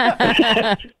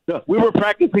we were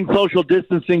practicing social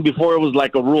distancing before it was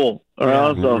like a rule.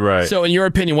 So in your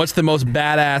opinion, what's the most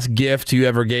badass gift you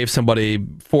ever gave somebody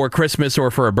for Christmas or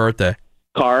for a birthday?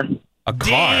 Car. A car?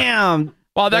 Damn.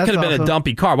 Well, that That's could have been a awesome.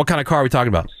 dumpy car. What kind of car are we talking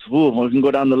about? Ooh, we can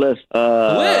go down the list.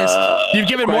 List? You've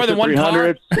given more than one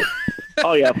car?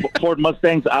 Oh, yeah. Ford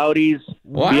Mustangs, Audis,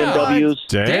 Wow. BMWs.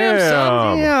 Damn,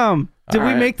 son. Damn. Did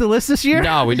we make the list this year?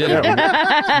 No, we didn't.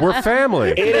 We're family.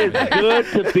 It is good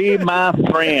to be my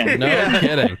friend. No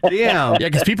kidding. Damn. Yeah,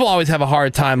 because people always have a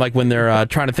hard time, like when they're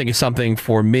trying to think of something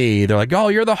for me. They're like, "Oh,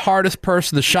 you're the hardest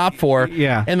person to shop for."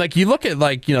 Yeah. And like you look at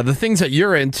like the things that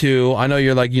you're into. I know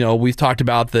you're like we've talked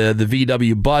about the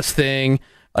VW bus thing.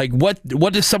 Like what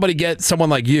does somebody get? Someone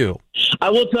like you. I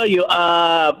will tell you,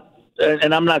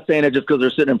 and I'm not saying it just because they're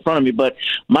sitting in front of me, but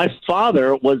my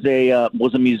father was a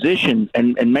musician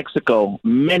in Mexico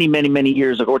many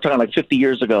years ago. We're talking like 50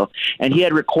 years ago, and he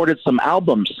had recorded some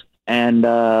albums. And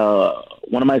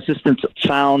one of my assistants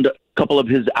found a couple of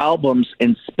his albums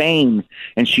in Spain,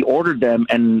 and she ordered them.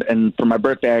 And for my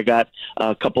birthday, I got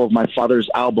a couple of my father's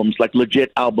albums, like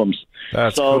legit albums.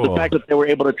 That's so cool. the fact that they were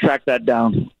able to track that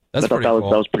down. That's I thought pretty that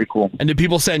cool. was pretty cool. And do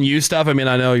people send you stuff? I mean,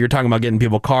 I know you're talking about getting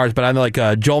people cars, but I know like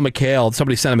Joel McHale,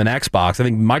 somebody sent him an Xbox. I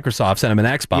think Microsoft sent him an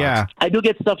Xbox. Yeah, I do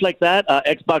get stuff like that.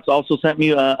 Xbox also sent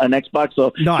me an Xbox,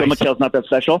 so Nice. Joe McHale's not that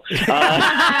special.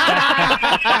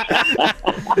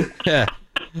 Yeah.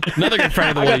 Another good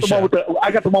friend of the Woody Show. I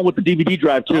got the one with the DVD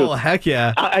drive too. Oh heck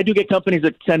yeah! I do get companies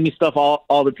that send me stuff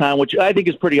all the time, which I think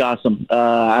is pretty awesome.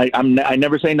 I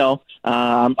never say no.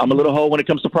 I'm a little hoe when it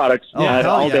comes to products. Oh, hell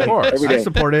all yeah. day, Of course. every day. I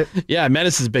support it. Yeah,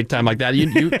 Menace is big time like that.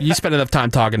 You spend enough time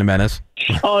talking to Menace.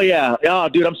 Oh yeah,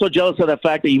 dude, I'm so jealous of that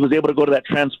fact that he was able to go to that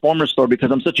Transformer store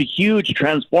because I'm such a huge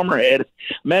Transformer head.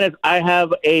 Man, I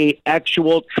have a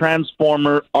actual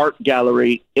Transformer art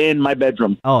gallery in my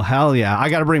bedroom. Oh hell yeah! I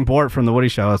got to bring Bort from the Woody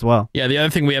Show as well. Yeah, the other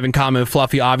thing we have in common with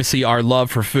Fluffy, obviously, our love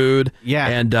for food. Yeah.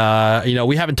 And,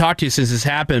 we haven't talked to you since this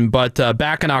happened, but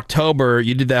back in October,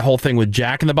 you did that whole thing with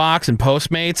Jack in the Box and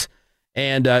Postmates.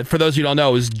 And for those who don't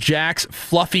know, it was Jack's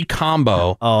Fluffy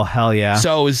Combo. Oh, hell yeah.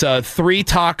 So it was 3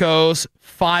 tacos,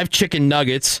 5 chicken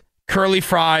nuggets, curly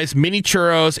fries, mini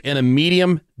churros, and a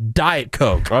medium Diet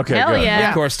Coke. Okay, Hell good. Yeah.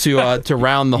 Of course, to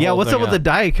round the whole What's thing up with the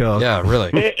Diet Coke? Yeah,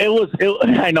 really. It was.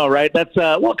 I know, right? That's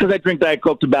because I drink Diet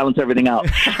Coke to balance everything out.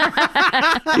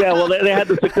 Yeah, well, they had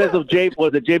the success of J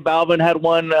Balvin had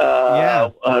one.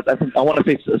 I think I want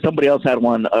to say somebody else had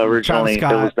one originally.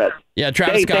 Travis Scott. It was that. Yeah,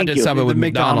 Travis Scott thank did you. something with The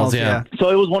McDonald's. McDonald's, Yeah. So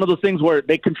it was one of those things where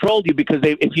they controlled you because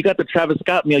if you got the Travis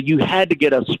Scott meal, you had to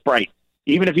get a Sprite,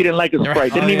 even if you didn't like a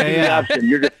Sprite. Didn't even give you the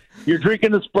option. You're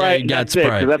drinking the Sprite. you got and that's it,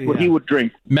 'cause Sprite. that's what he would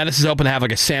drink. Menace is hoping to have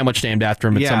like a sandwich named after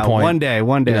him at some point. one day.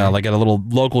 Like at a little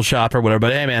local shop or whatever.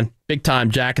 But hey, man, big time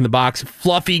Jack in the Box.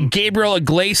 Fluffy Gabriel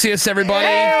Iglesias, everybody.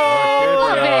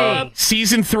 Fluffy.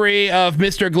 Season 3 of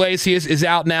Mr. Iglesias is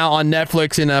out now on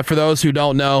Netflix. And for those who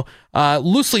don't know,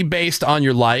 loosely based on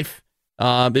your life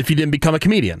if you didn't become a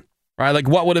comedian. Right? Like,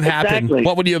 what would have happened? Exactly.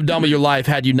 What would you have done with your life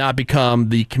had you not become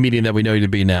the comedian that we know you to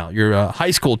be now? You're a high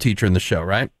school teacher in the show,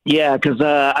 right? Yeah, because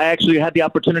I actually had the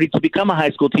opportunity to become a high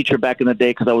school teacher back in the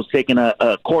day because I was taking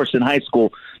a course in high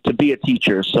school to be a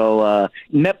teacher. So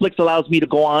Netflix allows me to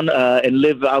go on and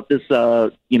live out this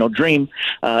dream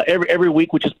every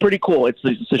week, which is pretty cool.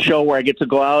 It's a show where I get to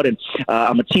go out and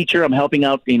I'm a teacher. I'm helping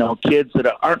out kids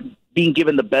that aren't being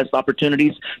given the best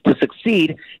opportunities to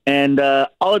succeed. And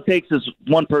all it takes is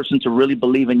one person to really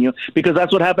believe in you, because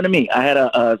that's what happened to me. I had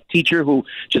a teacher who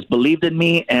just believed in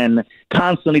me and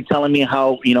constantly telling me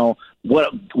how,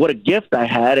 what a gift I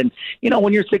had. And,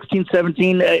 when you're 16,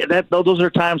 17, those are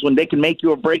times when they can make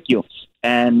you or break you.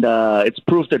 And it's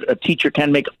proof that a teacher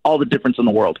can make all the difference in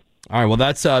the world. All right, well,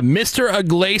 that's Mr.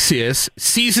 Iglesias,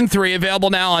 Season 3, available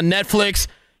now on Netflix.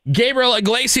 Gabriel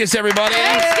Iglesias, everybody.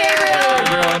 Thanks,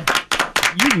 Gabriel.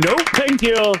 Thank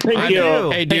you.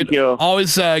 Hey, dude, Thank you.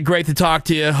 Always great to talk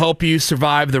to you. Hope you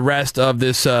survive the rest of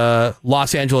this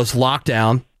Los Angeles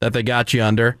lockdown that they got you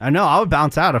under. I know. I would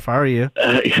bounce out if I were you.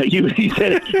 You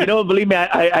said it. Believe me,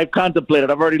 I've contemplated.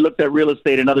 I've already looked at real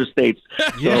estate in other states.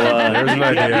 Yeah, there's an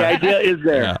idea. The idea is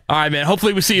there. Yeah. All right, man.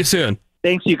 Hopefully we see you soon.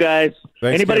 Thanks, you guys.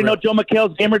 Anybody know Joe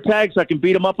McHale's gamer tag so I can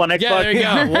beat him up on Xbox? Yeah, there you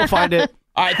go. We'll find it.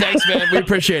 All right, thanks, man. We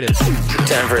appreciate it.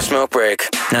 Time for a smoke break.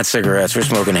 Not cigarettes, we're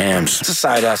smoking hams. It's a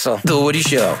side hustle. The Woody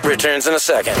Show returns in a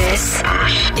second. This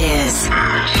is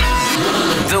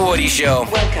The Woody Show.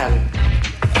 welcome.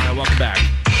 Welcome back.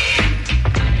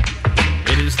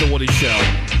 It is The Woody Show.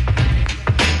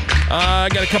 I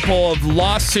got a couple of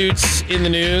lawsuits in the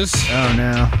news. Oh,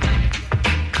 no.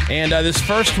 And this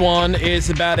first one is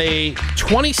about a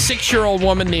 26-year-old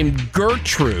woman named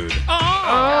Gertrude.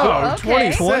 Oh,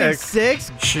 okay. 26?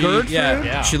 Gertrude?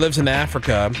 Yeah, she lives in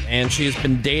Africa, and she has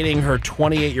been dating her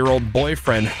 28-year-old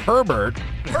boyfriend, Herbert.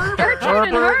 Gertrude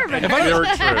and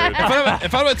Herbert.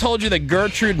 If I would have told you that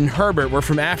Gertrude and Herbert were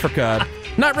from Africa,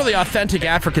 not really authentic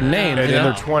African names. And in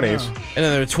their 20s. And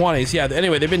in their 20s, yeah.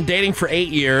 Anyway, they've been dating for 8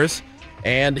 years,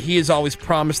 and he has always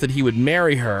promised that he would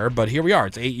marry her, but here we are.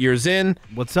 It's 8 years in.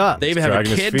 What's up? They even have a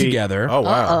Dragging his kid feet. together. Oh,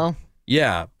 wow. Uh-oh.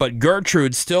 Yeah, but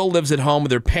Gertrude still lives at home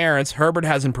with her parents. Herbert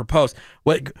hasn't proposed.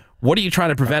 What are you trying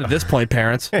to prevent at this point,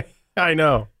 parents? I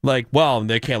know. Like, well,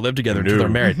 they can't live together until No. they're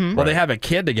married. Mm-hmm. Well, they have a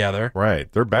kid together.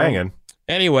 Right. They're banging.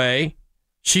 Anyway,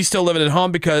 she's still living at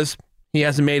home because he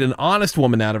hasn't made an honest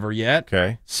woman out of her yet.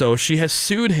 Okay. So she has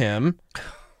sued him.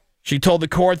 She told the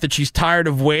court that she's tired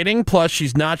of waiting. Plus,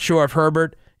 she's not sure if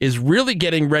Herbert is really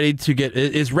ready to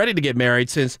get married,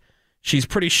 since she's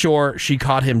pretty sure she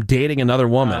caught him dating another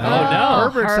woman. Oh, no.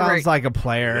 Herbert sounds like a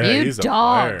player. Yeah, You he's a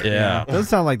dog. player. Yeah. It doesn't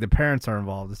sound like the parents are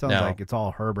involved. It sounds No. like it's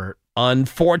all Herbert.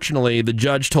 Unfortunately, the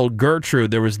judge told Gertrude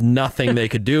there was nothing they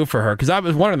could do for her. Because I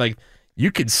was wondering, like,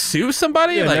 you could sue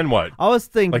somebody? Yeah, and Like, then what? I always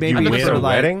think Like, you maybe win for a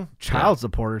like wedding? child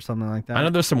support or something like that. I know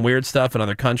there's some weird stuff in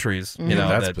other countries. You know,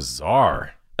 That's that,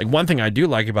 bizarre. like, one thing I do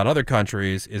like about other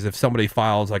countries is if somebody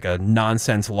files like a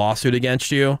nonsense lawsuit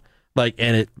against you, like,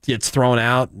 and it gets thrown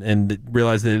out and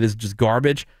realize that it is just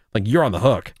garbage, like, you're on the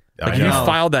hook. Like, I if you know.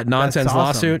 filed that nonsense awesome.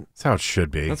 lawsuit, That's how it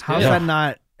should be. How's Yeah. that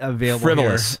not available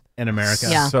Frivolous. here in America?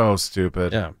 Yeah. So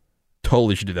stupid. yeah,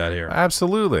 totally should do that here.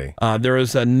 Absolutely. There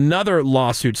is another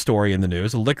lawsuit story in the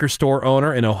news. A liquor store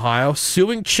owner in Ohio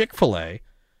suing Chick-fil-A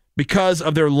because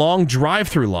of their long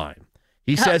drive-through line.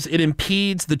 He says it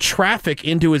impedes the traffic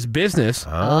into his business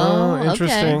Oh, okay.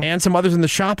 interesting. and some others in the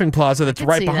shopping plaza that's could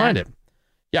right see behind that. it.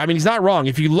 Yeah, I mean, he's not wrong.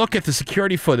 If you look at the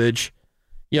security footage,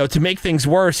 to make things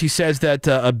worse, he says that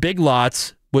a Big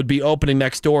Lots would be opening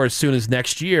next door as soon as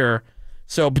next year,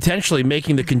 so potentially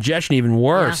making the congestion even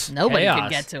worse. Yeah, nobody Chaos. could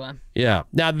get to him. Yeah.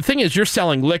 Now, the thing is, you're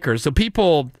selling liquor, so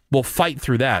people will fight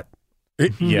through that. Yeah.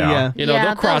 Yeah, They'll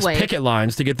they'll cross wait. picket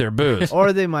lines to get their booze.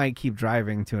 Or they might keep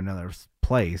driving to another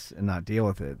place and not deal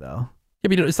with it, though. Yeah,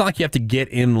 but it's not like you have to get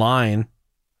in line.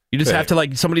 You just have to,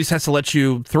 like, somebody just has to let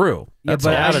you through. Yeah, That's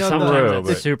but all. I Yeah, but know sometimes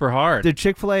the- it's super hard. The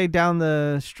Chick-fil-A down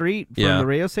the street from Yeah. the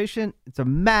radio station, it's a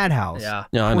madhouse. Yeah.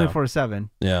 Yeah, I know. 24/7.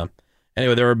 Yeah.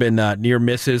 Anyway, there have been near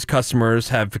misses. Customers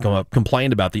have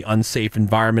complained about the unsafe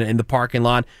environment in the parking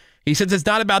lot. He says it's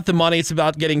not about the money. It's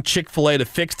about getting Chick-fil-A to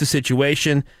fix the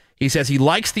situation. He says he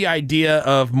likes the idea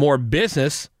of more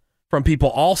business from people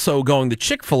also going to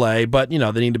Chick-fil-A, but, they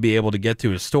need to be able to get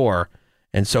to his store.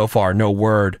 And so far, no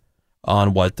word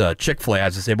on what Chick-fil-A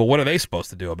has to say. But what are they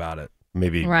supposed to do about it?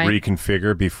 Maybe Right.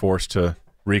 reconfigure, be forced to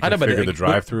reconfigure the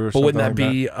drive-through or but something wouldn't that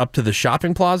like be up to the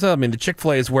shopping plaza? I mean, the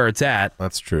Chick-fil-A is where it's at.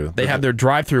 That's true. They have their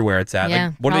drive-through where it's at. Yeah,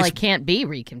 Like, what are probably they, can't be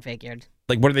reconfigured.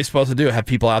 what are they supposed to do? Have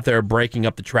people out there breaking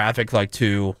up the traffic, like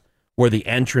to where the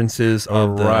entrances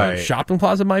of the Right. shopping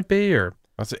plaza might be, or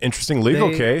That's an interesting legal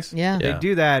They- case. Yeah. They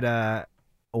do that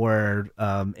or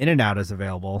In-N-Out is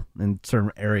available in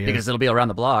certain areas Because it'll be around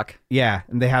the block. Yeah,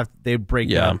 and they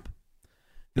break up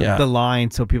the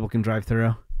line so people can drive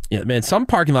through. Yeah, man. Some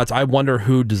parking lots, I wonder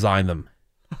who designed them.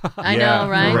 I know,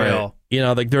 right? Real. You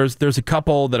know, like there's a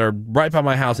couple that are right by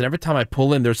my house, and every time I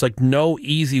pull in, there's like no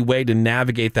easy way to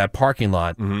navigate that parking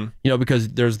lot. You know, because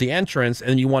there's the entrance,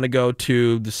 and you want to go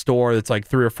to the store that's like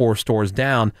 3 or 4 stores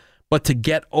down, but to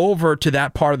get over to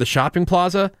that part of the shopping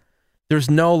plaza, there's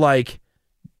no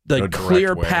no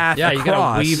clear path across. You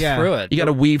gotta weave through it. You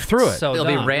gotta weave through it. So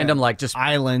There'll be random, like, just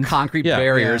islands, concrete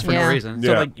barriers for no reason.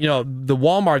 So, like, you know, the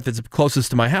Walmart that's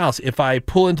closest to my house, if I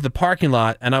pull into the parking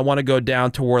lot and I want to go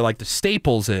down to where, like, the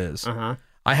Staples is,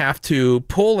 I have to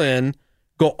pull in,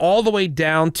 go all the way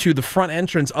down to the front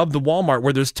entrance of the Walmart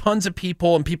where there's tons of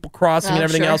people and people crossing and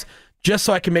everything else, just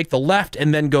so I can make the left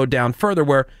and then go down further,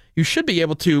 where you should be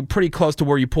able to pretty close to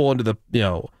where you pull into the, you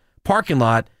know, parking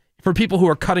lot. For people who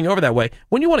are cutting over that way,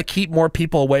 when you want to keep more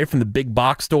people away from the big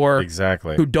box store,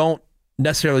 who don't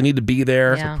necessarily need to be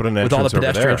there put an with all the entrance over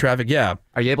pedestrian there. traffic,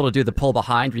 Are you able to do the pull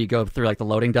behind where you go through like the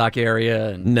loading dock area?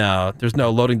 And... No, there's no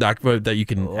loading dock that you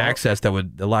can access that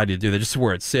would allow you to do that, just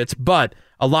where it sits. But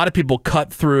a lot of people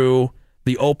cut through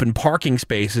the open parking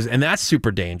spaces, and that's super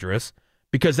dangerous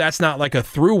because that's not like a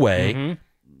throughway.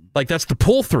 Like that's the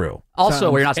pull through.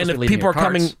 Also, we're not supposed to be leaving your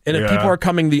carts. If people are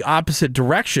coming the opposite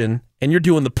direction and you're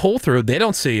doing the pull through, they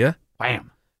don't see you.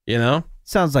 Bam. You know?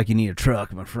 Sounds like you need a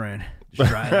truck, my friend. Just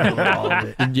drive all of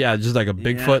it. Yeah, just like a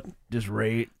Bigfoot. Just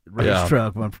race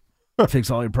truck,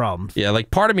 fix all your problems. Yeah,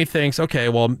 like part of me thinks, okay,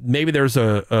 well, maybe there's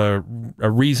a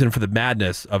reason for the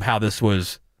madness of how this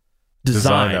was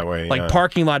designed that way. Like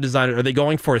parking lot design. Are they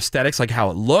going for aesthetics, like how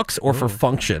it looks, or for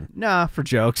function? Nah, for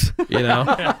jokes. You know?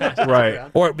 Right.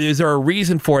 Or is there a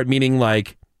reason for it, meaning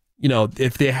like, you know,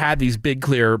 if they had these big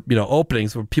clear, you know,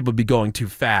 openings where people would be going too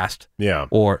fast. Yeah.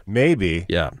 Or maybe.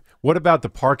 Yeah. What about the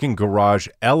parking garage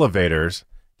elevators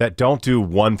that don't do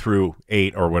 1 through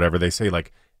 8 or whatever? They say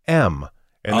like M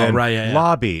and then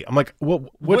lobby. I'm like,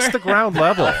 what's the ground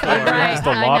level? Is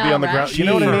the lobby on the ground? You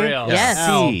know what I mean? Yes.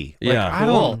 C. Like, I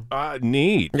don't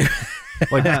need.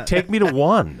 Like, take me to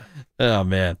 1. Oh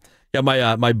man. Yeah,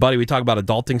 my buddy, we talk about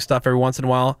adulting stuff every once in a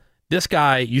while. This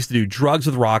guy used to do drugs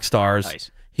with rock stars.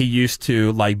 Nice. He used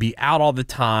to like be out all the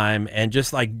time and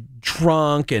just like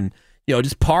drunk and, you know,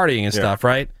 just partying and stuff,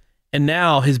 right? And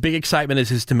now his big excitement is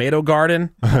his tomato garden,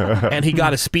 and he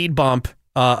got a speed bump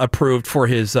approved for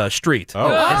his street.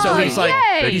 Oh. And so he's like,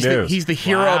 Yay. he's the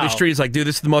hero of the street. He's like, dude,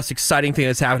 this is the most exciting thing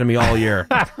that's happened to me all year.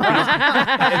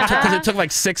 Because it took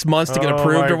like 6 months to get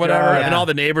approved or whatever, and all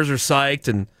the neighbors are psyched.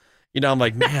 And, you know, I'm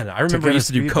like, man, I remember I used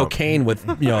to do cocaine with,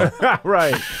 you know.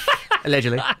 Right.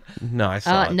 Allegedly. No, I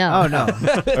saw it. No. Oh, no.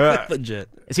 Legit.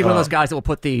 Is he one of those guys that will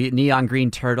put the neon green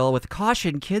turtle with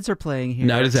caution, kids are playing here?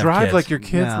 No, he doesn't have Drive kids. like your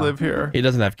kids live here. He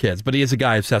doesn't have kids, but he is a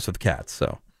guy obsessed with cats,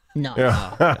 so. No.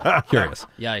 Curious.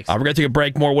 Yikes. We're going to take a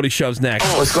break. More Woody Shows next.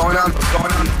 What's going on?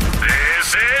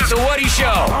 This is the Woody Show.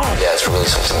 Yeah, it's really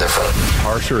something different.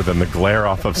 Harsher than the glare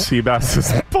off of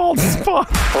Seabass's bald spot.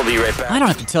 We'll be right back. I don't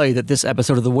have to tell you that this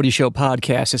episode of the Woody Show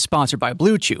podcast is sponsored by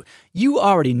Blue Chew. You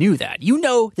already knew that. You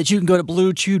know that you can go to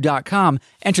BlueChew.com,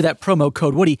 enter that promo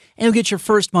code Woody, and you'll get your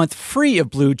first month free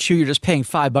of Blue Chew. You're just paying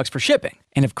 $5 for shipping.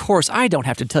 And of course, I don't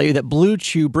have to tell you that Blue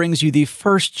Chew brings you the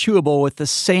first chewable with the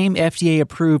same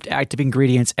FDA-approved active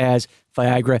ingredients as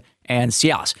Viagra and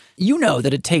Cialis. You know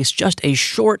that it takes just a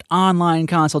short online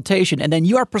consultation, and then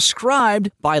you are prescribed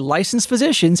by licensed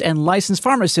physicians and licensed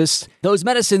pharmacists those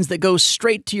medicines that go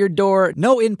straight to your door.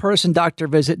 No in-person doctor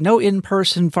visit, no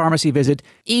in-person pharmacy visit.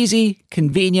 Easy,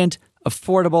 convenient,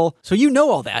 affordable. So you know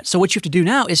all that. So what you have to do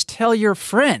now is tell your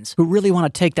friends who really want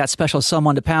to take that special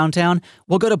someone to Pound Town.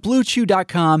 Well, go to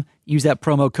BlueChew.com. Use that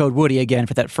promo code Woody again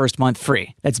for that first month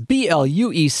free. That's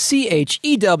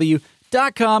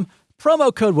BLUECHEW.com.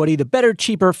 Promo code Woody, the better,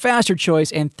 cheaper, faster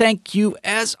choice. And thank you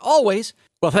as always.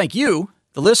 Well, thank you,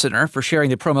 the listener, for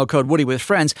sharing the promo code Woody with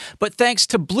friends. But thanks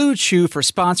to Blue Chew for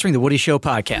sponsoring the Woody Show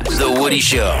podcast. The Woody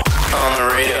Show on the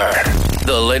radar.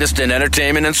 The latest in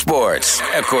entertainment and sports,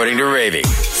 according to Ravey.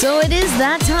 So it is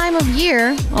that time of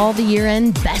year. All the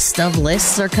year-end best of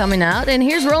lists are coming out. And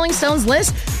here's Rolling Stone's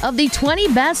list of the 20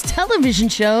 best television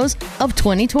shows of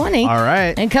 2020. All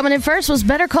right. And coming in first was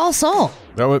Better Call Saul.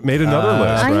 That made another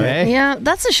list, right? Yeah,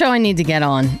 that's a show I need to get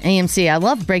on, AMC. I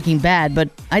love Breaking Bad, but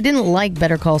I didn't like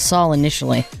Better Call Saul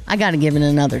initially. I got to give it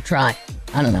another try.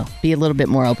 I don't know. Be a little bit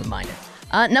more open-minded.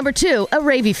 Number 2, a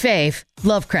Ravey fave,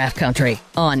 Lovecraft Country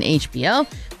on HBO.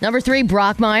 Number 3,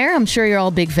 Brockmire. I'm sure you're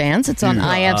all big fans. It's on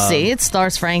IFC. It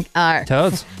stars Hank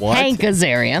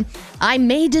Azaria. I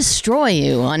May Destroy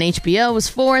You on HBO was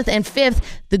 4th. And 5th,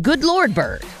 The Good Lord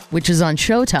Bird, which is on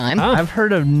Showtime. I've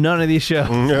heard of none of these shows.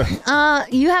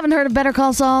 You haven't heard of Better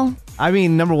Call Saul? I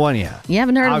mean, number 1, yeah. You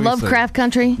haven't heard Obviously. of Lovecraft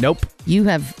Country? Nope. You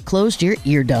have closed your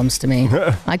eardrums to me.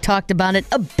 I talked about it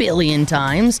a billion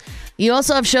times. You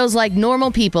also have shows like Normal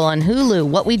People on Hulu,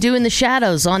 What We Do in the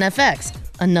Shadows on FX.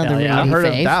 Another Ravey I've heard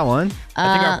fave. of that one.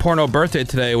 I think our porno birthday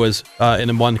today was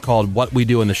in one called What We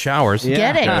Do in the Showers.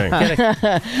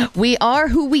 We Are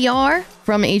Who We Are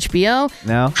from HBO.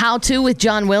 No. How To with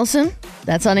John Wilson.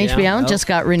 That's on HBO. Nope. Just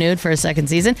got renewed for a second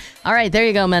season. All right, there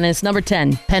you go, Menace. Number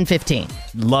 10, Pen 15.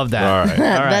 Love that. All right.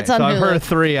 That's on so I've Hulu. heard of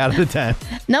 3 out of the 10.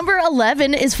 Number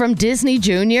 11 is from Disney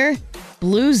Junior,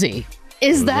 Bluesy.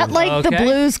 Is that like the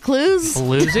Blues Clues?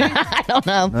 Bluesy? I don't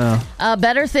know.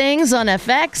 Better Things on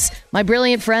FX. My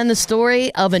Brilliant Friend, The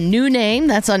Story of a New Name.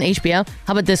 That's on HBO.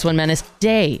 How about this one, Menace?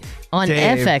 Dave on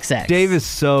FXX. Dave is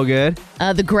so good.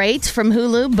 The Great from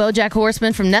Hulu. BoJack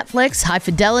Horseman from Netflix. High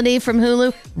Fidelity from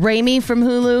Hulu. Raimi from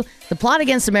Hulu. The Plot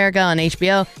Against America on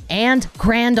HBO. And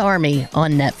Grand Army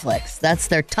on Netflix. That's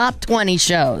their top 20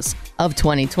 shows of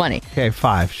 2020. Okay,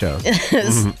 5 shows.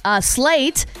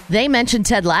 Slate, they mentioned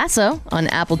Ted Lasso on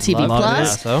Apple TV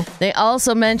Plus. They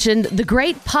also mentioned The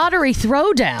Great Pottery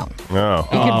Throwdown. Oh.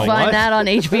 You can find that on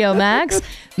HBO Max.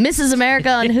 Mrs. America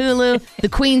on Hulu, The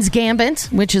Queen's Gambit,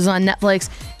 which is on Netflix,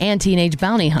 and Teenage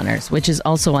Bounty Hunters, which is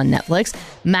also on Netflix.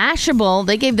 Mashable,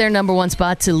 they gave their number 1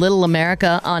 spot to Little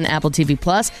America on Apple TV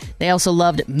Plus. They also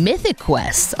loved Mythic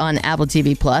Quest on Apple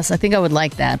TV Plus. I think I would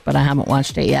like that, but I haven't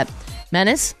watched it yet.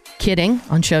 Menace, Kidding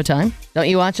on Showtime. Don't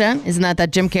you watch that? Isn't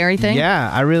that Jim Yeah, Carrey thing?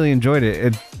 I really enjoyed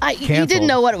it. You didn't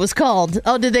know what it was called.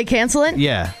 Oh, did they cancel it?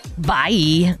 Yeah.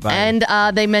 Bye. And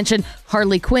they mentioned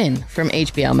Harley Quinn from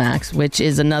HBO Max, which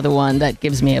is another one that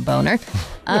gives me a boner.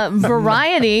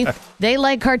 Variety, they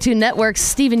like Cartoon Network's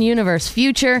Steven Universe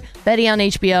Future, Betty on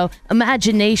HBO,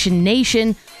 Imagination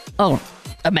Nation. Oh,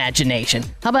 Imagination.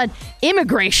 How about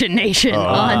Immigration Nation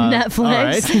on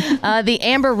Netflix? The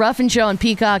Amber Ruffin Show on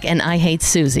Peacock, and I Hate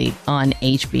Susie on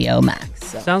HBO Max.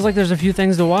 So. Sounds like there's a few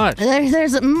things to watch.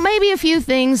 There's maybe a few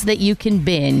things that you can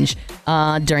binge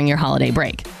during your holiday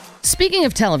break. Speaking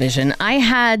of television, I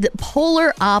had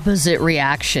polar opposite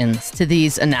reactions to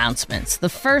these announcements. The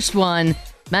first one,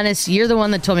 Menace, you're the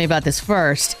one that told me about this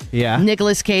first. Yeah.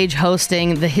 Nicolas Cage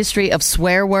hosting The History of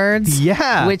Swear Words.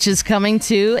 Yeah. Which is coming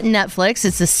to Netflix.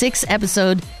 It's a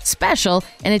 6-episode special,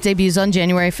 and it debuts on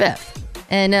January 5th.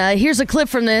 And here's a clip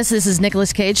from this. This is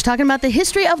Nicolas Cage talking about the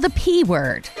history of the P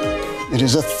word. It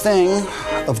is a thing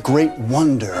of great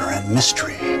wonder and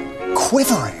mystery,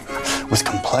 quivering with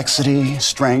complexity,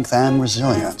 strength, and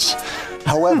resilience.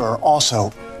 However,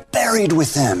 also buried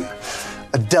within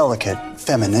a delicate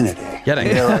femininity. Dare I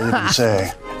even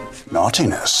say,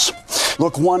 naughtiness.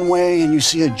 Look one way and you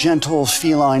see a gentle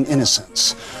feline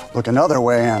innocence. Look another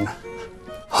way and,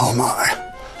 oh my.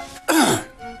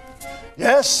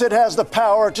 Yes, it has the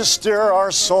power to stir our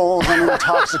souls and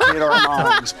intoxicate our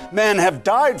minds. Men have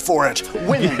died for it.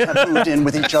 Women have moved in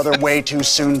with each other way too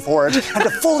soon for it. And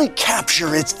to fully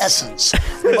capture its essence,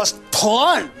 we must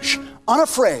plunge,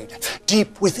 unafraid,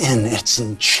 deep within its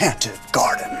enchanted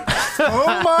garden.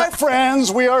 Oh, my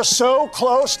friends, we are so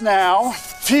close now.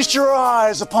 Feast your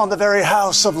eyes upon the very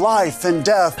house of life and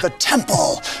death, the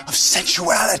temple of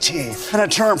sensuality. And a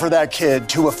term for that kid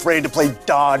too afraid to play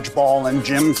dodgeball in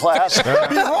gym class.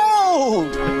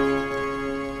 Behold!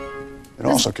 It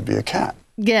also could be a cat.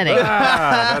 Get it.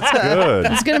 That's good.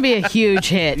 It's going to be a huge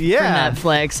hit for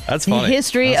Netflix. That's funny. The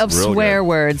History That's of real Swear good.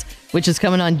 Words, which is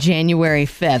coming on January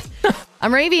 5th.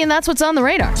 I'm Ravey, and that's what's on the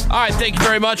radar. All right, thank you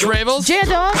very much, Ravels.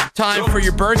 Dog. Time for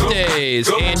your birthdays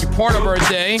and your porno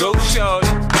birthday. Go shorty,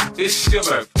 it's your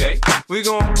birthday. We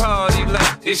gon' party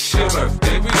like it's your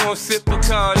birthday. We gon' sip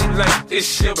Bacardi like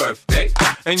it's your birthday.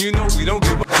 And you know we don't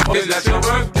give a fuck, it's not your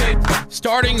birthday.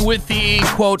 Starting with the,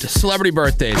 quote, celebrity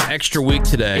birthdays. Extra week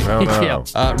today. Oh,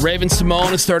 no. Raven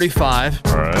Simone is 35.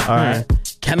 All right.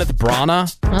 Kenneth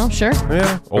Branagh. Oh, sure.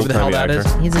 Yeah. Whatever the hell that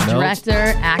is. He's a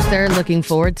director, actor, looking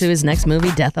forward to his next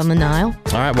movie, Death on the Nile.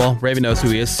 All right, well, Raven knows who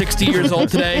he is. 60 years old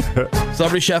today.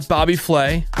 Celebrity chef Bobby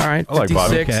Flay. All right, 56. I like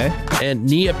Bobby. Okay. And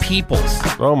Nia Peoples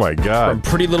Oh, my God. from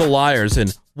Pretty Little Liars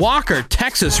and Walker,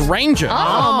 Texas Ranger.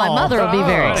 Oh, my mother will be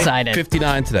very excited.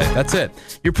 59 today. That's it.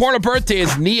 Your porno birthday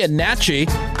is Nia Nachi.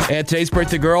 And today's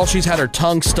birthday girl, she's had her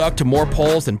tongue stuck to more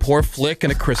poles than poor Flick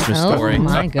in A Christmas Story. Oh,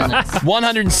 my goodness.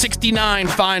 169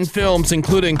 fine films,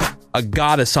 including a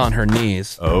goddess on her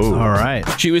knees. Oh. All right.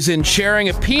 She was in Sharing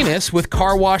a Penis with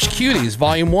Car Wash Cuties,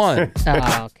 Volume 1.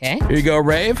 Okay. Here you go,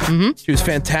 Rave. Mm-hmm. She was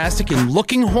fantastic in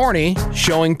Looking Horny,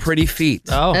 Showing Pretty Feet.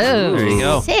 Oh, there you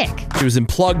go. Sick. She was in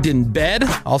Plugged in Bed,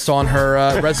 also on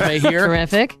her resume here.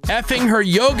 Terrific. Effing her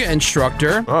yoga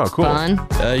instructor. Oh, cool. Fun.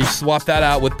 You swap that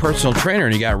out with personal trainer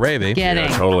and you got Ravey. Getting.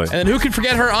 Yeah, totally. And then who can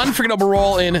forget her unforgettable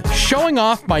role in Showing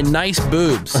Off My Nice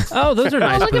Boobs? Oh, those are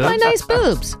nice. Look at my nice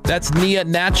boobs. That's Nia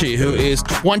Nachi, who is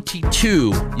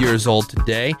 22 years old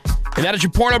today. And that is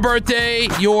your porno birthday,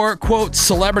 your, quote,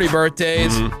 celebrity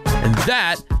birthdays. And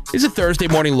that is a Thursday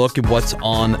morning look at what's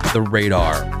on the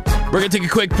radar. We're going to take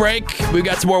a quick break. We've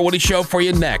got some more Woody Show for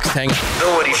you next. Hang on.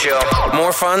 The Woody Show.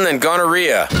 More fun than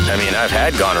gonorrhea. I mean, I've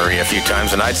had gonorrhea a few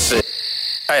times, and I'd say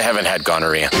I haven't had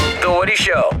gonorrhea. The Woody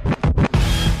Show.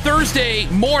 Thursday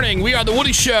morning, we are The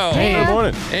Woody Show. Hey, good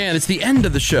morning. And it's the end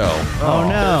of the show. Oh,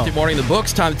 no. Thursday morning in the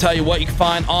books. Time to tell you what you can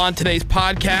find on today's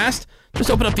podcast. Just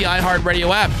open up the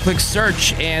iHeartRadio app, click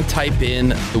search, and type in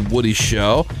The Woody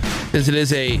Show. Since it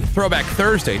is a Throwback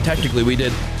Thursday, technically we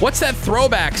did, what's that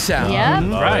throwback sound? Yeah.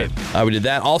 Right. We did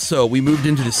that. Also, we moved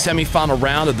into the semifinal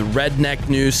round of the Redneck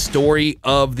News Story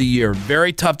of the Year.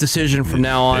 Very tough decision from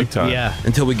now on. Big time. Yeah.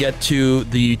 Until we get to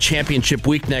the championship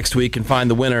week next week and find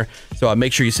the winner. So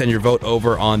make sure you send your vote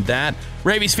over on that.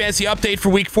 Ravey's fancy update for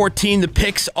week 14. The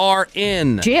picks are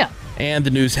in. Yeah. And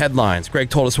the news headlines. Greg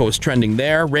told us what was trending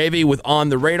there. Ravey with On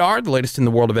the Radar, the latest in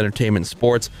the world of entertainment and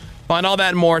sports. Find all that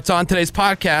and more. It's on today's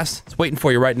podcast. It's waiting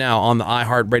for you right now on the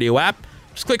iHeartRadio app.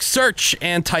 Just click search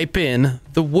and type in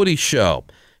The Woody Show.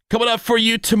 Coming up for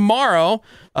you tomorrow,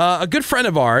 a good friend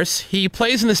of ours. He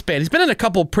plays in this band. He's been in a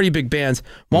couple pretty big bands.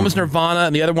 One was Nirvana,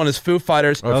 and the other one is Foo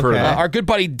Fighters. I've heard of that. Our good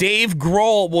buddy Dave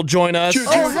Grohl will join us.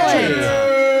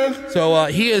 So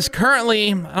he is currently,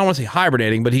 I don't want to say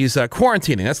hibernating, but he's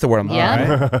quarantining. That's the word I'm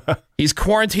looking for. Yeah. He's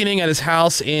quarantining at his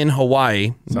house in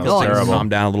Hawaii. Sounds Things terrible. calm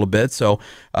down a little bit. So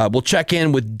we'll check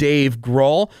in with Dave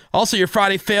Grohl. Also, your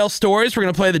Friday fail stories. We're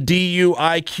going to play the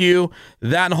DUIQ,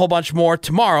 that and a whole bunch more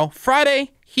tomorrow,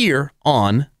 Friday, here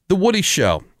on The Woody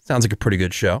Show. Sounds like a pretty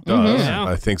good show.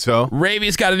 I think so.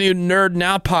 Ravey's got a new Nerd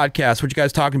Now podcast. What you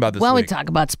guys talking about this Well, we week? talk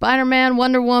about Spider-Man,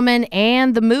 Wonder Woman,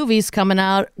 and the movies coming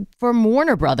out from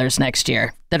Warner Brothers next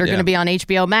year that are going to be on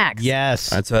HBO Max.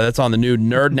 Yes. That's on the new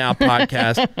Nerd Now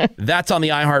podcast. That's on the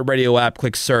iHeartRadio app.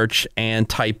 Click search and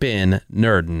type in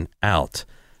Nerdin' Out.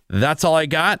 That's all I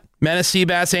got. Menace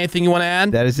Seabass, anything you want to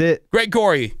add? That is it. Greg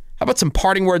Gorey, how about some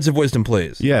parting words of wisdom,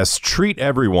 please? Yes, treat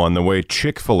everyone the way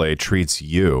Chick-fil-A treats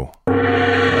you.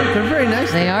 They're very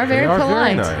nice. They are very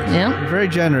polite. Yeah. They're very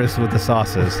generous with the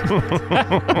sauces.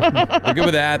 We're good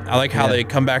with that. I like how they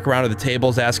come back around to the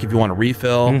tables, ask if you want a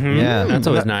refill. Yeah. That's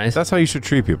always nice. That's how you should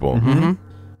treat people.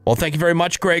 Well, thank you very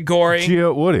much, Greg Gorey.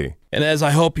 Gio Woody. And as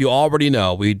I hope you already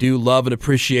know, we do love and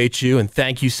appreciate you. And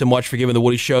thank you so much for giving The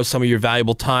Woody Show some of your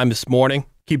valuable time this morning.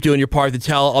 Keep doing your part to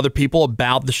tell other people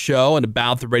about the show and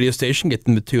about the radio station. Get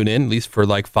them to tune in, at least for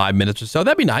like 5 minutes or so.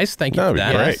 That'd be nice. Thank you for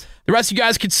that. Great. The rest of you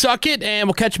guys can suck it, and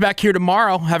we'll catch you back here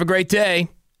tomorrow. Have a great day.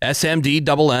 SMD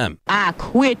double M. I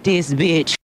quit this bitch.